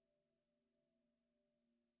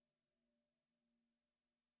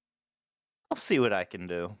 I'll see what I can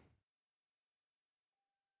do.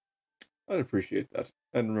 I'd appreciate that.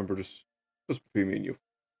 And remember, just between me and you.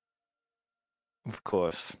 Of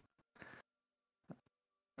course.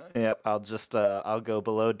 Yep, I'll go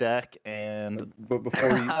below deck and But before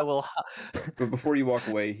you, I will. but before you walk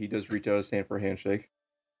away, he does reach out his hand for a handshake.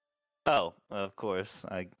 Oh, of course.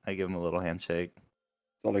 I give him a little handshake.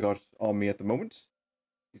 That's all I got on me at the moment.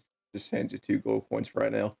 He just hands you 2 gold coins for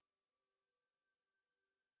right now.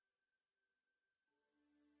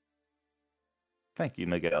 Thank you,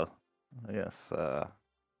 Miguel. Yes,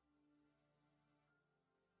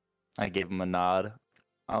 I gave him a nod.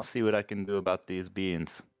 I'll see what I can do about these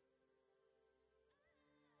beans.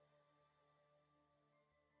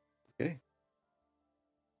 Okay.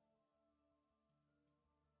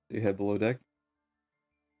 So you head below deck.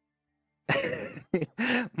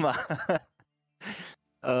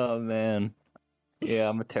 Oh man. Yeah,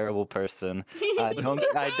 I'm a terrible person. I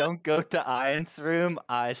don't go to Ian's room.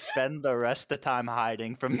 I spend the rest of the time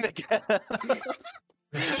hiding from Miguel.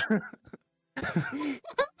 Thank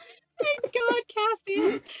God,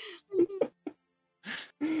 Cassius.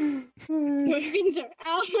 Those beans are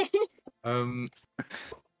out.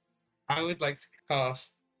 I would like to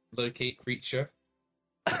cast Locate Creature.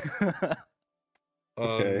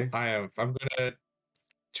 Okay. I'm gonna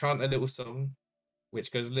chant a little song,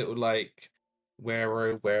 which goes a little like, where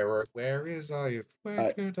is I?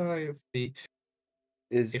 Where could I have be?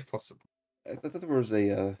 If possible. I thought there was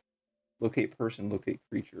a locate person, locate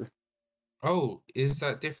creature. Oh, is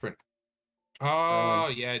that different? Oh,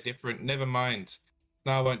 yeah, different. Never mind.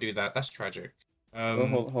 No, I won't do that. That's tragic.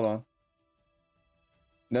 Hold on.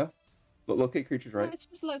 No, locate creatures, right? No, it's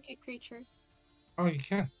just locate creature. Oh, you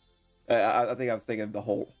can. I think I was thinking of the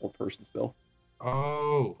whole person spell.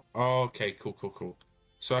 Oh, okay, cool.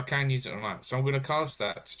 So I can use it online. So I'm gonna cast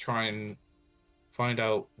that to try and find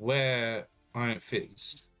out where Iron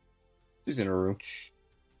is. She's in her room.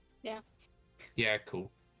 Yeah. Yeah,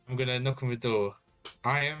 cool. I'm gonna knock on the door.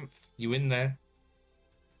 Iron, you in there?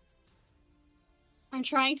 I'm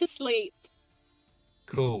trying to sleep.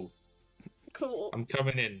 Cool. Cool. I'm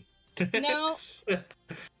coming in. No.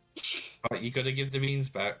 Alright, you gotta give the beans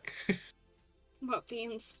back. What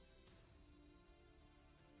beans?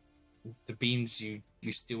 The beans you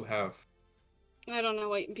still have. I don't know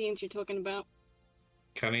what beans you're talking about.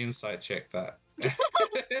 Can I insight check that? You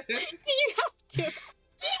have to.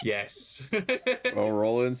 Yes. Well,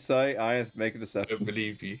 roll insight. I make a I deception. don't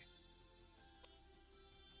believe you.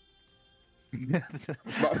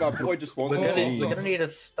 My boy just wants We're beans. gonna need to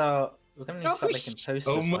start. We're gonna need to start making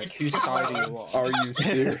posters like whose side are you on? Are you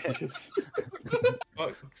serious?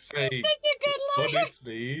 Fuck's sake. Such a good liar.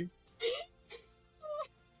 Honestly.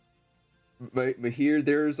 But here,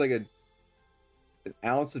 there's like an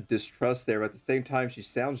ounce of distrust there, but at the same time, she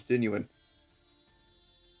sounds genuine.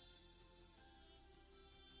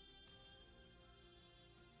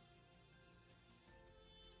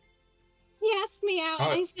 He asked me out, and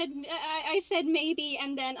Oh. I said maybe,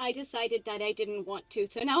 and then I decided that I didn't want to.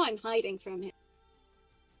 So now I'm hiding from him.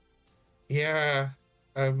 Yeah.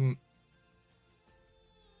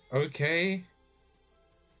 Okay.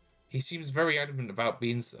 He seems very adamant about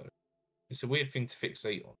beans, though. It's a weird thing to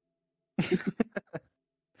fixate on.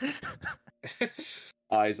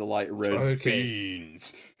 Eyes alight red. Okay.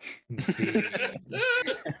 Beans.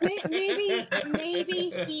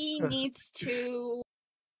 Maybe he needs to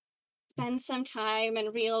spend some time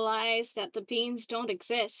and realize that the beans don't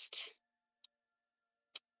exist.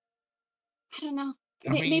 I don't know.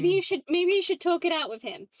 Maybe you should talk it out with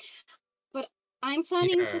him. But I'm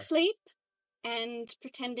planning to sleep and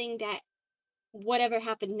pretending that whatever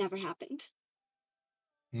happened never happened.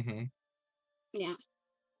 Mm-hmm. Yeah.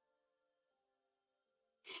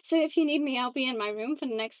 So if you need me, I'll be in my room for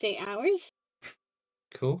the next 8 hours.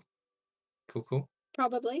 Cool.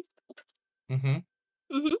 Probably.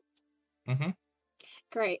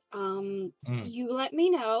 Great. You let me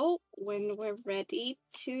know when we're ready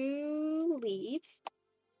to leave.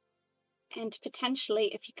 And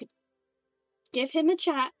potentially, if you could give him a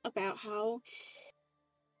chat about how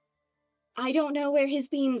I don't know where his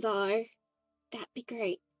beans are, that'd be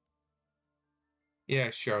great. Yeah,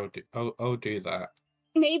 sure. I'll do that.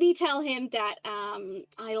 Maybe tell him that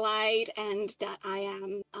I lied and that I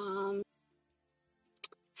am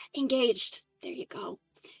engaged. There you go.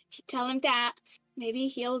 If you tell him that, maybe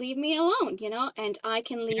he'll leave me alone, and I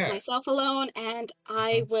can leave myself alone, and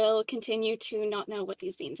I will continue to not know what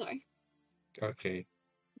these beans are. Okay.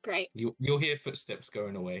 Great. You'll hear footsteps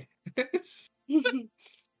going away.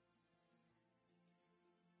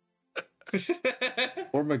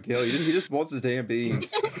 Poor Miguel, he just wants his damn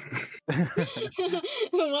beans.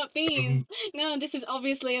 What beans? No, this is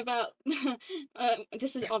obviously about.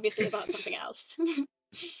 This is obviously about something else.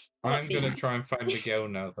 I'm gonna try and find Miguel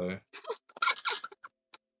now, though.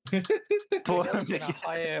 Poor Miguel's gonna Miguel.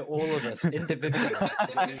 hire all of us individually.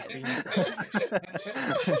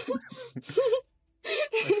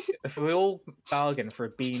 If we all bargain for a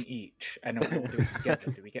bean each and then we all do it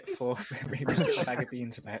together, do we get 4? We just get a bag of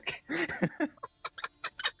beans back.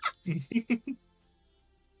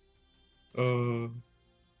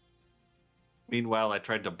 Meanwhile, I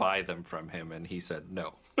tried to buy them from him, and he said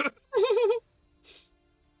no.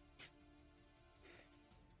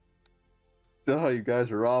 Oh, you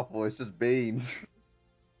guys are awful. It's just beans.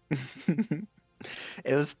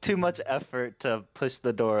 It was too much effort to push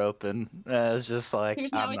the door open. It was just like,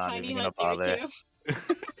 There's now I'm a not tiny even gonna hut there bother. too.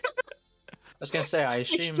 I was gonna say, I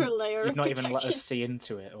assume Extra layer you've of not even let protection. us see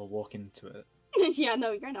into it or walk into it. Yeah,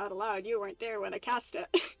 no, you're not allowed. You weren't there when I cast it.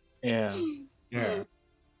 Yeah. Yeah.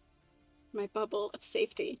 My bubble of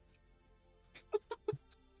safety.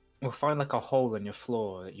 We'll find like a hole in your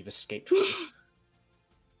floor that you've escaped from.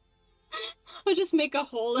 I'll just make a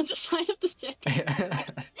hole in the side of the ship.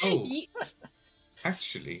 Oh, Yeet.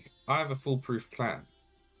 actually, I have a foolproof plan.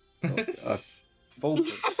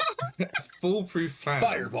 Foolproof. A foolproof plan.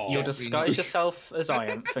 Fireball. You'll disguise yourself as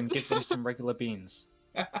Iamp and give them some regular beans.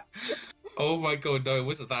 Oh my god, no, it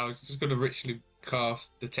wasn't that. I was just going to ritually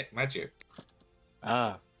cast Detect Magic.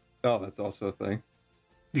 Ah. Oh, that's also a thing.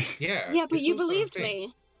 Yeah. Yeah, but it's you also a believed thing.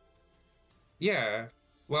 me. Yeah.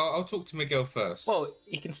 Well, I'll talk to Miguel first. Well,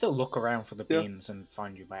 you can still look around for the Yeah. beans and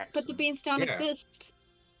find you by But accident. the beans don't Yeah. exist.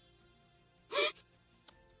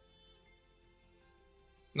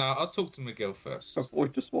 No, I'll talk to Miguel first. My boy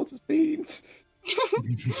just wants his beans.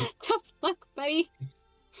 Tough luck, buddy.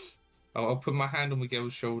 I'll put my hand on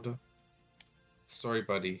Miguel's shoulder. Sorry,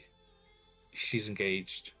 buddy. She's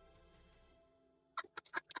engaged.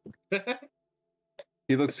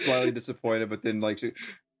 He looks slightly disappointed, but then like,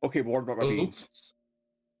 okay, more about my beans.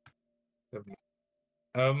 Oops.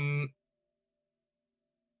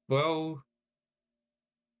 Well,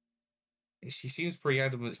 she seems pretty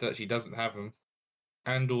adamant that she doesn't have them,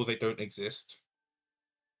 and/or they don't exist.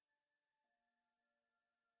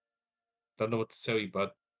 Don't know what to tell you,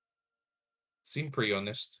 bud. Seem pretty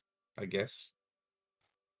honest, I guess.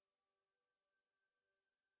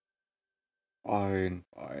 Fine,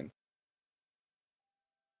 fine.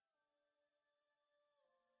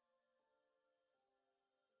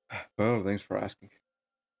 Well, thanks for asking.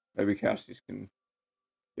 Maybe Cassius can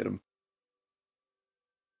get him.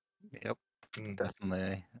 Yep, Mm.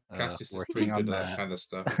 definitely. Cassius is working pretty on good at that that. kind of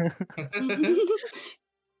stuff.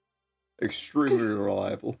 Extremely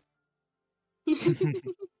reliable.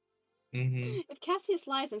 If Cassius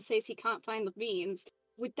lies and says he can't find the beans,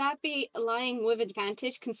 would that be lying with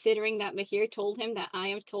advantage, considering that Mahir told him that I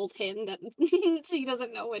have told him that she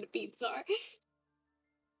doesn't know where the beans are?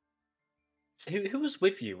 Who was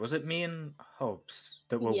with you? Was it me and Hobbs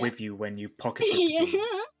that were Yeah. with you when you pocketed the Yeah.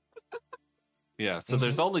 beans? Yeah, so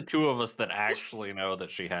there's only 2 of us that actually know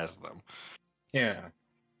that she has them. Yeah.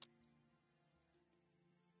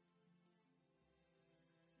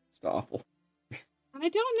 It's awful. I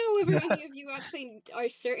don't know whether any of you actually are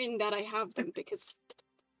certain that I have them because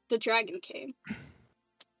the dragon came.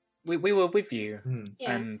 We were with you,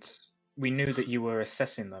 Yeah. and we knew that you were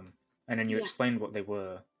assessing them, and then you Yeah. explained what they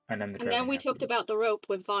were, and then the And dragon then we talked happened. about the rope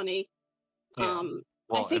with Vonnie. Yeah.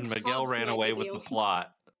 Well, think and Miguel Hobbs ran might away be with the the only-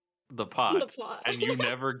 pot, The plot. and you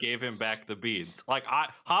never gave him back the beans. Like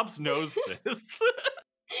Hobbs knows this.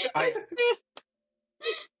 I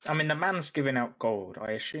mean, the man's giving out gold.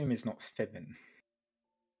 I assume he's not fibbing.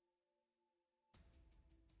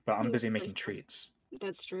 But I'm busy making treats.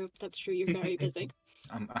 That's true. That's true. You're very busy.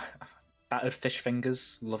 I'm battered fish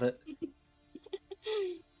fingers. Love it.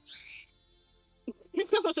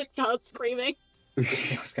 That was a child screaming.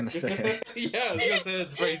 I was gonna say. Yeah, I was gonna say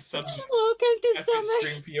it's very sudden. Welcome to Epic summer.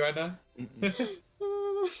 scream for you, Anna.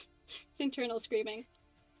 It's internal screaming.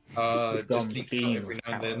 We've Just gone leaks out bean every with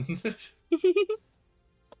now and then.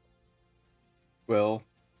 Well,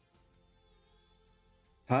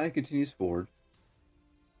 time continues forward.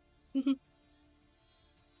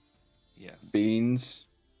 Yes. Beans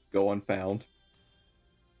go unfound.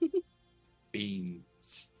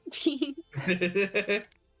 Beans.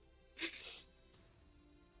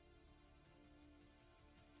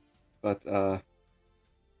 But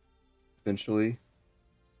eventually,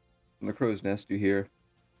 from the crow's nest, you hear,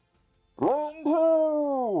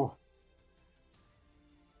 "Longbow!"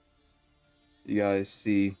 You guys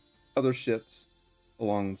see other ships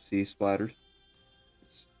along the sea splattered.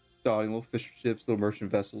 It's dotting little fisher ships, little merchant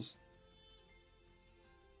vessels.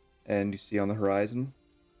 And you see on the horizon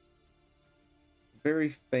a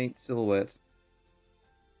very faint silhouette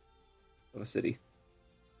of a city.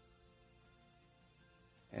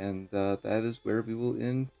 And that is where we will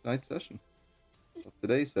end tonight's session. Of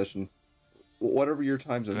today's session. Whatever your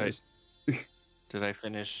time zone Right. is. Did I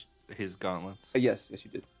finish his gauntlets? Yes, you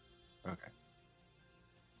did. Okay.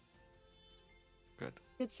 Good.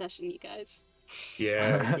 Good session, you guys.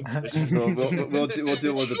 Yeah. We'll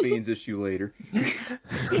deal with the beans issue later.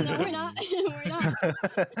 No, we're not. We're not.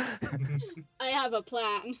 I have a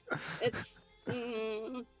plan. It's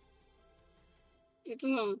it's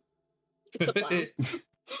a plan.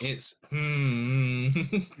 It's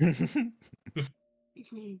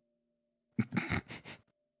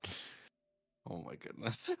Oh my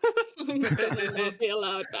goodness. I'm gonna not be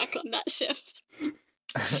allowed back on that ship.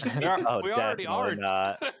 Oh, we already definitely aren't.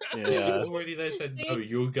 not. Yeah. already they said no.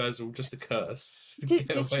 You guys are all just a curse. This,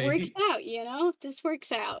 Get this away. works out, you know. This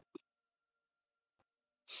works out.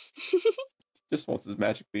 Just wants his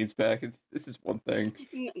magic beans back. This is one thing.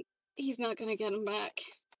 He's not gonna get him back.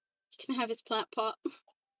 He can have his plant pot.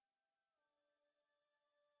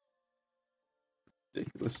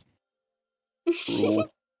 Ridiculous.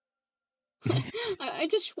 Cruel. I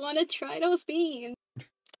just want to try those beans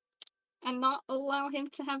and not allow him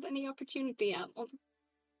to have any opportunity at them.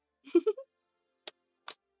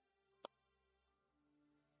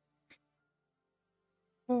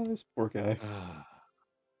 Oh, this poor guy.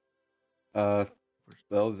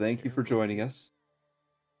 Well, thank you for joining us.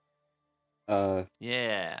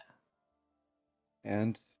 Yeah.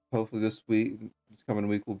 And hopefully this coming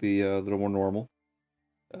week will be a little more normal.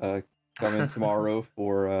 Come in tomorrow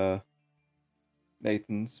for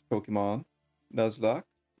Nathan's Pokemon Nuzlocke.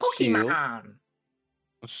 Shield. Pokemon!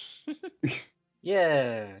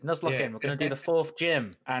 Yeah, Nuzlocke Yeah. in. We're going to do the 4th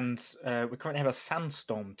gym, and we currently have a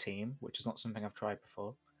Sandstorm team, which is not something I've tried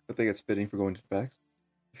before. I think it's fitting for going to PAX.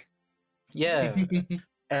 Yeah,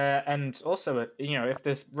 and also, you know, if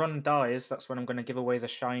the run dies, that's when I'm going to give away the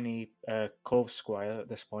shiny Corvsquire at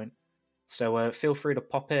this point. So feel free to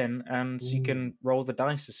pop in, and you can roll the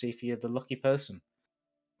dice to see if you're the lucky person.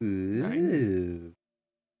 Ooh.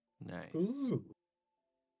 Nice. Ooh.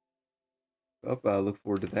 Well, I look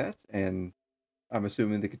forward to that, and I'm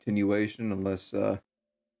assuming the continuation, unless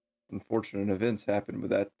unfortunate events happen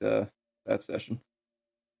with that session.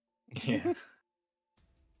 Yeah.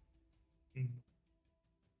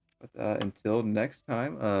 But until next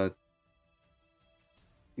time,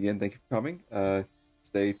 again, thank you for coming.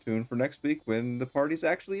 Stay tuned for next week when the party's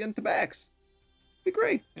actually into PAX. Be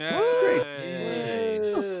great. Great.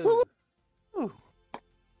 Yay.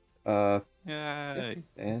 Yay.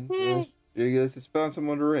 And you guys just found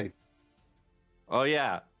someone to raid. Oh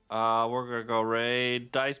yeah. We're gonna go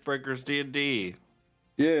raid Dicebreakers D&D.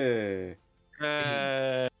 Yay.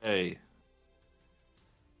 Yay.